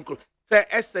founding say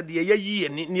Esther de ye yi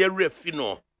ne awura fi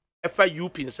no efa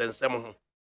UP nsensem ho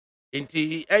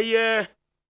enti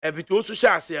evito so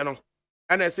sha ase no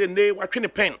ana se ne watwe ne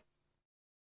pen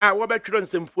a wo betwero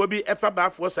nsemfuo bi efa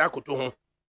baafo sa akoto ho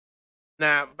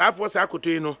na baafo sa akoto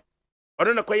yi no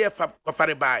odo na koye fa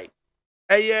kofare bai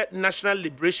National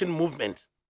Liberation Movement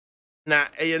na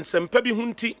nsempa bi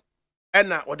hunti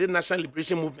na ode National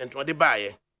Liberation Movement ode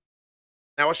baaye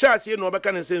na wo sha ase no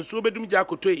obeka ne nsuo bedum gya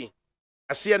akoto yi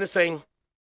ase ne sen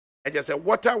say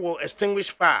water will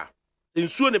extinguish fire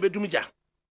nsuo ne bedum gya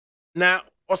na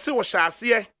ose wo sha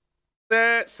ase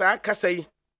se sa kasai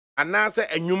anase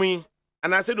anwumi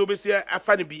anase do besi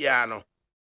afa ne bia no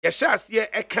ye sha ase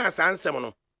ka sa ansem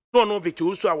no no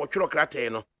victor so a wo twero krata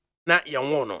no na ye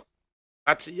won no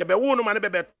at ye be won no ma ne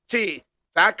bebe te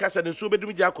sa kasa nsuo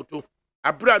bedum gya akoto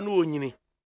abra no onyini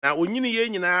na onyini ye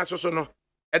nyina soso no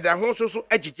eda ho soso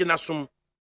agigi na som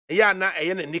ya na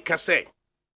eye na nika se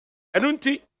enu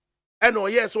nti eno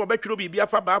ye so obetwero bibia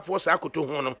fa baafo sa akoto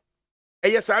ho no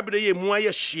eye sa abere ye mu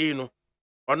aye hie no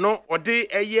ono ode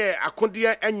eye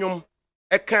akode enwom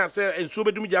eka se nsuo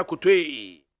bedum gya akoto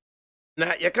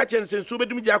na ye ka chen se nsuo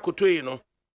bedum gya akoto no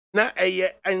na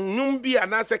eye enwom bi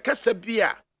anase kasa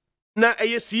bia na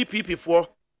eye CPP fo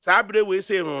sa abere we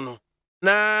se no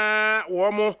na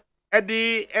wo mo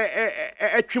ede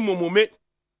atwimomome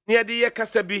ne ede ye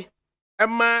kasa bi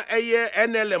ema eye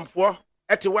NLM fo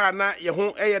etewa na ye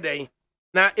ho eye den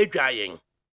na edwayen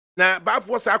na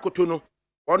baafo sa akoto no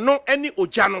ono ani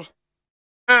ogya no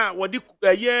a wodi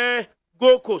eye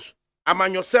Gokos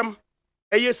amanyosem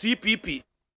eye CPP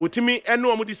otimi ene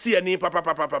omudi si ani papa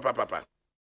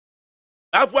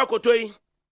baafo akoto yi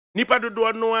nipa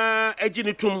dodo no a agi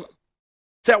ni tum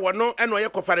se wono ene oye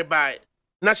kofare bai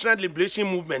National Liberation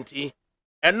Movement yi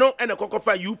eno ene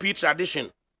kokofa UP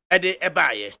tradition ede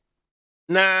ebaaye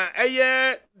na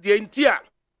eye de ntia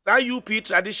sa UP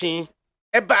tradition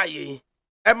ebaaye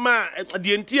ema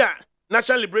de ntia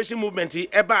National Liberation Movement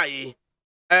ebaaye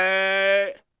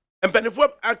empanifo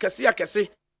akese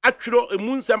atwero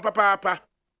emunsem papa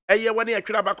eye woni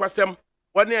atwero abakwasem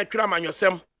woni atwero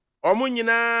amanyosem omo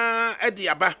nyina ede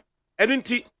aba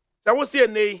enunti sa wo se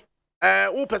nei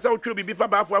wo pesa wo twero bibi fa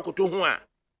baafo akoto ho a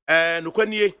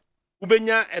nokwanie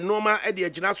ubenya enoma ede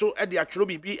agina so ede atwero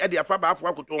bibi ede afa baafo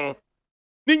akoto ho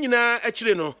ni nyina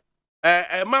akire no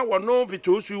ma wono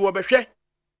vitosu wo behwe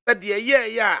ede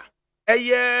ye ya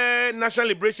eye National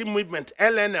Liberation Movement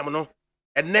LNM no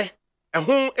enne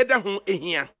ehun eda ho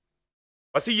ehia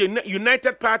wasi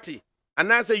United Party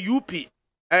anase UP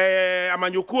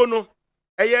amanyokuo no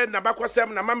eye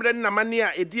nabakwasem na mamre na mane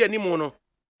a edi animu no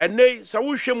enne sa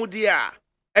wo hwemu dia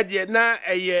ede na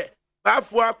eye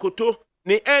baafo akoto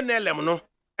ni NLM no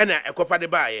ena ekofa de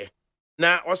baaye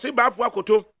na osi baafo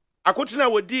akoto na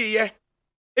wodi ye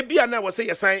ebia na wose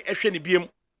yesan ehwe ne biem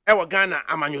ewo Ghana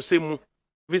amanyosem mu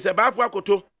vise baafo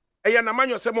akoto eye na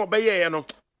amanyosem obeye ye no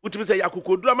utimi se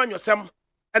yakokodu amanyosem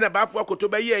ena baafo akoto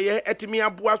beye ye etimi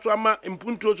aboa so ama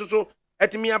mpuntuo so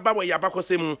etimi aba wo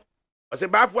yabakosem mu osi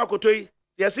baafo akoto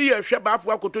yesi ye hwe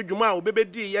baafo akoto dwuma a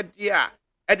obebedi ye dia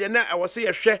ede na ewose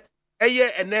ye hwe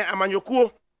eye ene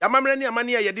amanyokuo amamre ni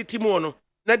amane ye de timo no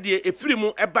na de efiri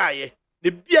mu ebaaye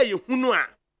ne bia ye hunu a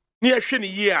ne ye hwe ne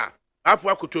yi a baafo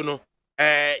akoto no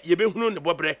ye be hunu ne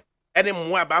bobre ene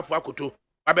mmoa baafo akoto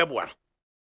babeboa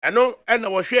eno ena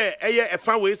wo hwe eye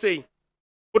efa we sei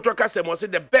utoka se mo se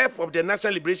the birth of the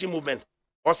National Liberation Movement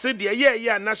o se de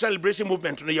ye National Liberation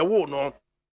Movement no ye wo no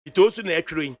itosu na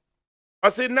atwero yi o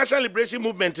se National Liberation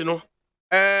Movement no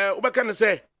ubaka no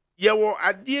se ye wo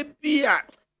ade bia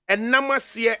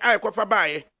enamase a ekofa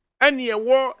baaye ane ye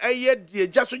wo eye de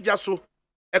jaso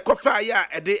ekofa ya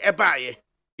ede ebaaye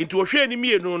into wo hwe ni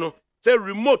mienu no se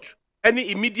remote any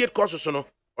immediate causes no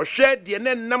o hwe de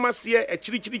ne namase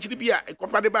ekiri bia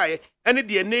ekofa de baaye ane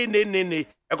de ne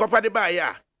ekofa de baaye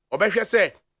a obehwe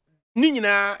se ni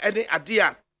nyina ene ade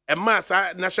a ema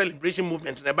sa National Liberation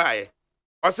Movement na baaye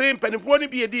o se mpanifo ni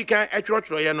bi edi kan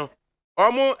etworo ye no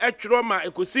omo etworo ma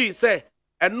ekosi se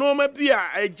enoma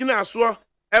bia agina so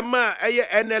ema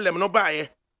eye NLM no baaye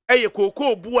eye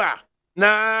koko bua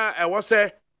na ewo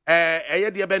se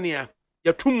eye de bania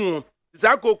yatumu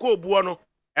za koko buo no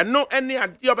eno ene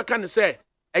ade obeka ne se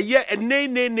eye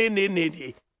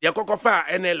ne ye kokofa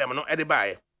NLM no ede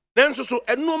baaye nanso so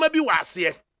enoma bi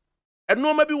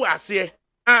wase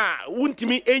a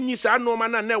wuntimi enyi sa noma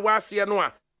na wase no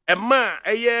a ema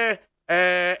eye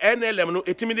NLM no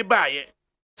etimi de baaye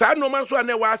sa noma so a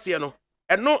na wase no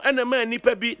ɛno ɛna ma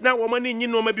nipa bi na wo mani nyi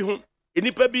no ma bi ho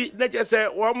nipa bi na je se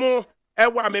wo mo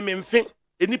ɛwa mememfe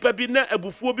nipa bi na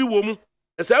abufuo bi wo mu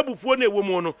ɛsa abufuo na ewo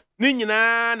mu no ni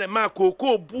nyinaa na ma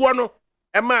koko buo no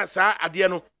ɛma saa ade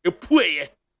no epueye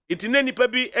itina nipa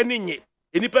bi ani nye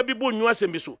nipa bi bo nwu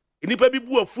asɛm bi so nipa bi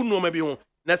bu afu no ma bi ho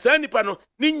na saa nipa no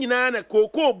ni nyinaa na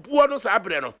koko buo no saa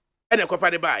bre no ɛna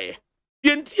kofa de baaye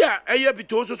yenti a ɛyɛ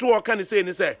bito so wo ka ne sei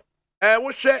ni sɛ wo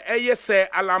hwɛ ɛyɛ sɛ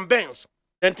Alan Benz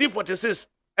 1946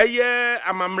 ɛyɛ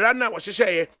amamra na wo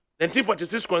hyehyɛ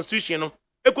 1946 constitution no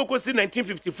ekokosi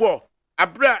 1954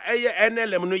 abra ɛyɛ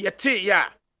NLM no yɛte ya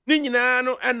ni nyinaa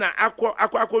no ɛna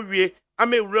akɔ wie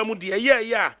amewura mu de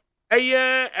ɛyɛ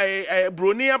ɛyɛ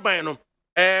broni aban no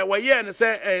wɔyɛ ne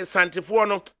sɛ santefoɔ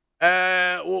no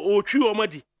otwi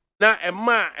omadi na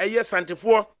ɛma ɛyɛ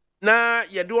santefoɔ na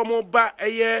yɛde wɔn ba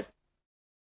ɛyɛ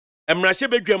mmarahyɛ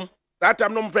bedwam that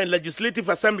time no friend legislative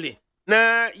assembly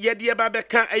na yɛde ba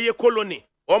bɛka ɛyɛ colony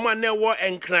wɔn na ɛwɔ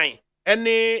enkran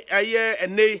ɛne ɛyɛ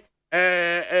ɛne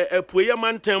apueye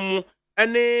mantam mu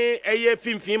ɛne ɛyɛ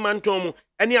finfin mantam mu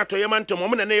ɛne atoye mantam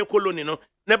wɔn na ɛyɛ colony no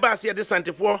na ba se yɛde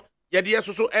santefoɔ yɛde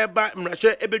yɛsoso ɛba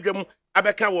mmarahyɛ ebedwam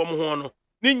abɛka wɔn ho no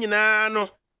ni nyinaa no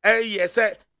ɛyɛ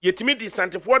sɛ yɛtimi di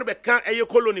santefoɔ no bɛka ɛyɛ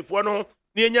colony foɔ no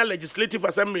ni enya legislative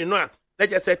assembly no a na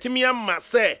kyɛ sɛ timi ama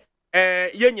sɛ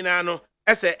yɛ nyinaa no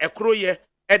ɛsɛ ɛkoro yɛ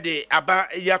ɛde aba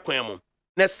yɛ kwan mu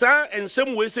na saa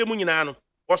nsɛm wɔ ɛsɛ mu nyinaa no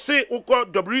ɔse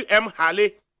wokɔ WM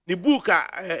Haley ni book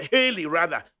Haley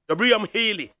rather WM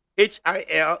Haley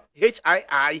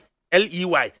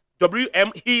HIILEY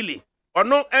WM Haley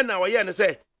ɔno ɛna wɔyɛ ne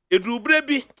sɛ edubre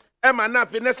bi ɛma na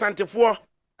afi ne santefoɔ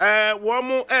wɔn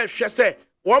mo ɛhwɛ sɛ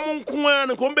wɔn mo nkoa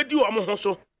no kom bedi wɔn ho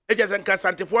so ɛgye sɛ nka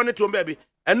santefoɔ ne tom baabi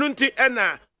ɛno nti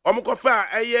ɛna wɔn kɔfa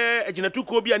ɛyɛ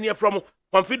agyinatukuo bi a ne from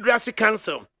Confederacy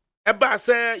Council ɛba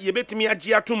sɛ yɛbɛtumi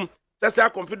agye atom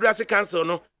sɛ Confederacy Council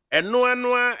no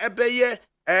ɛnoa ɛbɛyɛ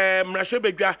mmarahyɛ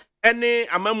bedwa ɛne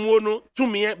amamuo no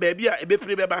tumiɛ baabi a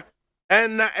ɛbɛpire bɛba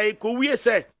ɛna ɛkɔwie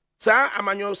sɛ saa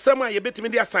amanyɔsɛm a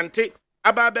yɛbɛtumi de asante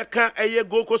aba bɛka ɛyɛ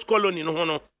Gold Coast colony no ho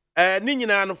no ne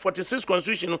nyinaa no 46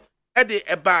 constitution no ɛde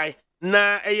ɛbae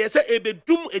na ɛyɛ sɛ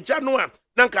ɛbɛdum agya no a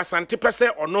na nka asante pɛ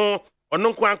sɛ ɔno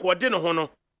nko anko ɔde no ho no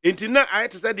enti na ayɛ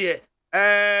te sɛ deɛ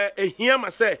ehia ma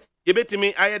sɛ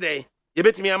yɛbɛtumi ayɛ dɛ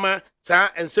yɛbɛtumi ama saa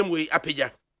nsɛm wei apagya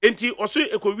enti ɔso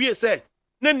ekowie sɛ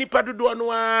na nipa dodoɔ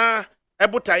no a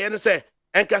ɛbotaeɛ no sɛ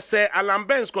enka sɛ Alan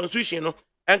Benz constitution no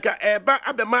enka ɛba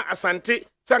abɛma asante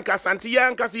sanka asante ya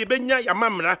enka sɛ yɛbɛnya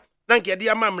yamamra na nka yɛde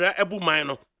yamamra abu man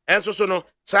no enso so no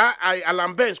saa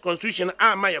Alan Benz constitution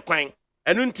ama yɛ kwan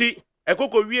ɛno nti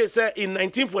ɛkɔkɔ wie sɛ in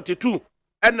 1942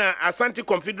 ɛna Asante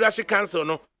Confederation Council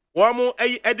no wɔn mo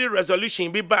ɛde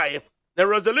resolution bi baeɛ na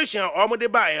resolution a wɔn mo de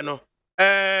baeɛ no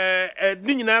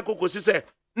ne nyinaa kokosi sɛ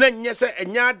na nyɛ sɛ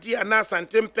ɛnya ade a na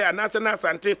asante mpɛ anaasɛ na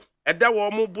asante ɛda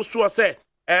wɔn mo bu soɔ sɛ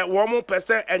wɔn mo pɛ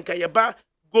sɛ ɛnka yɛba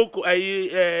goko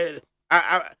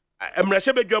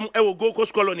mmarahyɛ bedwam ɛwɔ Gold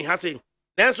Coast colony ha se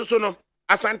nanso so no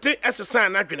asante ɛsesa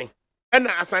n'adwene ɛna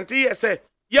asante yɛ sɛ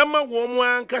yɛma wɔn mo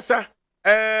ankasa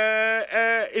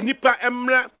nipa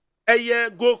mmra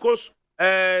ɛyɛ Gold Coast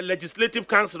legislative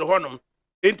council honom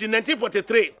in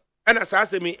 1943 ɛna saa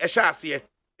asɛm ɛhyɛ aseɛ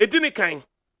edini kan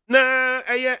na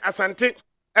ɛyɛ asante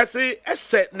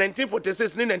ɛsɛ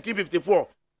 1946 ne 1954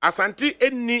 asante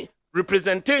ɛni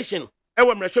representation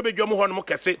ɛwɔ mmarahyɛ bedwam honom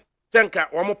kɛse sɛnka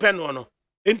wɔn pɛ no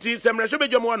enti sɛ mmarahyɛ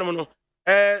bedwam honom no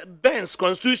Benz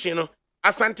constitution no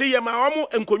asante yɛma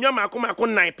wɔn nkonwa maako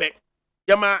nan pɛ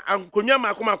yɛma nkonwa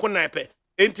maako nan pɛ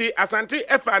enti asante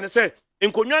ɛfa ne sɛ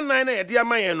nkonwa nan na yɛde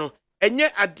ama yɛn no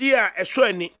enye ade a ɛhwɛ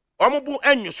ani ɔmobu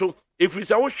anyu so efiri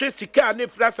sɛ wohwɛ sika na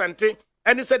efira asante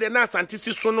ɛne sɛ de na asante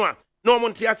si so no a na ɔmo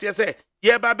nte aseɛ sɛ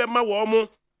yɛba bɛma wɔ ɔmo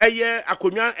ɛyɛ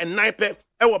akonwa ɛnan pɛ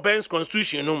ɛwɔ Benz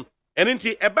constitution no ɛne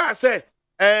nti ɛba sɛ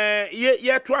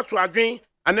yɛ toato adwen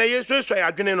ana yɛ soso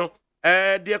adwene no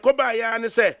de kɔba ya ne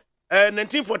sɛ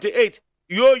 1948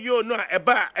 yo no a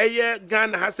ɛba ɛyɛ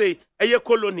Ghana ha sɛ ɛyɛ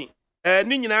colony ne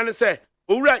nyinaa ne sɛ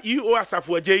owura EO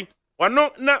Asafo Agye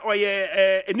ɔno na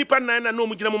ɔyɛ nipa nan na no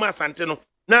mu gina mu asante no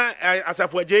na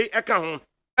Asafo Agye ɛka ho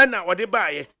ɛna ɔde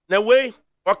baayɛ na wei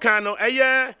ɔka no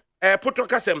ɛyɛ poto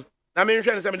kasɛm na menhwɛ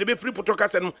ne sɛ me de be free poto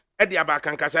kasɛm no ɛde aba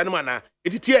kankasa no mana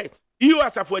editie EO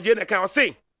Asafo Agye na ka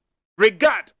ɔse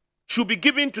regard should be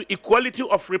given to equality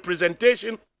of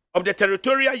representation of the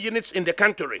territorial units in the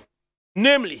country,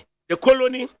 namely the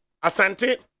colony,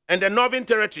 Asante, and the Northern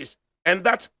Territories, and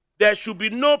that there should be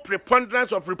no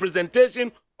preponderance of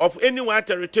representation of any one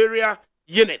territorial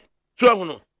unit. So,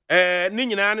 ni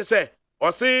nyina ne se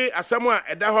ɔse asɛm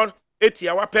a ɛda hɔ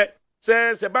etia wapɛ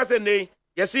sɛ sebase ne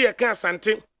yɛse yɛka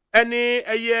Asante ɛne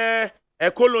ɛyɛ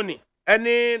colony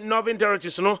any Northern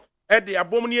Territories no at the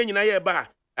abomini nyina ye ba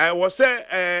was say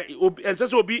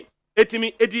ense obi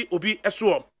etimi edi obi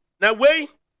eso na wey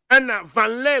na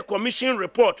Van Leer Commission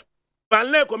report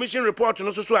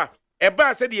no so a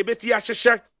eba say de ebeti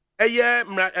ahyehye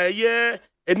eye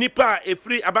enipa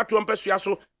efri abato mpesua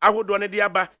so ahodo ne de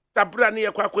aba tabra ne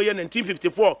ye kwakoye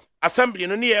 1954 assembly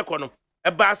no ne ye kɔ no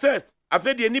eba say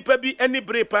afedi enipa bi eni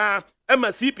bre pa ema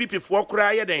CPP fo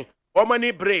kora ye den o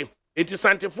mani bre enti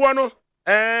santefo no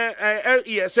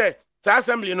say sa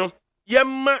assembly no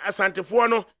yemma asantefo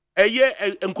no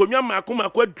eye nkonwa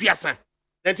makomako aduasa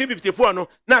 1954 no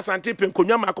na asante pe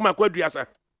nkonwa makomako aduasa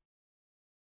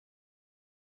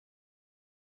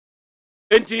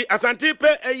enti asante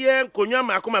pe eye nkonwa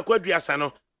makomako aduasa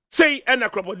no sei na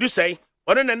producer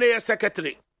ono na ne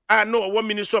secretary no wo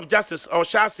Minister of Justice or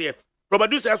Shasie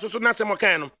producer so na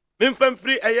semokan no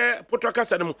memfamfiri eye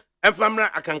potokasa no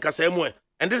emfamra akankasa mu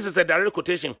and this is a direct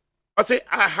quotation. I say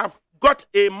I have got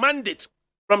a mandate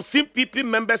from CPP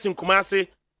members in Kumasi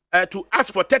to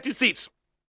ask for 30 seats.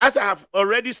 As I have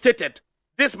already stated,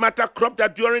 this matter cropped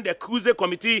up during the Kuze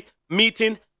committee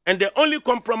meeting, and the only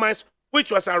compromise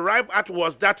which was arrived at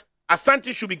was that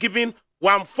Asante should be given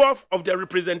 1/4 of the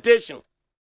representation.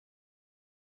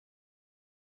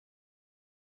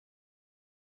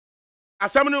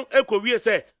 Asamunu ekowie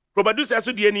say producer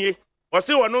so die nie o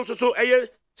say wono nso so eye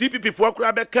CPP fo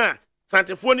kura beka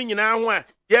santefo ni nyina ho a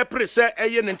ye prese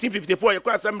eye 1954 ye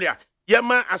kwa assembly a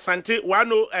yema asante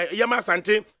wano yema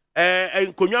asante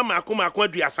nkonwa mako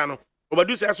aduasa no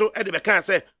producer so e de beka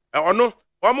say ono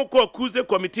omko Kuze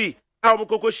committee a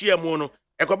omko hia mu no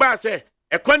ekoba say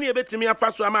ekwane ebetimi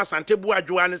afa so ama asante bu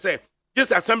adwoa ne say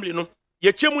this assembly no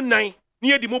ye chemu nan ne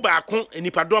ye di mu baako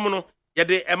enipadom no ye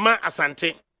de ema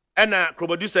asante ena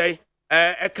producer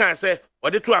can say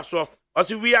what the two aso or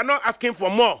see we are not asking for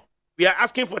more, we are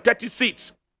asking for 30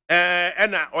 seats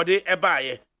ena or the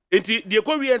ebaye enti the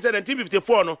Korean said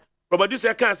 1954 no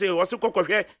producer can say was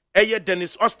kokohwe eye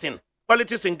Dennis Austin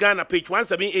Politics in Ghana page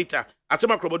 178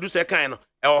 atema producer kan no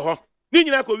ho ni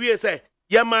nyina ko wie say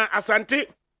yema asante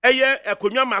eye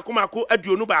ekonwa makomako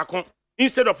aduonu baako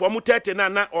instead of omu 30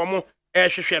 na omu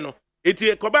hwehwe no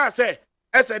enti koba say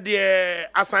ese de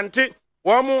asante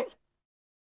womu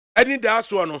ani da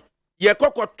so no ye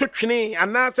kokko twetwene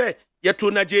anase ye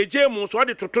to na jeje mu so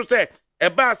de toto se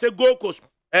eba se gokos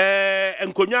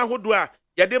enkonwa hodo a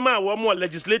ye de ma womu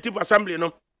legislative assembly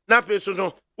no na fe so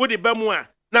no wo de ba mu a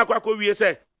na kwakọ wie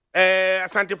se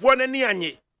asantefo na ni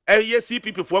anye ye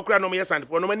CPP fo kra no me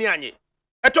asantefo no mani anye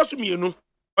etoso mienu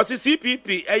o se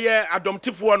CPP ye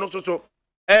adomtifo no so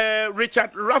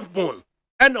Richard Rathbone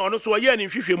ena ono so ye ni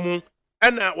hwehwemu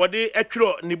ena wode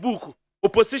etwero ni book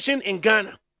Opposition in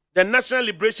Ghana, the National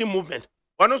Liberation Movement.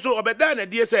 One also obeda na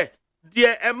die say,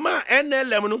 die ema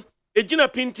NLM no, ejina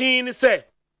pintin say,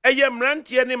 eye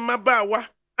mrantie ne mabawa,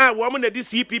 a wo mo na di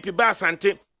CPP ba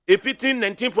asante, efitin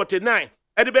 1949,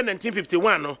 edebe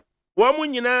 1951 no. Wo mo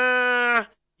nyina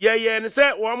ye ne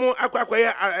say wo mo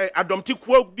akwakwaya adomti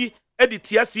kwa bi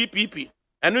editia CPP.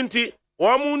 Enu nti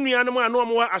wo mo nuanom ano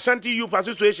mo Ashanti Youth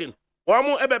Association, wo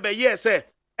mo ebebe ye say,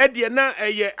 edie na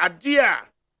eye ade a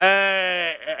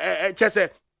chese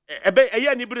ebe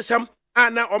eye ni brisam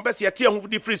ana ompese yete ho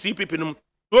di free CPP num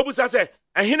obusa se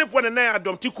ahenefo ne na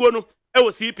adomtikuo no e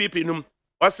wo CPP num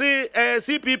o se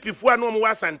CPP fo ano mo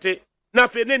wasante na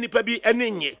fe na nipa bi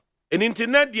enenye eninti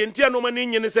na die ntia no ma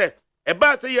nenye ne se e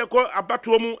ba se ye ko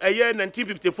abato mu eye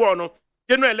 1954 no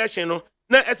general election no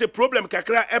na ese problem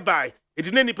kakra e bai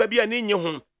edi na nipa bi enenye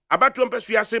ho abato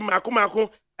mpesu ase mako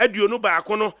aduonu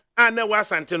baako no ana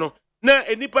wasante no na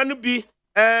enipa no bi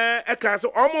eka so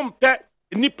omumpe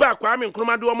nipa Kwame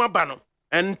Nkrumah do omaba no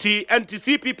anti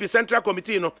CPP Central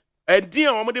Committee no edin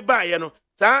a omde baaye no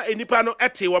saa enipa no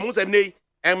ete wo mo se nei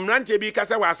emrante bi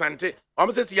kasa wa asante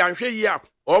omo se yanhwe yi a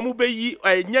omo beyi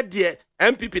enye de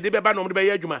MPP de beba no omde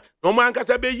beyi adwuma no mo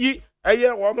ankasa beyi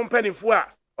eye wo mo mpanifo a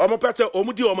omo pese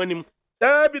omo di omo nim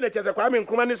saa bi na chese Kwame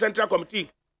Nkrumah ne Central Committee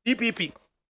CPP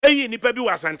eyi nipa bi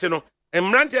wa asante no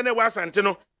emrante ne wa asante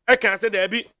no eka se da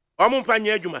bi omo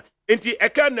mfanye adwuma enti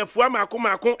eka nafua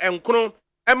mako enkron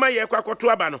ema ye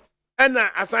kwakoto aba no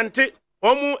ena asante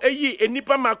omu eyi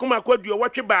enipa mako aduo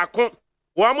wotwe baako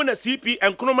wo na CP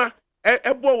enkroma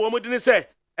ebo wo mu de ne se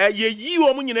ye yi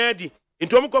wo mu nyina adi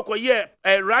enti omu kokoye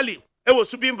rally ewo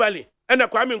Subin Valley ena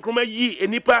Kwame Nkrumah yi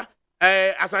enipa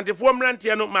asantefo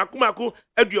mrantie no mako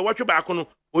aduo wotwe baako no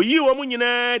oyi wo mu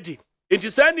nyina adi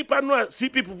enti sa nipa no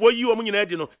CP fo yi wo mu nyina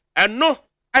adi no eno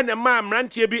ena ma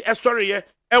mrantie bi esoriye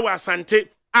ewo asante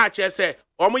a chese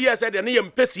omo yese de ne ye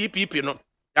mpe CPP no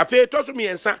ya fe to so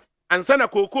miensa ansa na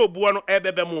koko obuo no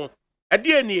ebebe mu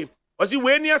ade ani osi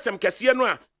we ni asem kese no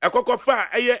a ekokofa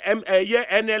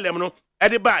eye NLM no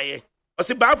ede baaye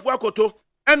osi baafo akoto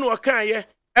ene okaye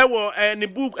ewo ne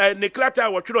book ne krata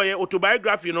wo twero ye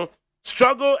autobiography no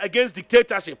struggle against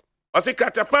dictatorship osi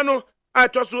krata pa no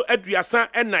atoso aduasa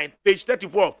 9 page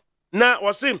 34 na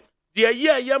osi de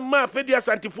ye ma fedia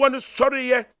santifo no sori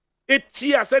ye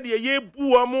eti ase de ye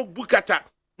bu omo bukata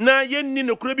na ye ni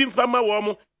no kura bi mfama wo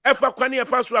mo efa kwane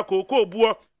efa so akoko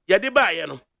buo ye de baaye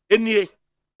no enie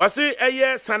osi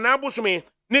eye sanabusumi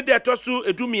ni de toso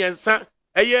edumiensa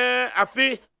eye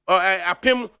afi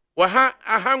apem wa ha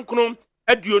ahankron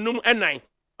aduonum enan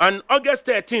on August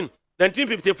 13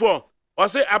 1954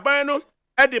 osi aban no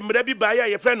ede mra bi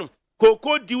baaye ye frɛ no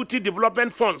Cocoa Duty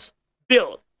Development Funds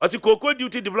Bill osi Cocoa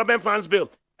Duty Development Funds Bill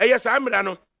eye sa mra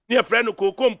no ni e frɛ no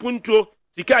cocoa mpunto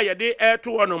sika ye de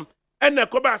to wonom ena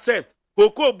koba sɛ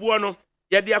cocoa buo no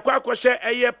ye de akwa akɔhye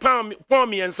eye pound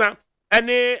miensa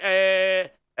ene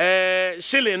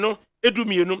shilling no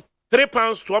edumienum 3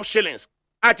 pounds 12 shillings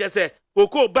a che sɛ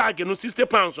cocoa bag no 60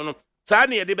 pounds no saa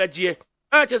ne ye de bagye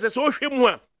a che sɛ so hwɛ mu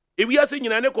a ewiase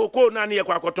nyina ne cocoa na ne ye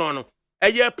kwa akɔtɔn no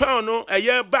eye pound no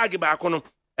eye bag ba ko no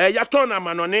ya ton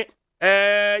amanone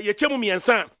ye chemu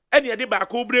miensa ene ye de ba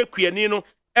ko bre kuani no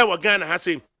e wo Ghana ha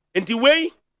se enti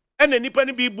wei ene nipa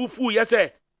ne bi bufu ye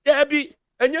se ya bi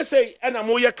enye sei ena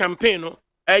mo ye campaign no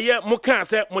eye mo ka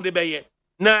se mo de beye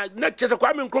na chese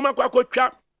kwa me nkroma kwa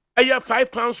akotwa eye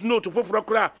 5 pounds note foforo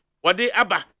kra wo de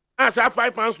aba asa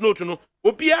 5 pounds note no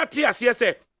obi ate ase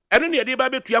se ene ne ye de ba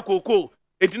betua koko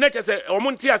enti na chese o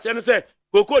mo nte ase ne se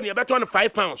koko ne ye beto no 5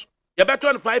 pounds ye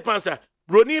beto no 5 pounds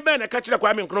broni be na ka kire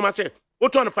kwa me nkroma se o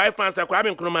ton 5 pounds kwa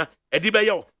me nkroma edi be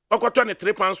yo okoto ne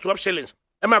 3 pounds 12 shillings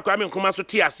e ma kwa me nkroma so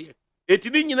ti ase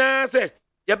etini nyina se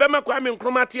ye be ma kwa me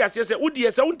nkroma ti ase se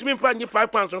udie se untimi mfa nyi 5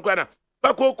 pounds no kwa na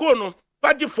pa koko no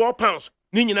pa di 4 pounds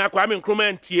ni nyina kwa me nkroma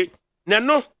antie na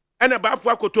no ena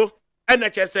baafo akoto ena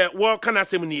chese wo kana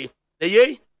sem nie na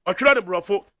yei otwero de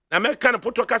brofo na me kana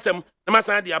poto kasem na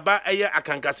masan de aba eye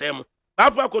akankasem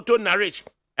baafo akoto narrate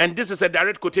and this is a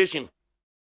direct quotation.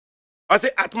 I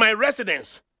say, at my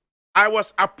residence, I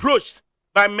was approached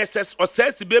by Messrs.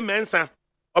 Osesibe Mensa,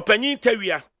 Opanyin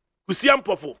Teria,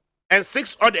 Kusiampofo, and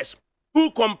 6 others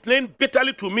who complained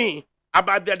bitterly to me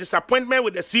about their disappointment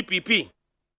with the CPP.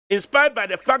 Inspired by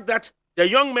the fact that the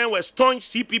young men were staunch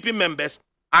CPP members,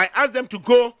 I asked them to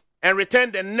go and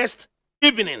return the next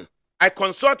evening. I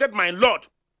consulted my lord,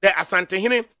 the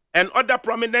Asantehene, and other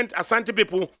prominent Asante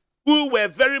people who were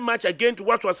very much against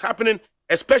what was happening,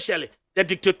 especially the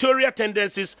dictatorial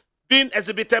tendencies being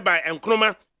exhibited by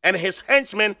Nkrumah and his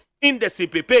henchmen in the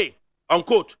CPP.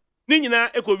 Unquote.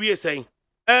 Ninyina eko wie saying,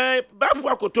 bafu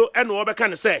akoto eno obeka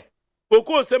ne say,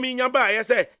 koko semi nyaba ye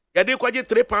say, yade kwaje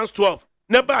 3 pounds 12,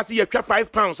 na ba si ye twa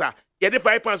 5 pounds a, yade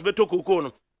 5 pounds beto koko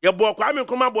no. Ye bo kwa me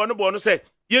Nkrumah bo no say,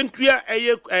 ye ntua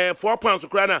eye 4 pounds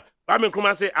kura na, kwa me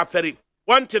Nkrumah say aferi.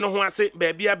 Wante no ho ase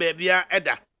baabia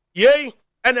eda. Yei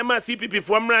ene ma CPP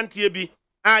fo mrantie bi,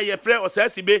 a ye frɛ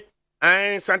Osasibe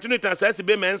Santinita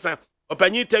Osasibe Mensa,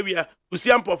 Opanyin Tawia,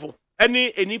 Usiampofo,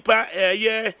 eni enipa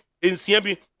ye ensia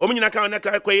bi, omo nyina ka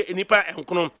onaka kwaye enipa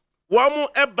enkono. Wo mo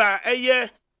eba eye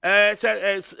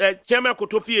chairman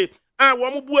Kotofie,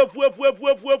 wo mo bu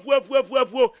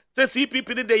afu se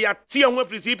CPP de ya tie ho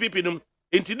afri CPP num.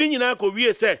 Enti ni nyina ko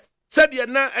wie se de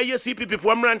na eye CPP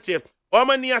fo mrantie, o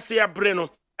ma ni ase abre no,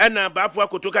 ena baafo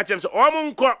akoto ka chem se o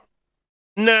mo nko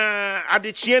na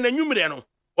adechie na nwumre no,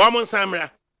 o mo nsamra.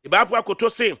 Ibaafo akoto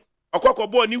se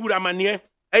okokobo ni wura mane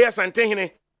eye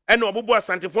Santehene ene obobo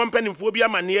Asantefo mpanimfo bi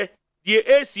amane die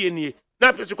esie nie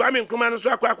na pese kwa me Nkrumah no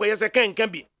so akwa yese kenkan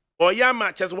bi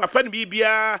oyama chese wafa ne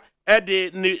bibia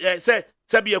ede se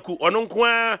sabiaku ono nko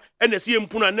a ene sie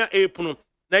mpunu na epunu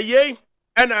na yei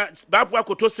ena baafo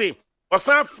akoto se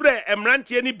osan frɛ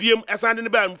emrantie ne biem esande ne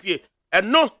ba mfie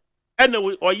eno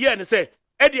ene oye ne se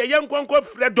ede ye nkonko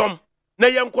frɛ dom na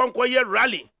ye nkonko ye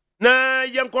rally na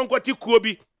ye nkonko ti kuo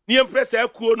bi ni empresa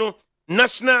kuo no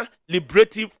National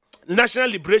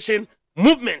Liberation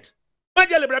Movement.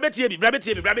 Majale brabeti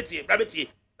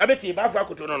ba fa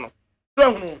koto no.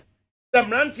 So hunu.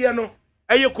 Samrantie no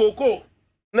eye koko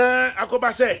na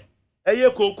akoba se eye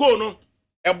koko no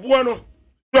ebo no.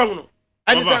 So hunu.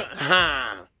 Ani sa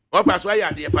wa pass wa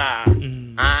ya de pa.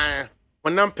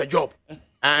 Wonam pe job.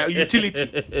 Utility.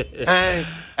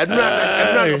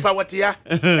 Enura no pa watia.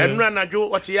 Enura na jo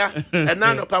watia.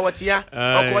 Enura no pa watia.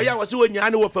 Okoya wose wonya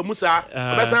ne wo famusa.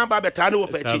 Obesan ba beta ne wo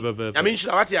fachi. Ya me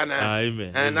nshira watia na.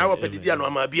 Na wo fadidi anu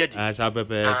ama bia di. Sa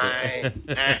pepe.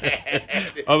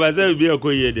 Obaze bi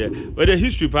okoye de. But the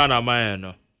history pa na man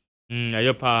no.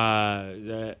 Ayo pa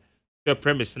the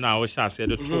premise na wo sha say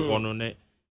the true one no ne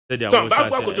So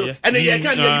baafo akoto ene ye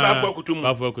kan ye baafo akoto mu.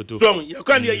 Baafo akoto. So ye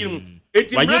kan ye yirim.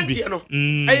 Eti branch no.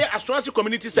 Eye Aswansi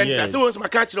community center. So once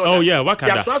maka kire oh yeah waka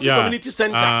da. Aswansi community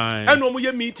center. Ene omo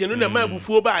ye meeting no na ma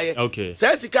bufuo ba ye. Okay.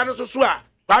 Say sika no so a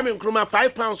Kwame Nkrumah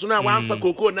 £5 na wan fa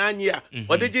koko na anyi a.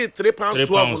 Odege £3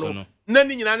 12 no. Na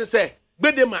ni nyina ne say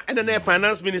Bedema ene na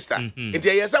finance minister. Enti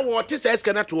ye say what is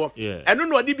sika na to. Eno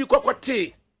no odi bi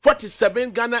kokote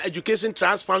 47 Ghana Education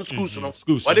Trust Fund schools no.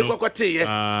 Or they kokote ye.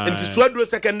 Enti Swadro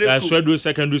Secondary School. Swadro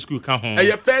Secondary School kan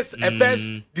ho. First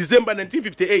December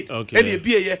 1958. And ye be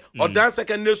ye Odan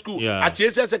Secondary School.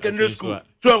 Achese Secondary School.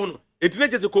 So no. Enti na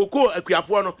chese koko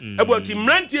akuafo no. Ebo ti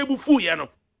mranti ebufu ye no.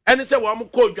 Ene se wo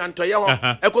ko dwanto ye ho.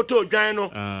 Ekoto dwan no.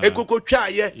 Ekoko twa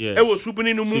ye. Ewo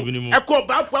subuni no mu. Eko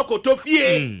baafo akoto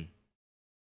fie.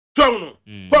 So no.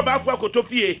 Ko baafo akoto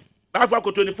fie. Baafo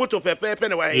akoto ni photo fefe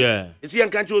na wa he. Isi yan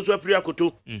kanche osu afiri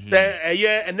akoto. Se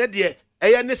eye ene de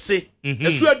eye ne se.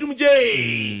 Esu adum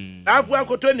je. Baafo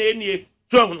akoto na enie.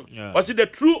 So no. Was the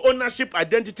true ownership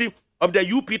identity of the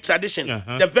UP tradition.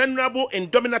 The venerable,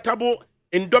 indomitable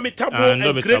and great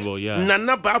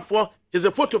Nana Baafo is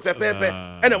a photo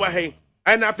fefe and wa he.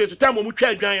 And after the time we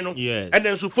try dwan no. And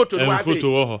then so photo no wa say.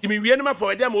 Kimi wie no ma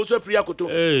for dem osu afiri akoto.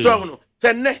 So no.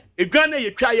 Se ne edwan na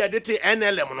ye twa ye de te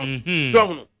NLM no.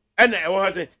 So no. And I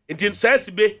was in says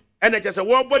be and I just a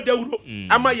war but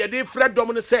ama ye de Fred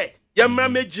Domino say Yamma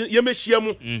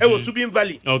Yameshiamu, I was Subin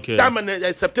Valley. Okay. Time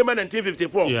September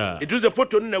 1954. It was a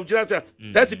photo in Nigeria.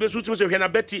 Says be suit was Hannah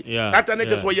Betty. That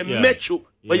annex was your metro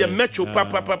or your metro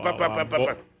papa.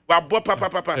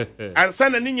 And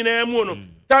son and Nina Mono.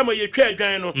 Time ye trade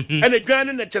grano and a grand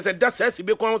and just a dust as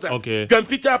be concert. Okay. Can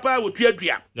fit up with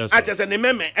Triadria. I just an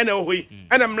amendment and a way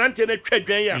and I'm ranting a trade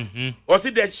grand. Was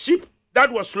it the ship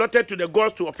that was slaughtered to the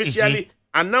gods to officially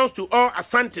announced to all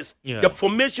Asantis the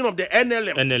formation of the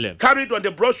NLM. Carried on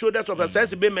the broad shoulders of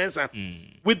Asasi Mensa.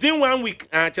 Within 1 week,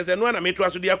 Chesenwana Metro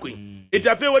Sudiakui. It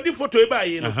a very photo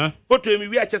by photo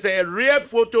we are just a rare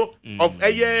photo of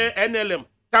a NLM.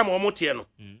 Tamo Motiano.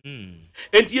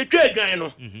 And ye trade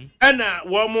gano. Anna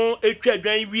Wamo a trade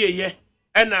gan we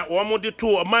and Wamo the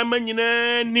two my man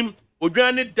nim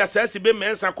Ujani Dasasi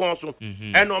Mensa Council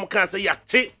and Cancer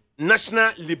Yate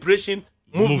National Liberation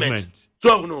Movement.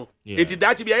 So no, it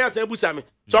that be aya say busame.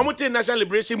 So mo National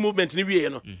Liberation Movement ni wie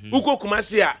no. Uko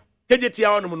Kumasi a kejetia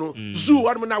ono no. Zoo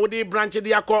ono na we dey branch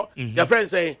dey akọ. Your friend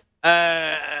say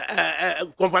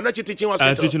Confanachi Teaching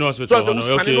Hospital. Teaching Hospital. So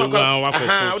okay.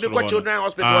 We dey go Children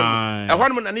Hospital. E ho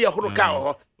no na ne ye horo ka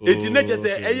ho. Eti na che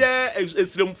say eye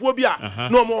esremfuo bi a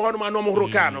no mo ho no ma no mo horo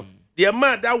ka no. The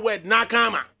man that word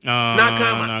nakama.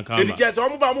 It just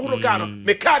omba mo horo ka no.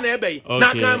 Me ka na ebe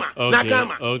nakama.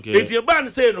 It the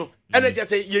ban say no. And I just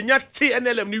say yenya ti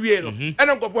NLM ni wie no. And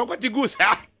I'm go for kwati goose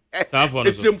ha.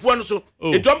 Esremfuo no so.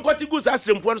 E dom kwati goose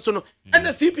asremfuo no so no. And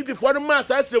the CPP for the mass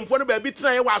asremfuo no ba bi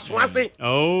tena ye wa Aswansi.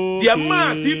 Oh. The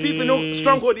mass CPP no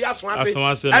stronghold the Aswansi.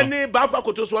 And the Baafo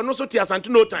akoto so no so ti Asante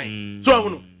no time. So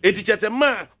no. It just a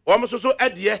man o mo so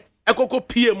ade ekoko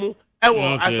pie mu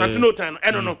ewo Asante no time.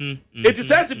 Eno no. It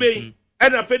says be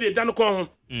and afede dan ko ho.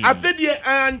 Afede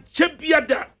an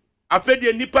chebiada.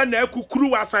 Afede nipa na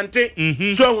ekukuru Asante.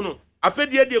 So no.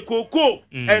 Afede de koko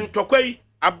and tokwai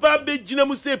ababe gina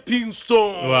mu se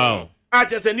pinso. Wow. A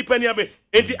just a nipa ni abe.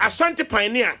 Enti Asante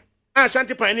pioneer.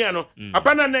 Asante pioneer no.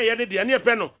 Abana na ye de ne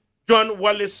fe no. John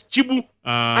Wallace Chibu.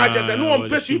 I just no one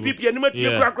person people and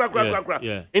crack.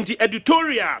 Enti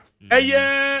editorial.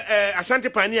 Asante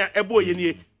pioneer ebo ye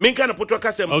ni. Menka na poto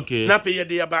kasem. Na fe ye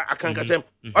de aba akanka sem.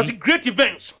 As great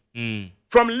events.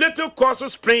 From little Coastal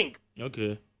Spring.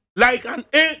 Okay. Like an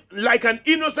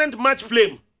innocent match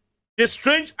flame. The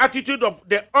strange attitude of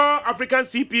the all-African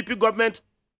CPP government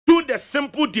to the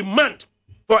simple demand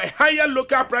for a higher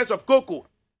local price of cocoa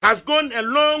has gone a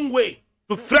long way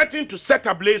to threaten to set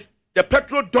ablaze the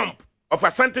petrol dump of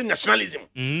Asante nationalism.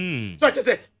 So I just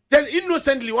say,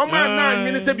 innocently, one man na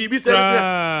minister Bibi said,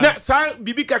 na sa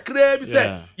Bibi kakre bi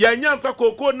say, ya nyamfa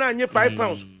cocoa na nye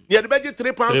 £5. Ye de beje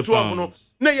 £3 12 no.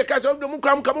 Na ye ka so mu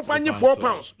kam fanye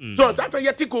 £4. So that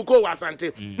ye ti cocoa wa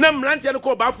Asante. Na mrantie no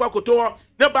ko Baafo akoto,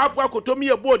 na Baafo akoto mi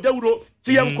ye bo dawuro,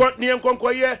 ti ye nko ne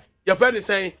nkonko ye fa ni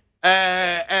say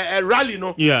rally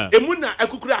no. Emu na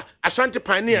akukura Asante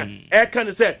pioneer e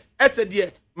kan say ese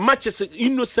de matches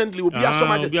innocently obi aso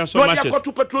matches. No dia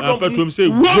koto petrol dump say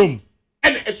boom.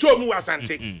 And eso mu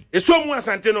Asante. Eso mu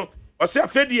Asante no. O say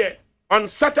afedie on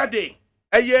Saturday,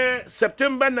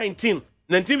 September 19,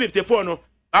 1954 no.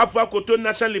 Baafo akoto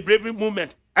National Liberation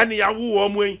Movement and yawo wo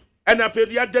mu and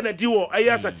afedie adana di wo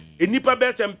ayasa enipa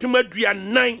be sem pima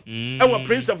 9 and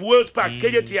Prince of Wales Park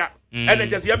kejetia and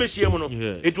just yabehie mu no.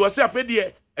 It was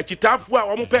afedie achitafo a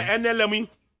wo mo pe NLM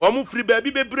omu free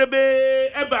baby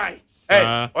bebrebe ebai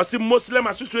osi Muslim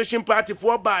Association Party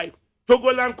for by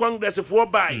Togoland Congress for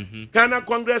by Ghana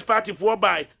Congress Party for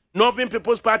by Northern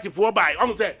People's Party for by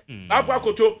omu say afwa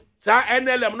koto sa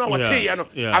NLM no wate ya no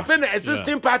afena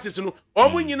existing parties no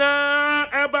omu nyina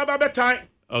eba betai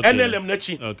NLM na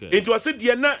chi into osi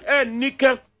de na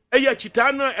nika eya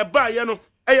chita no eba ya no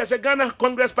eya se Ghana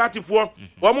Congress Party for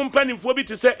omu mpanimfo bi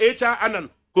te se HR Anan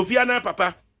Kofi Annan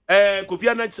papa Kofi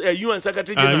Annan UN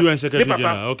Secretary General UN Secretary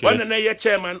General okay one na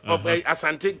chairman of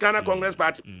Asante Ghana Congress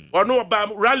Party ono oba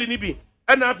rally ni bi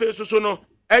na afa so no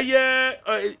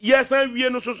yes an wie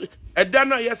no so eda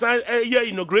na yes an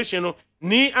inauguration no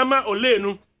ni ama ole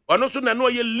no ono so na no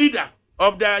ye leader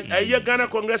of the Ghana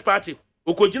Congress Party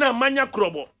okojina manya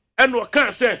krobo eno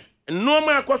kan se no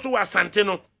ma akoso Asante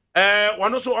no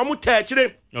ono so omu ta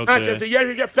kire a say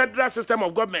ye federal system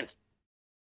of government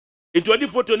into the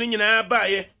photo ni nyina ba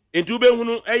ye into be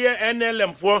hunu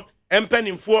NLM for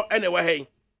empenim for ene wa hen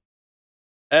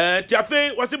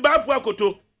tiafe wasi bafu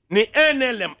akoto ni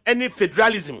NLM any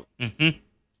federalism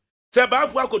se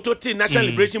bafu akoto ti national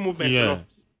liberation movement no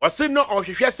wasi no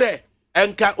ohwehwe se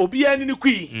enka obiani ni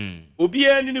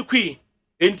kwi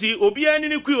enti obiani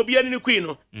ni kwi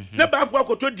no na bafu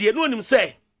akoto die no nim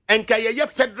se enka ye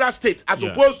federal state as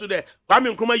opposed to the Kwame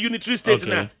Nkrumah unitary state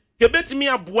na kebetimi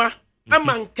aboa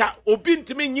amanka obi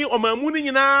ntimi nyi omamu ni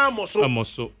nyina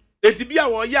moso eti bia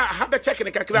wo ya habe check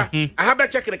ne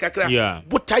kakra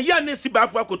butaya ne si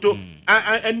bafu akoto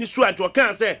ani su anto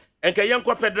kan se enka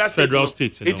yenko federal state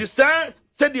it is said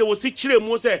they will see chire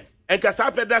mu se enka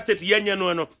sa federal state yenye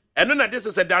no and na this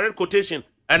is a direct quotation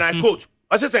and I quote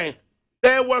as saying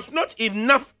there was not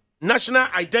enough national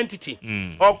identity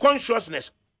or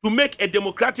consciousness to make a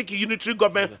democratic unitary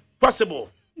government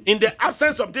possible. In the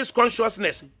absence of this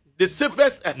consciousness, the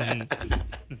safest if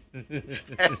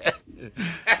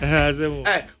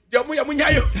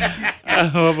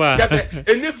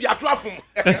you are traffic,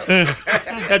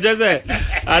 I don't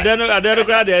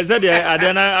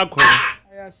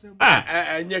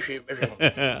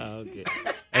okay.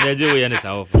 And I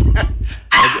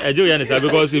do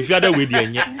because if you are the with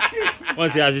you,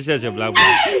 once you says a black boy,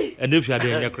 and if you are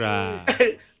doing your cry,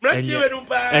 and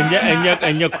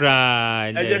you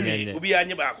cry, and be on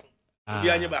your back.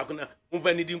 Bianya ba kuna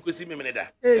mfani di nkosi memeda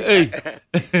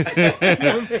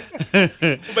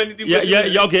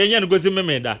ya okay nya nkosi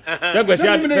memeda ya kwasi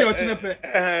memeda yo tinepe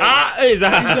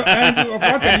za and of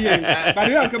what but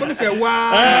you can be say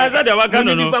wa za de waka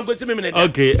no nkosi memeda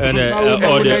okay and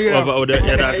order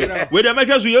ya da we dey make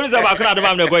sure you use ba kuna de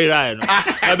ba me go ira no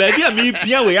ba bia mi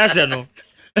pia we ya se no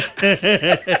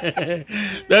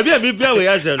ba bia mi pia we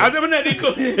ya se no azem na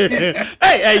diko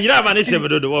you know man she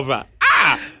do over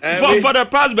for the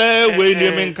past we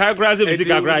name kai crash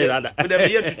physical cry rather we dey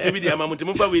here to be the amount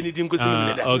mo fa we need nkosi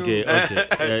memeda okay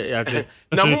ya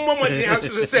na mo mo dey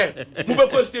aso say mo be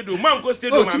ko stadium man ko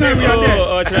stadium ma me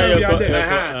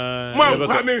man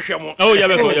kwa me hwe mo oh ya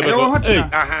be ko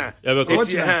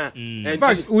in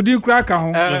fact udi kra ka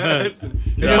ho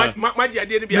ma dia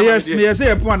de bia me yes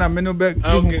say po na me no be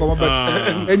hu ko but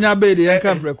enya be de yan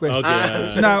kan brekwe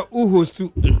na u host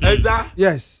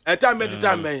yes time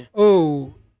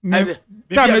oh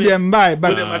time de mbai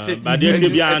but de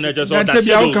bia na just order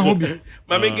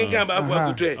ma me kinkan ba afọ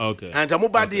akutu anta mo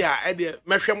ba de a e de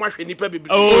mehwe mo ahwe nipa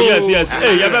bibiri oh yes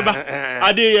ya beba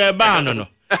ade ba no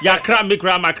ya kra me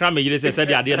yire se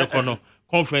de ade no kono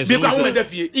conference bi kwa wo da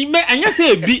fie ime anya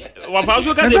se bi wa fa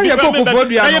so ka de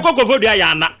bi anya kokofodua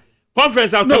ya na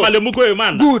conference out tamale mu ko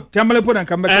man good tamale po na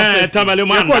kan be tamale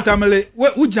man ko tamale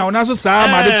u jan ona so saa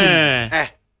ma de chi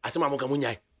asema mo ka mo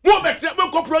nyai mo betre mo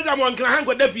ko program on kan han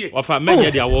ko da fie wa fa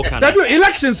menye dia wo kan that do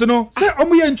elections no say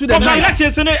omo ye into the night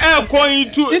elections no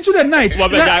into the night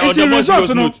it's a result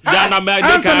no da na me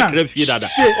de kan kra fie dada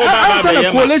o ba ba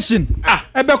be coalition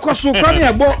e be ko so kra na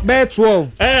e bo be 12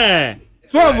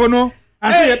 12 no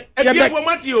ase ye be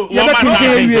Matthew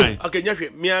okay nyahwe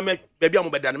mi ame baby am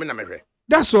be da me na mehwe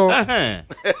that's all ade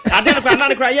no kwa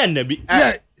na kra ye na bi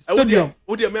stadium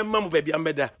udi me mam baby am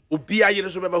be da obi aye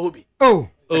so be ba hobi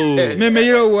me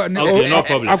yero no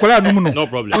problem akola num no no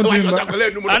problem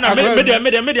ana me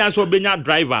de answer obenya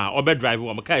driver obe drive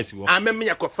wo maka esi wo me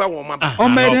ya kofa wo ma o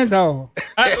me den sa o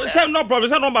say no problem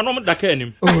say no da ka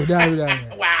nim da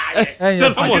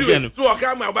say for again so o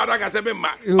ka ma ba da ka se be ma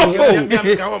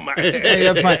okay ka wo ma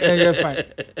fine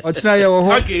o tsaya ye wo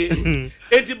ho okay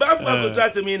enti ba fu akoto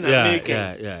asemi na make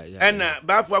and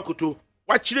ba fu akoto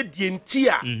wa kire die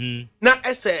ntia na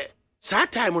ese sa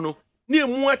time no na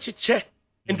emu achiche.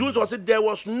 And those was there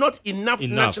was not enough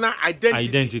national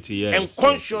identity and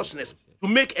consciousness to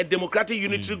make a democratic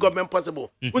unitary government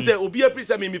possible. We say obi free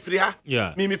say me free ha.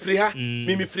 Me free ha.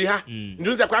 Me free ha.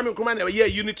 Ndu say Kwame Nkrumah na ye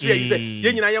unitary he say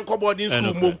ye nyina ye nkɔ boarding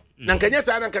school mom. Na nkanya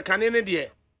sa na nkakane ne de.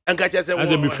 Nkacha say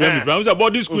wo. Me free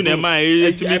boarding school na ma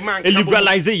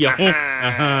liberalize ye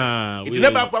ho. It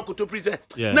never for akoto prison.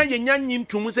 Na ye nya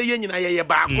nyintum say ye nyina ye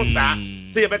ba ko sa.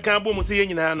 Say ye be kan bom say ye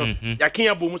nyina no. Ya kan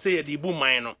ya bom say ye di bu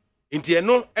man no. Nti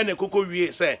eno ene koko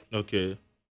wie say. Okay.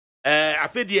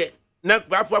 Afedie na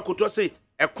baafo akoto say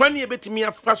ekwan ye betimi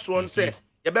afa so say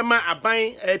ye be ma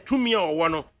aban tumi owo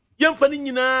no yemfa ni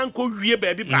nyina nko wie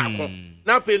ba bi baako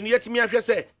na afa no yetimi ahwe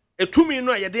say etumi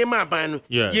no ye de ma aban no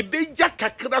ye beja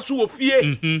kakra so wo fie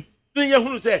ne ye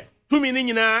hunu say tumi ni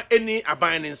nyina eni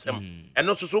aban ne nsem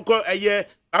eno soso ko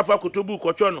baafo akoto bu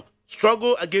ko no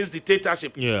struggle against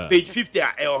dictatorship page 50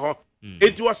 ho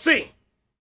it was saying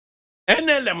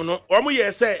NLM no omo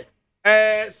ye say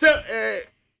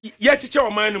ye chiche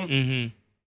omanum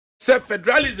say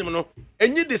federalism no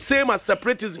enye the same as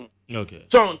separatism. Okay.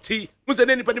 So ti mu say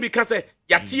nipa bi ka say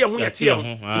yate ye ho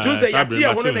ntu say yate ye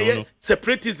ho no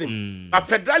separatism but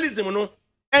federalism no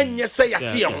enye say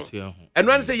yate ye ho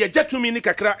eno an say ye jetumi ni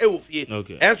kakra e ofie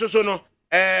enso so no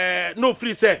no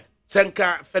free say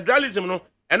senka federalism no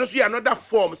eno so ye another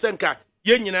form senka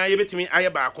ye nyina ye betimi aye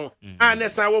baako na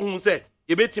san wo hu say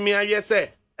ye betimi aye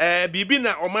say bibi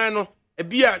na oman no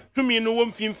bia tumi no wo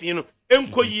mfimfin no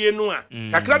enko yie no a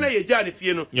kakra na ye gya ne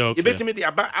fie no ye betimi de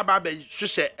aba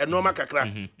hwehye enoma kakra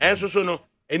enso so no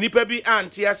enipa bi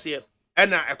ante ase e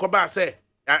na ekoba se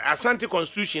Ashanti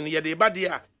constitution ye de ba de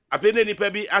a apene nipa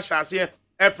bi ahya ase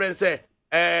e friend say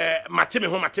mateme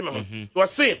ho to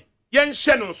say ye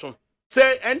nhye no so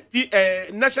say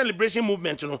NP National Liberation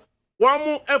Movement no wo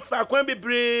mu efa kwan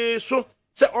bebre so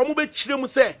say omu be kire mu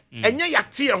say enye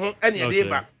yate ho ene ye de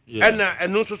ba ena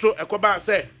eno so ekoba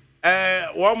say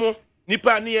wo mu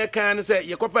nipa ni ye kan say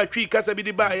ye kofa twi kasa bi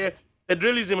di ba ye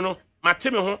federalism no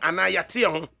mateme ho ana yate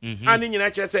ho ani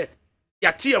nyina che say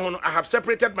yate ho no I have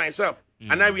separated myself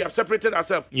and now we have separated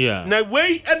ourselves na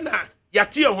way ena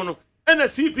yate ho no ena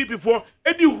CPP for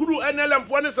edi huru NLM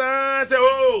for ne say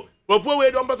oh before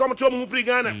we don beso mo to mo free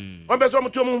Ghana on beso mo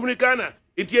to mo free Ghana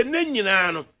enti ene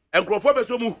nyina no enkrofo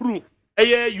beso mo huru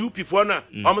eye UP for na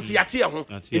o mo se yate ho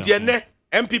enti ene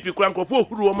MPP kura nkofo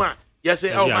huru o ma yes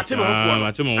oh mateme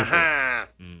ho for aha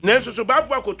na nso so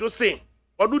bafo akoto se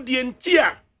odu die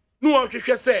ntia no o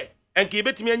hwehwe se enke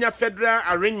betimi anya federal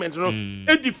arrangement no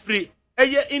edi free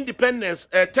eye independence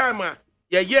time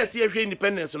yes ye hwe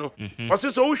independence no o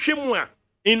se so wo hwemu a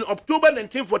in October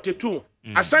 1942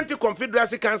 Ashanti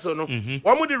Confederacy Council no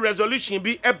wo the resolution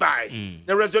bi ebai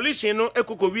the resolution no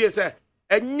ekoko wie se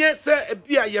enye se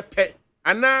bia ye pe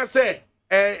ana se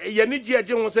ye ni ji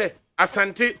age ho se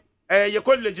Asante ye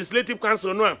call legislative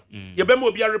council no ye be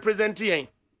mo bia represent yen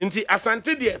nti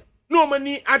Asante de no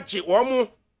mani age wo mo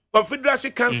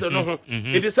Confederacy Council no ho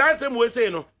it is the same way say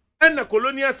no and the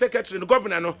colonial secretary the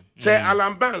governor no say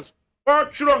Alan Barnes or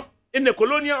churo in the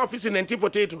colonial office in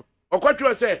 1948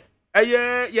 okotro say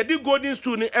ye di golden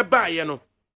stool ni eba ye no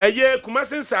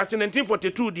Kumasi Nsase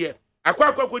 1942 de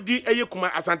akwa di kuma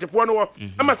Asantefo no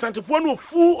ama Asantefo no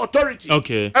full authority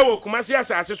wo Kumasi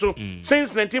Asase so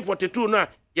since 1942 no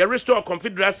ye restore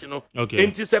confederacy no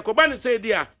enti se Kobani say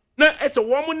dia na ese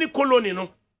wo mo ni colony no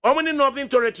wo mo ni Northern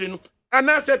Territory no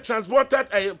and say transported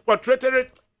a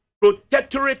protectorate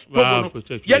Togo no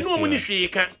ye no mo ni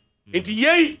hwe ka enti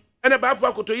ye ena baafo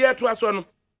akoto ye to aso no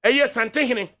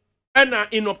Santehene ena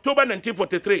in October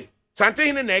 1943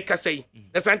 Santehene na ekasai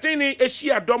na Santehene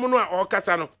ehia dom no a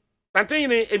okasa no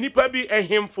Santehene enipa bi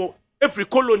ehemfo every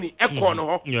colony ekọ no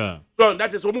ho so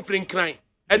that is omu free crime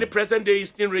any present day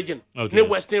eastern region ne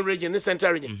western region ne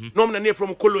central region no na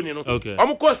from colony no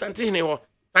omu ko Santehene ho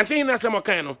Santehene asem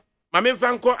kan no ma me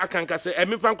mfa nko akankase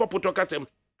me mfa nko potokasem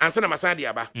ansa na masadi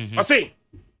aba o say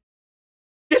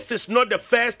this is not the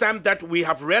first time that we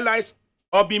have realized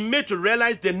or been made to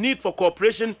realize the need for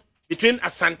cooperation between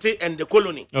Asante and the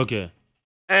colony.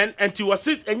 And it was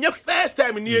it and your first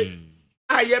time in here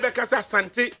I ever kasa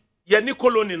Asante ye ni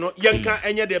colony no yenka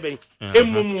enye debe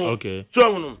emumu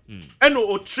so no and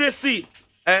o tracy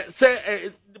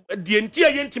say the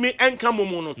entire yentimi enka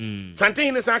mumu no Sante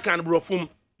hine sa kan brofum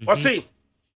or say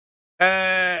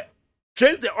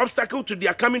trace the obstacle to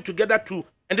their coming together to,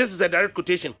 and this is a direct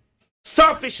quotation,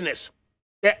 selfishness,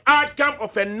 the outcome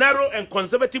of a narrow and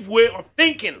conservative way of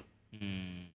thinking.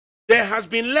 There has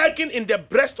been lurking in the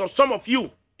breast of some of you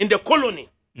in the colony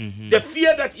the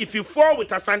fear that if you fall with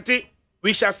Asante,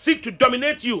 we shall seek to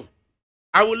dominate you.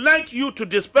 I would like you to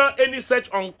dispel any such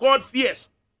uncalled fears,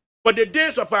 for the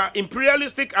days of our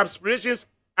imperialistic aspirations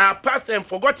are past and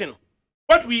forgotten.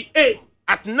 What we aim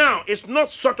at now is not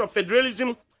sort of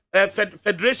federalism,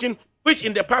 federation which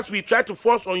in the past we tried to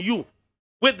force on you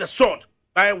with the sword,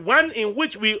 by one in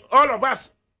which we all of us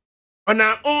on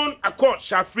our own accord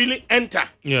shall freely enter.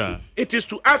 Yeah. It is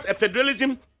to us a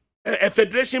federalism, a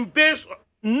federation based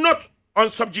not on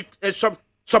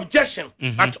subjection,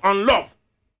 but on love.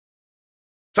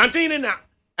 Something in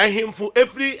a him for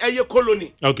every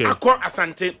colony. Okay. Accord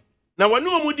asante. Now when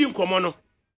no mudi nkomono,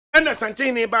 and a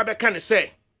something in Baba can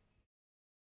say.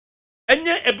 And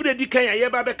yet a bredi can a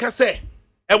Baba can say.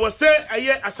 I was say a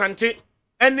year asante,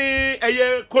 any a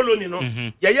year colony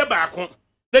no, ya back.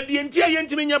 That the entire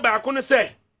yentimin back on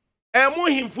say, I mo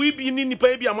him for being in the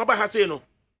baby and Maba Haseno.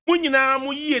 Munina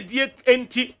mu ye dear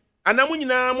enti, and a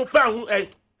munina mu found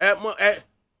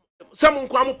some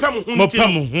quam pam.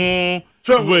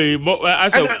 So we I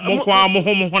said Moquam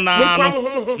home.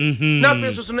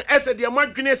 Nothing so as a dear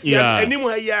Martinez, and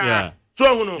Nimu,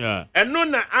 so and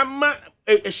nona ama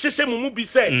a sheshem be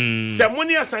said,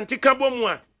 Samonia Santi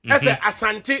Cabomua. As a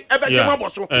Asante,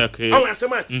 Ebajamoso, oh, as a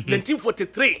man,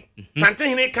 1943,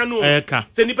 Santine Cano,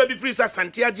 Senipa be free as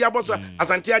Santia Diaboso, as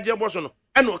Santia Diaboso,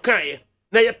 and no Kaye.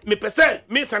 Nay, me per se,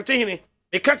 Miss Santine,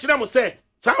 a catch them say,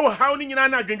 Sour howling in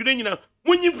Anna, drinking,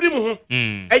 when you free moon,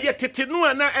 and yet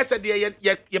Titinua as a dear,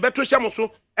 ye better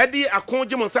shamoso, Eddie, a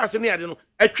conjum assassination,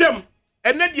 a trim,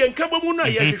 and not the Encabamuna,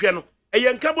 a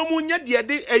Yankabamunya, the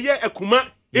a year a kuma,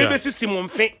 ABC Simon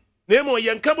Fin, Nemo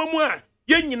Yankabamua.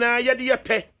 Yenina yadi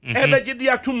pe ebegidi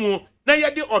atumu na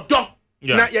yadi odo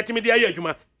na yetimi dia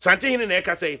yadwuma santin ne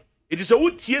eka say it is a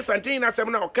wotie santin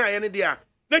asem na oka ye ne dia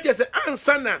na je say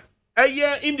ansa na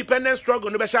eye independent struggle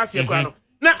no be hase kwa no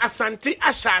na asante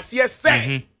ahase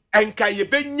say enka ye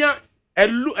benya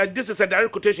this is a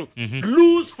direct quotation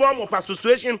loose form of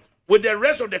association with the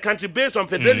rest of the country based on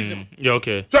federalism. Yeah,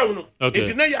 okay. So no okay.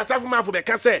 It's na ya safuma for be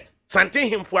can say santin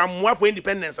him for amwa for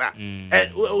independence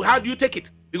how do you take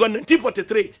it? Because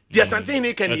 1943, the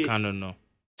Asante can be. I don't know.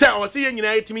 Tell us, you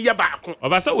know, to me, Yabaco. Or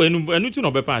Bassa, when you know,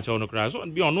 be patch on the crash,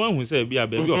 be on one who say, be a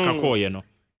baby or caco, you know.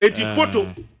 A photo,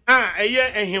 a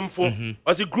year and him for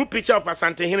was a group picture of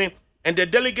Asante Hene and the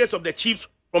delegates of the chiefs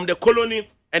from the colony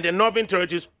and the northern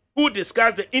territories who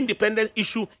discussed the independence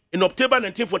issue in October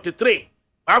 1943.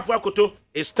 Afuakoto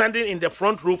is standing in the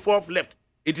front row, fourth left.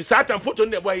 It is at and photo in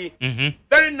the way.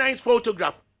 Very nice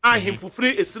photograph. I him for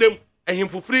free is slim and him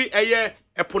for free a year.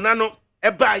 Eponano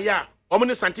eba ya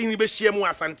omune santi ni be hie mu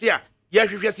asante a ya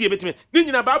hwehwe se ebetime ni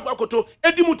nyina baafo akoto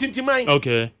edimu tintiman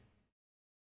okay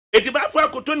edibaafo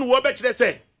akoto ni wo be kire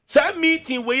se sa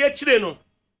meeting we ye kire no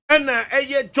na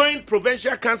eye joint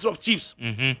provincial council of chiefs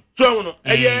so no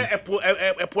eye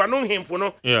epoano hemfo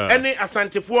no ene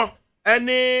asantefo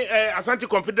ene asante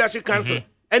confederation council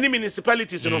ene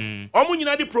municipalities no omu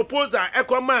nyina di proposal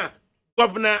ekoma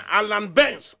governor Alan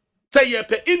Benz say ye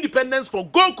pay independence for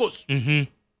Gold Coast.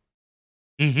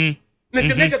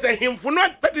 Nete say him for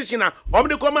not petitioner.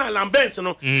 Omde koma Alan Benz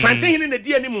no. Sante hin ne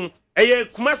die animu. Eye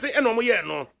kumase e no mo ye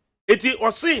no. Eti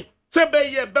osi se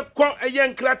be ye be ko eye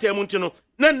nkrata mu ntino.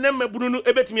 Na nemme buru no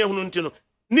ebetimi ehunu ntino.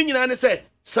 Ni nyina ne say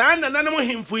sa na nanem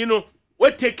himfu yi no.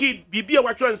 We take it bibia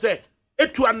watcho say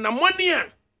etu anamoni a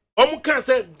omu kan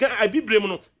say abibrem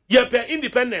no ye pay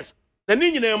independence. Na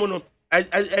ni nyina mu no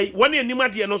one anima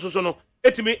de no so no.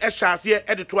 Etimi ehase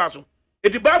e de to aso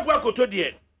eti baafo akoto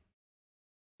de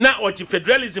na oji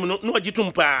federalism no oji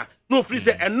tumpa no free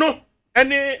say eno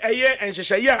ene eye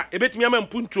enhyehyeye a ebetimi ama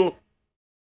mpuntuo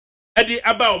e de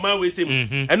aba o ma we sem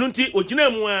eno nti ogina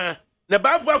mu a na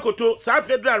baafo akoto sa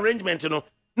federal arrangement no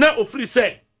na ofree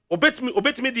say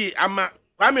obetimi di ama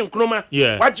Kwame Nkrumah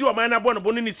waji o ma na bo no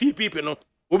bo ni CPP no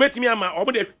obetimi ama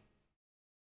obo de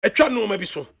etwa no ma bi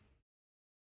so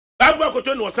baafo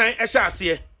akoto no san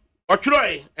ehase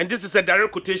Otroy, and this is a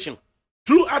direct quotation.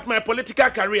 Throughout my political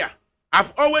career,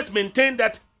 I've always maintained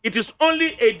that it is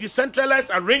only a decentralized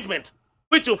arrangement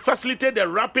which will facilitate the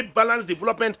rapid balanced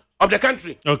development of the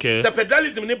country. Okay. The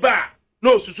federalism ni ba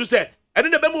no susu say. And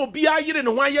then the bemo obiya yire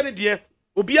no hwan yene de.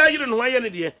 Obiya yire no hwan yene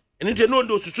de. And it no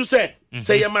do susu say.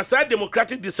 Say masa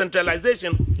democratic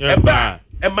decentralization. Eba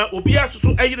obiya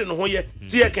susu ayire no hwan ye.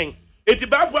 Tie ken. Eti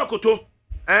baafo akoto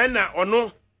ana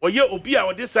ono oye obi a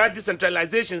odi sa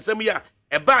decentralization sem ya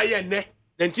eba ye ne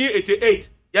 1988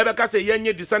 ya be ka say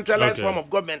ye decentralized form of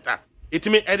government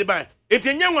etimi ediba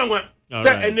etinye nwanwa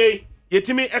say ene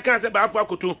yetimi e kan say baafo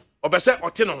akoto obese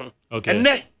ote no ho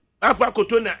ene baafo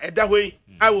akoto na eda hoyi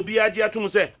I will be agi atum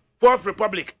say fourth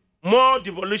republic more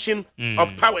devolution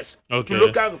of powers to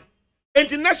local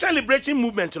international liberation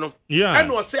movement no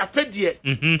and was say afedie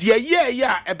die ye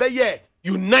ebe ye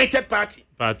united party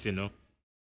no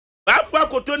Baafo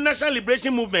akoto national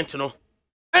liberation movement no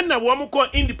and na wo mo call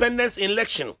independence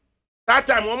election that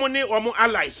time woman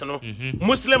allies no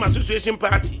Muslim Association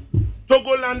Party,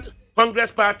 Togoland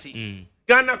Congress Party,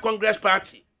 Ghana Congress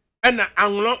Party, and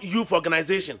Anglo Youth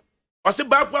Organization. Ose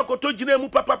bafu akoto gina mu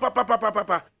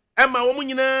papa Emma woman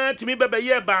nyina timi bebe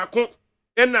ye baako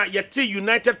na yete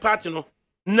United Party no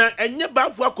na enye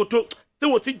bafu akoto te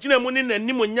wo si gina mu ne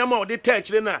nanim onyama o de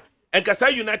taachire na enkasa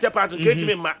United Party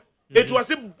ketimi ma it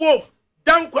was both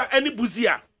dankwa ani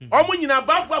buzia omo nyina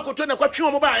bafu akoto na kwatwe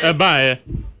omo baaye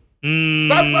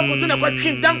bafu akoto na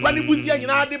kwatwe dankwa ni buzia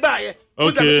nyina ade baaye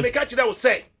buza me ka kire wo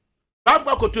say bafu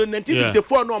akoto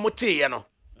 1954 no omo teye no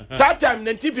that time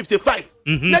 1955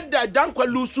 let the dankwa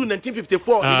lusu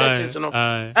 1954 elections no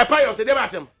payo say dey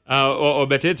basem o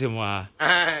betete mo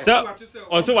so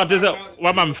also what is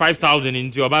 1,500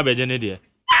 into your baba je ne de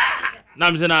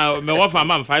na me say na me offer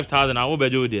am 5,000 I wo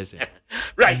beje o de say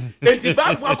right enti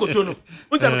bafu akoto no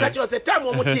buza me ka kire say time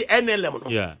omo teye NLM no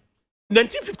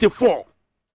 1954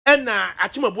 na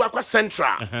achimabu akwa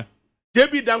central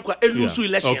JB dankwa elusu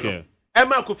election no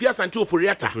Emma Kofia Santi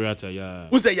Oforiata. Yeah.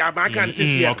 Who's a Yabankan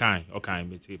this year? Okay,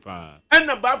 Metipa. And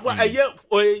above a year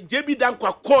or JB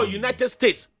Dankwa call United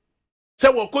States.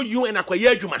 So we'll call you and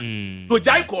acquire Juma. To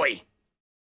Jaikoi.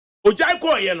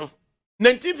 Ojaikoi, you know.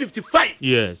 1955.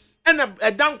 Yes. And a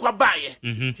Dankwa buy.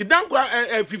 The Dankwa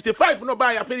 55 no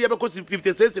buy a period because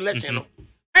 56 election.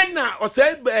 And now, or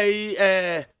said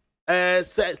by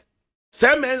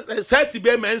Sassy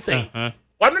Bay man say,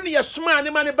 one of your smart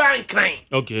money buying crime.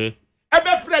 Okay.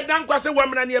 Ebe Fred Dankwa say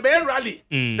woman and ye be rally.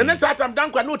 The next time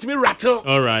Dankwa no to me rattle.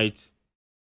 All right.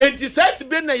 And he says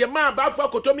be na ye man ba for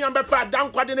kotomi am be fa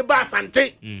Dankwa de ne ba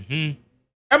sante.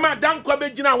 Emma Dankwa be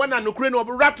gina wana no kure no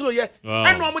rattle ye.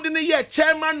 And no mo de ne ye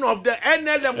chairman of the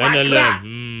NLM Wakra.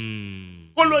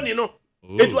 Colony no.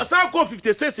 It was our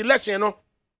 56 election no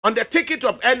on the ticket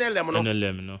of NLM no.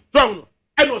 NLM no. Strong.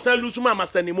 And was Lusuma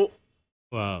master nimo.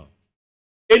 Wow.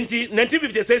 In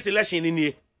 1956 election in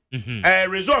here.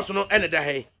 Results no ene da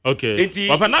hey. Okay.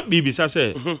 But not BBC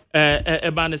say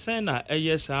ban say na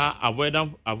yes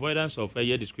avoidance of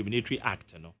a discriminatory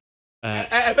act no.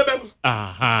 Ebebem.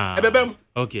 Aha. Ebebem.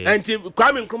 Okay. And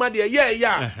Kwame Nkrumah there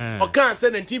yeah. O can say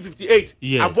 1958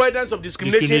 avoidance of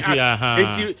discrimination act.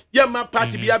 And Yama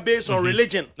party be based on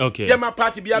religion. Okay. Yama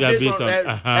party be based on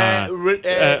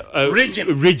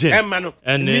region. Emma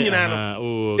and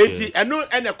okay. And no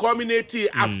and a community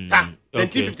after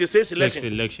 1956 elections.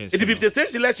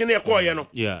 1956 election e call you know.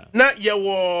 Yeah. Na ye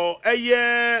wo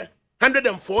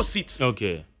 104 seats.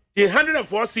 Okay. The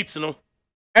 104 seats no.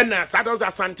 And Saddles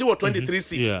Asante were 23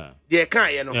 seats. Yeah. They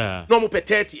can't, you know. No more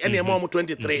 30, and more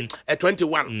 23,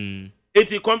 21.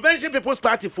 It's the Convention People's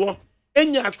Party for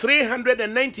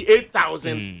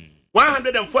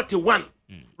 398,141,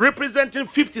 representing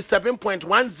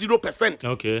 57.10%.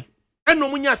 Okay. And no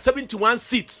more 71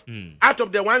 seats out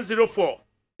of the 104.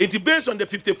 It's based on the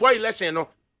 54 election, you know.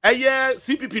 A year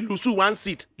CPP lose 1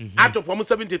 seat out of almost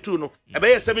 72, no.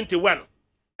 About 71.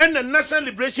 And the National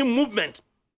Liberation Movement.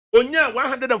 Onya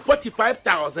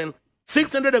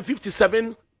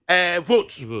 145,657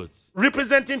 votes,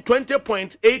 representing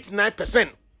 20.89%.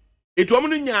 It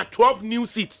was 12 new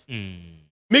seats.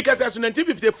 Because as in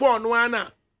 1954 no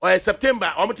or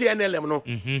September NLM no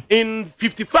in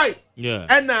 55. Yeah.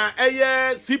 And a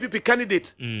CPP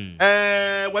candidate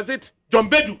was it John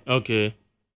Bedu? Okay.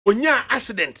 Onya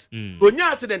accident. Onya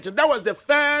accident. That was the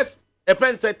first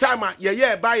offense time by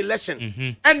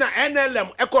election. And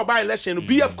NLM echo by election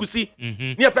BF Kusi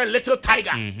near Little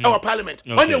Tiger our parliament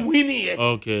on the winning.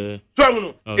 Okay.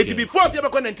 So it be forced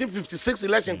 1956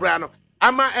 election ground.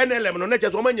 Ama NLM no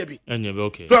just woman yabi.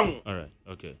 Okay. All right.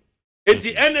 Okay. And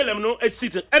the NLM no it's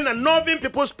sitting and the Northern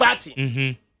People's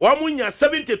Party. Wamunya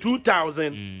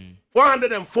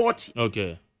 72,440.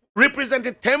 Okay.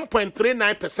 Represented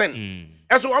 10.39%.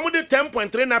 And so Wamunya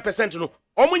 10.39% no.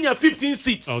 Omunya 15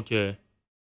 seats. Okay.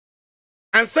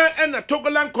 And sir, and the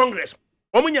Togoland Congress,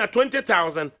 Omunya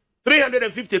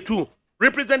 20,352,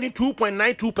 representing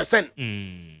 2.92%.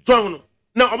 So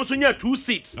now Omusunya 2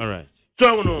 seats. All right.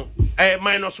 So no,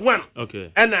 -1.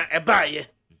 Okay. And a buy.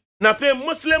 Now, the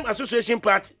Muslim Association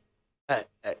Party.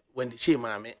 When the she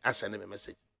mammy, I send him a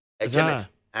message. Janet,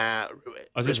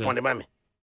 respond to mammy.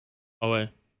 Oh,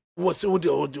 what's my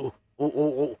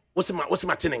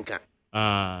tenenka?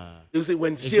 You see,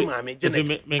 when she mammy, Janet,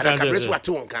 ADAKABRI what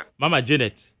to unka. Mama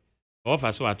Janet.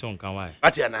 Offer so at unka why?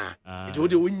 But yana, it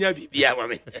would win ya be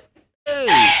mammy.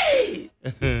 Hey!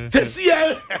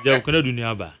 Tessia! Jab cannot do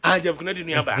nearby. Jab cannot do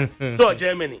nearby. So,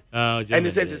 Germany. And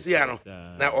he says, Siano.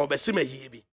 Now, Obesima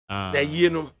Yibi. Na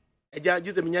yeno eja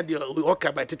jize minyade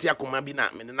oka ba tete akoma bi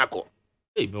na me nako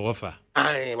me offer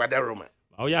ai wada roma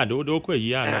oh yeah do kwa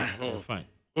yi fine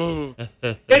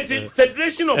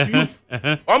Federation of Youth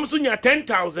almost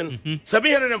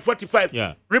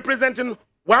 10,745 representing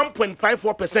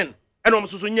 1.54% and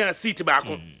almost seat back.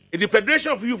 The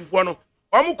Federation of Youth for no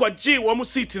almost G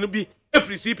almost seat in be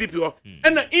every CPP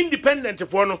and the independent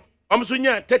for no almost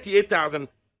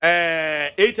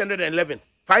 38,811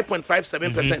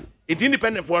 5.57%. It's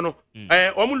independent for no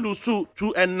almost lose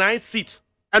 2 and 9 seats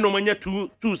and omanya 2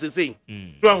 say so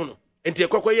and the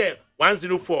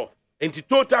 104 and the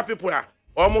total people are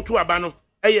almost to abano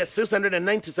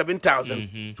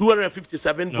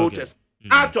 697,257 voters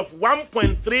out of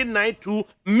 1.392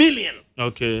 million.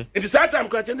 Okay. In the same time,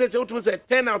 question say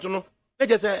 10 out no. They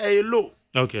just say a low.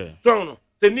 Okay. So no.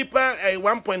 The nipa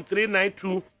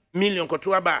 1.392 million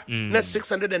kotuaba. That's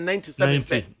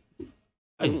 697.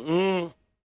 At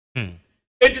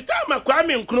the time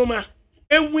Kwame Nkrumah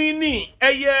winning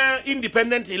a year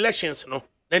independent elections no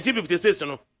 1956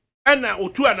 no. And now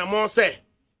Otu and more say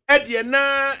at the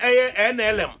na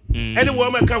NLM. Any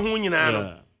woman can win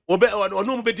no. Or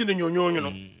no better than your no.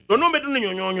 No better than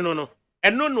your no.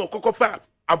 And no Kokofa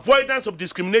Avoidance of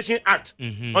Discrimination Act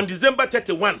on December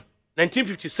 31,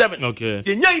 1957. Okay.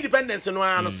 The new independence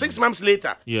no 6 months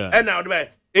later. Yeah. And now in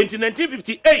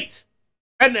 1958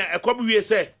 and a couple years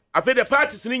say I feel the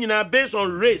parties based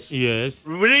on race. Yes.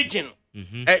 Religion.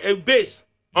 Based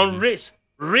on race,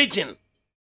 region,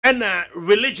 and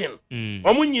religion.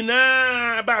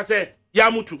 Omunyina ba say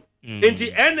yamutu.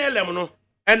 Enti NLM no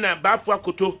and Bafwa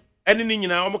Koto and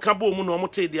nyina omukabo mu no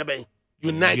omute dia ben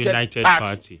United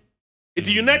Party. It's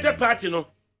the United Party no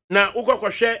na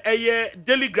ukoko share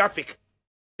daily graphic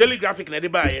na de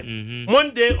baye.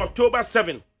 Monday October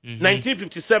 7,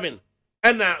 1957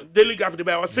 and daily graphic de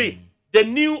baye was say the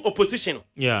new opposition.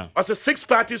 Yeah. Was 6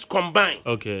 parties combined.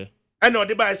 Okay. And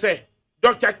the baye say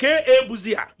Dr. K.A.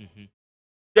 Buzia,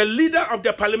 the leader of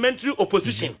the parliamentary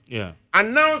opposition,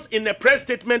 announced in a press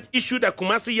statement issued at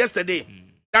Kumasi yesterday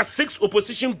that 6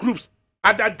 opposition groups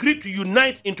had agreed to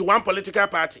unite into one political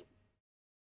party.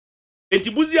 In the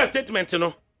Buzia statement,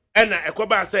 and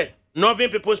Ekoba said, Northern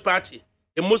People's Party,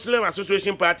 the Muslim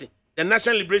Association Party, the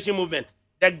National Liberation Movement,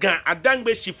 the Gan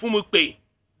Adangbe Shifumukpe,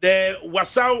 the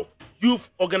Wasau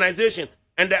Youth Organization,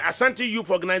 and the Asante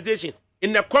Youth Organization,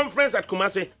 in the conference at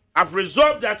Kumasi, have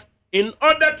resolved that in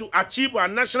order to achieve our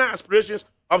national aspirations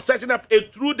of setting up a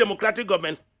true democratic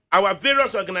government, our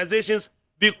various organizations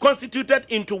be constituted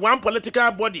into one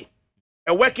political body.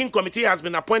 A working committee has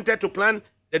been appointed to plan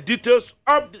the details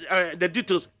of the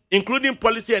details, including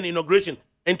policy and inauguration,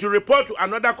 and to report to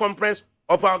another conference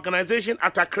of our organization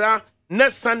at Accra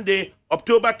next Sunday,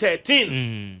 October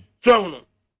 13. So,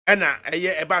 and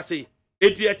I say,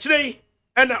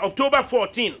 and October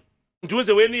 14. It was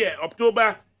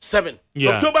October 7.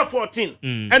 October 14.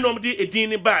 And omdi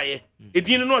edini baye.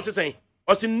 Edini no say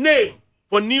was a name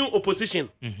for new opposition.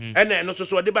 And then also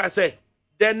so they say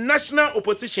the national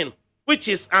opposition, which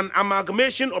is an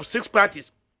amalgamation of 6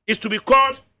 parties, is to be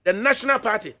called the National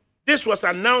Party. This was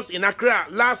announced in Accra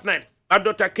last night by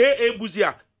Dr. K.A.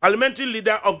 Buzia, parliamentary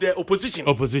leader of the opposition.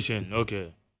 Opposition,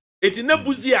 okay. It is not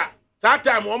Buzia. That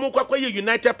time, we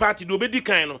United Party do be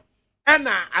kind of. And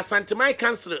Asante Mai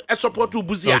Council a support to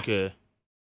Buzia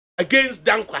against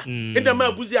Dankwa. In the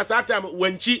Buzia that time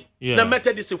when she the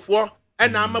Methodist for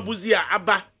and Buzia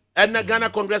Abba and the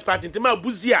Ghana Congress Party. The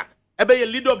Buzia a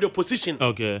leader of the opposition.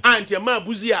 Okay. And the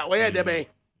Buzia where they be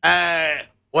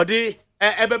or they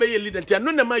a leader.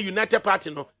 No nama United Party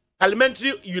no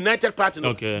parliamentary United Party no.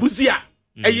 Okay. Buzia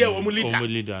a year leader.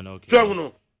 Okay. So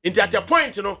no. Into at a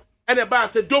point you know. And the bar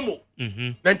said Domo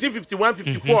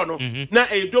 1951-54 no na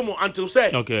a Domo until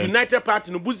say United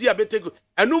Party no Buzia be take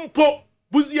and umpo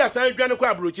Buzia san dwane kwa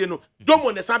abroche no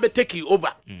Domo ne san be take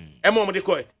over emo de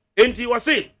koy enti was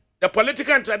say the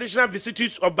political and traditional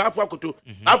vicissitudes of Bafwa Koto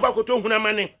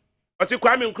hunamane was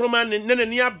Kwame Nkrumah ne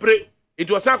ni abre it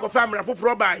was a family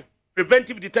for by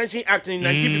Preventive Detention Act in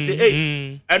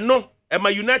 1958 and no my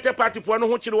United Party for no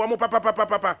ho chire wo mo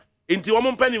papa enti wo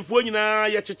mo mpanimfo nyina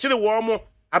ye chechire wo mo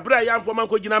abra ya mfo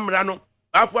manko gina mra no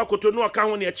Bafwa Koto no ka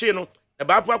ho ne eche no e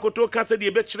Bafwa Koto ka se de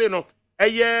be chire no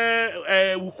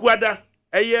wukuada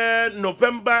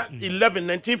November 11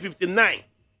 1959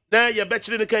 na ye be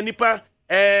chire ne kan nipa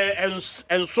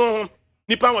enso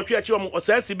nipa watwe achi o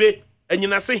osasibe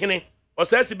anyina se hene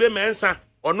osasibe mensa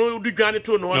ono dudwane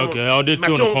to no no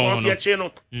macho ya che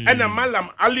no ena Malam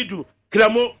Alidu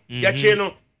Kramo ya che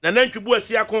no na nantwibu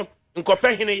asiako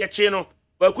nkofa hene ya che no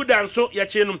wakuda nso ya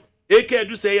che no eke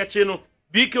edu se ya che no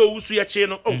bike owusu ya che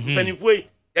no panifoi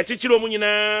ya chichiro mu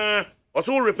nyina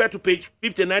also refer to page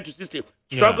 59 to 60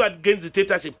 struggle against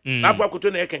dictatorship Bafwa Koto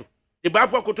na eken the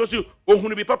Bafwa Koto si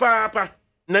ohunu bi papa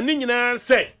na ni nyina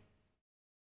se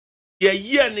ye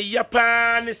ye ne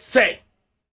yapa ne say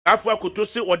baafo akoto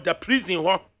se oda prison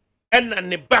ho ena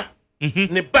ne ba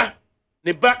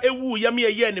ewu yam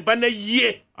ye ne ba na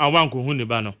yie awanko hu ne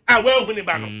ba no awanko ne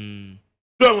ba no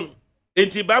so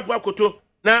enti baafo akoto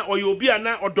na oye obi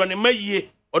ana odo ne ma yie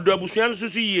odo abusua no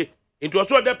susu yie enti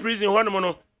oso oda prison ho no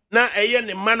no na eye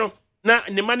ne ma no na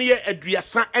ne ma ne ye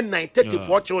aduasa and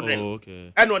 34 children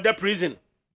and oda prison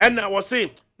and I was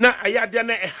saying na ayade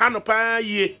na ha no pa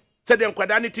yie said dem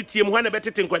kwada ne titiem ho na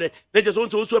betete nkwada na je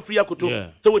so so free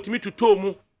akoto so wotimi tuto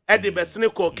mu e de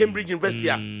besene ko Cambridge University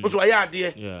a so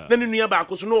ayade na ne nua ba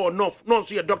akoso no no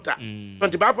so ye doctor so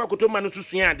nti ba fa akoto ma no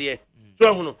susua ade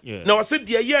so hu no na was said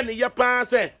de ye ne ya pa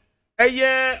se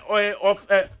eye of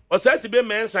osasi be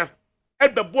mensa e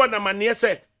be bo na mane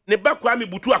se ne ba kwa me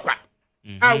butu akwa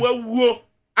a wawuo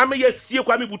ama yesie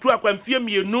kwa me butu akwa mfie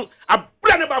mienu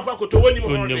abra ne ba fa akoto woni mo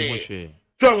ho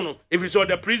so no if you saw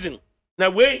the prison na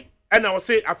we and I was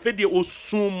say afedie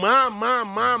osuma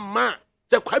ma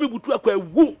se kwa me butu akwa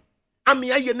wu ama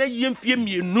ye na ye mfie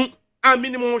mienu a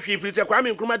minimum hwe free se kwa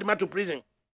me nkruma de mato prison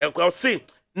e kwa say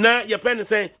na ye pen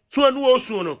say so no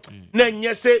osu no na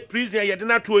nye se prison ye de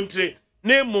na to ntire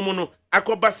na mum no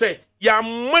akoba say ya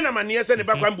mana mane se ne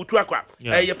ba kwa butu akwa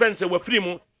ye pen say wa free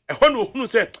mu e ho no hunu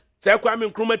se kwa me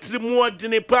nkruma tiri mu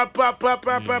odine pa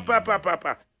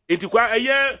enti kwa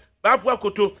eye baafo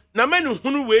akoto na manu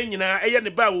hunu we nyina eye ne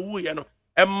ba wo ye no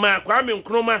emma kwa me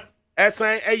nkruma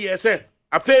esan eye se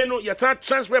afei no ye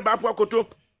transfer baafo akoto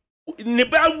ne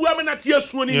ba wu amana tie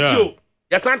asuo ni ntio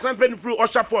ya san transfer through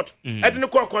Oshafort e de ne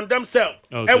call condemn cell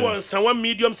e won san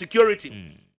medium security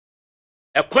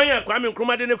e kwanya kwa me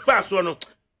nkruma de ne fa so no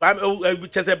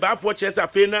chese baafo chese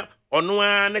afei na ono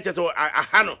a na chese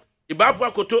aha no e baafo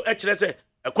akoto e kire se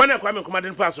e kwanya kwa me nkruma de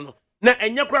ne fa so no na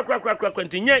enye kra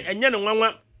kwantinye enye ne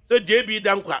nwanwa so JB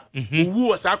dankwa wu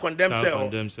was a condemn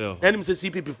cell enim se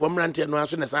CPP for mrante no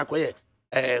aso na sa koye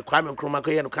kwa me nkruma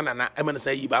koye no kana na e me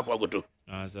say yi baafo akoto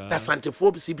ta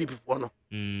santifo CPP for no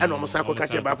e no mo sa ko ka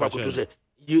che baafo akoto se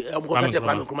yi mo ko ka che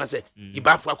kwa me nkruma se yi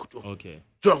baafo akoto okay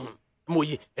so mo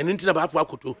yi enu ntina baafo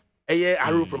akoto eye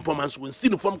arrow from performance won see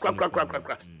no from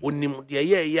kra onim de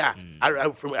ye ya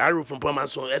arrow from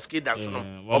performance SK dance no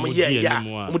o mo ye ya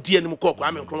mo die nim ko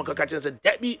kwa me nkruma ka che se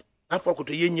dabi baafo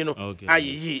akoto ye nyi no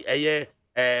ayi eye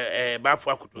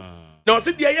baafo akoto na o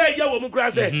se de ye ya wo mu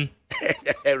kra se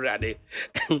erade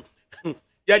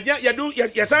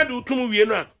ya sandu tumu wie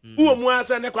no a wo mu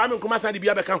asa ne kwa me nkruma sa de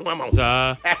bia be ka ho ama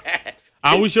sa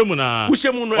a wushemu na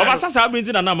oba sasa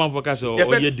abinti na na manfo ka se o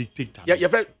ye dictator ya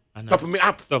fe top me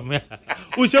up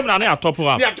wushemu na na top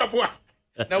up ya top up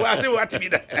na wa say what be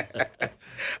that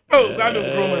oh God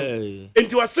nkruma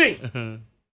enti wa sing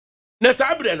na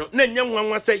sabre no na nya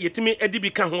nwanwa se yetimi edi bi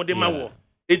ka ho de ma wo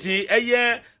enti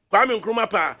eye kwa me nkruma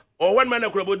pa o one man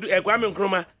akrobodu kwa me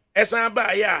nkruma esan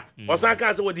ba ya o san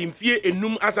kan se wo di mfie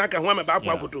enum asan ka ho ama ba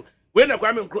afọ akoto we na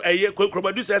kwa me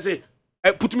akrobodu se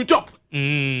put me top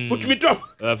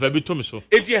fa bi to me so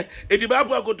enti ba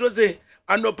afọ akoto se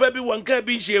anopa bi wanka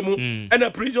bi nhemu and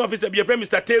a prison officer be friend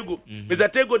Mr.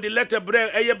 Tego the letter bre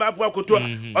eye ba afọ akoto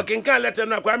o kinkan letter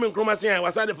na kwa me nkruma se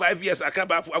was 5 years aka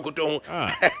ba afọ akoto ho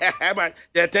ba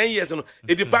 10 years no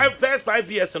the first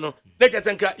 5 years no na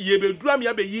jesenka ye be duam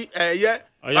ya be yi eye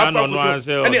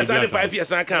and yes 5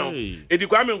 years aka ho edi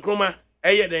kwa me nkruma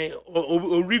eye den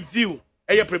o review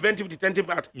eye preventive detentive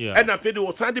act and na fe de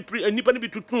o sande nipa ne bi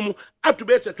tutum up to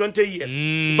 20 years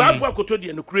ba afọ akoto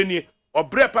de no kurani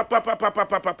obre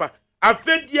papa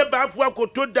afedie baafo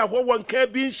akoto da ho wonka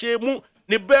bi nhemu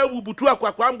ne bawu butu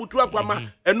akwa ma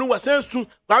enu wasansu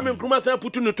kwa me nkruma san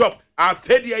putu no top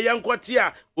afedie yankote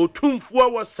a otumfuo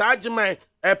wo sageman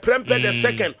prempe the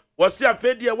second wasi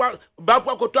afedie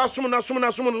baafo akoto asum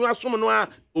no a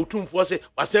otumfuo se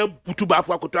wasan butu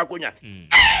baafo akoto akonya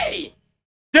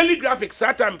Daily Graphic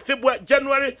Saturday February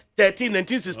January 13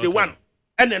 1961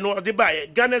 and then no dey buy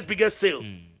Ghana's biggest sale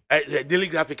Daily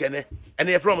Graphic and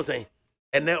they from saying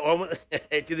and then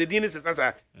to the Dean is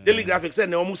Daily Graphic said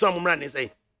no musa mumrani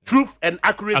say truth and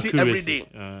accuracy every day.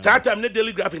 Saturday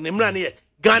Daily Graphic nemrani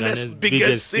Ghana's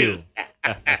biggest sale.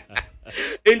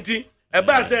 Enti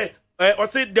eba say or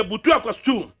say the Butua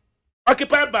costume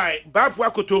occupied by Baafo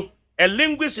Akoto, a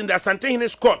linguist in the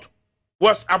Asantehene court,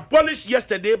 was abolished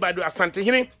yesterday by the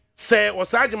Asantehene Sir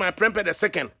Osajima Prempe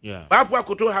II. Baafo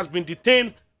Akoto has been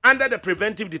detained under the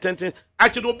preventive detention.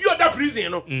 Actually, obi oda prison, you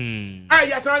know.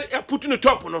 Yes, I put in the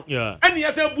top, no. And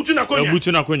yes, I put in a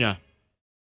konya.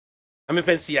 I'm a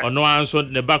fancy. Or no answer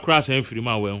the background and free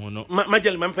my way, no.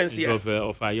 Majel, I'm fancy. Of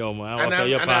a young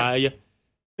man.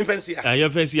 Fancy. I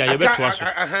fancy. I bet was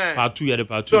part 2 at the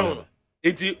part 2.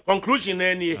 It's conclusion,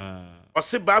 any or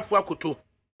say Baafo Akoto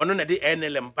ono na de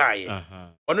NLM bae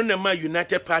ono na ma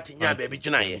United Party nya ba bi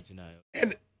ginaye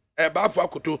en baafo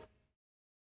akoto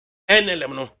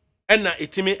NLM no na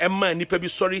etimi emma nipa bi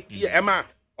sorry tie emma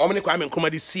omne kwa menkoma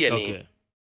de CNA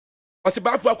osi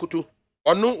baafo akoto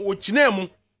ono wo gina mu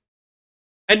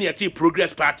ene yati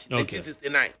Progress Party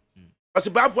 1969 osi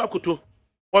baafo akoto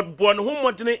born ho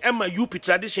modene emma UP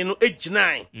tradition no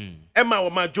ejina emma wo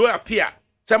ma Joe Apia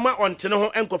sama ontene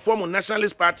ho enkoform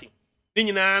Nationalist Party ni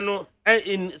nyina no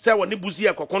in say woni buzi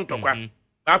akokontokwa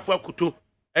baafo akoto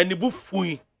ani bu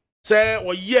fui say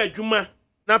wo ye adwuma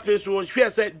na feso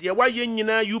hwe say de wa ye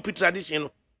nyina UP tradition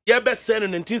no ye be say no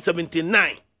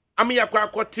 1979 am yakwa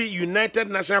akoti United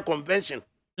National Convention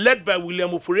led by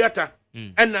William Oforiatta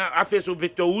and afeso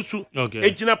Victor Usu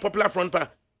ejina Popular Front pa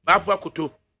baafo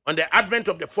akoto on the advent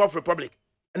of the Fourth Republic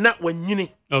na wanyini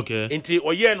enti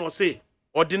oye no say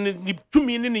odini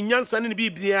tumi ni nyansa ni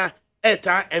bibia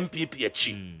eta MPP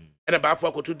achi and baafo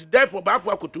akoto therefore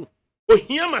baafo akoto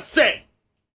ohia ma say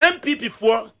MPP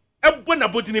for ebo na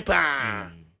bodini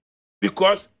pa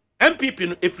because MPP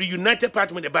no every United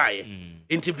Party when they buy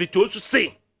into Victor to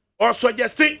say or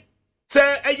suggesting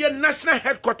say a national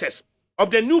headquarters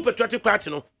of the new patriotic party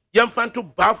no yamfanto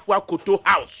baafo akoto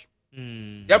house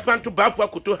yamfanto baafo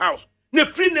akoto house ne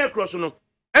free necross no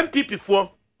MPP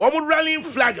for omo rallying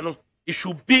flag no it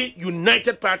should be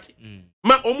United Party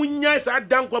ma omunya sa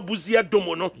dankwa buzia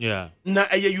domo no na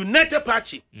a United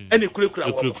Party ene kurekura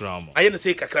wo aye ne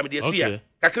say kakra me de sia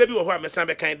kakra bi wo ho amesan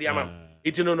be kan de ama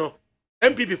iti no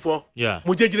MPP for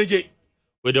mu jejireje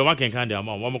we the one can de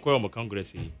ama wo mo koyo mo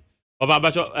congress yi oba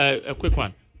abacho a quick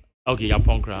one okay ya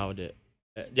pon crowd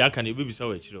they can you be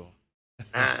so chiro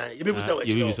you be so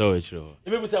chiro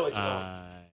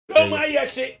Roma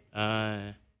yeshe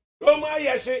Roma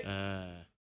yeshe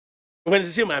when you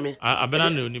see mommy I been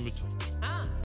on the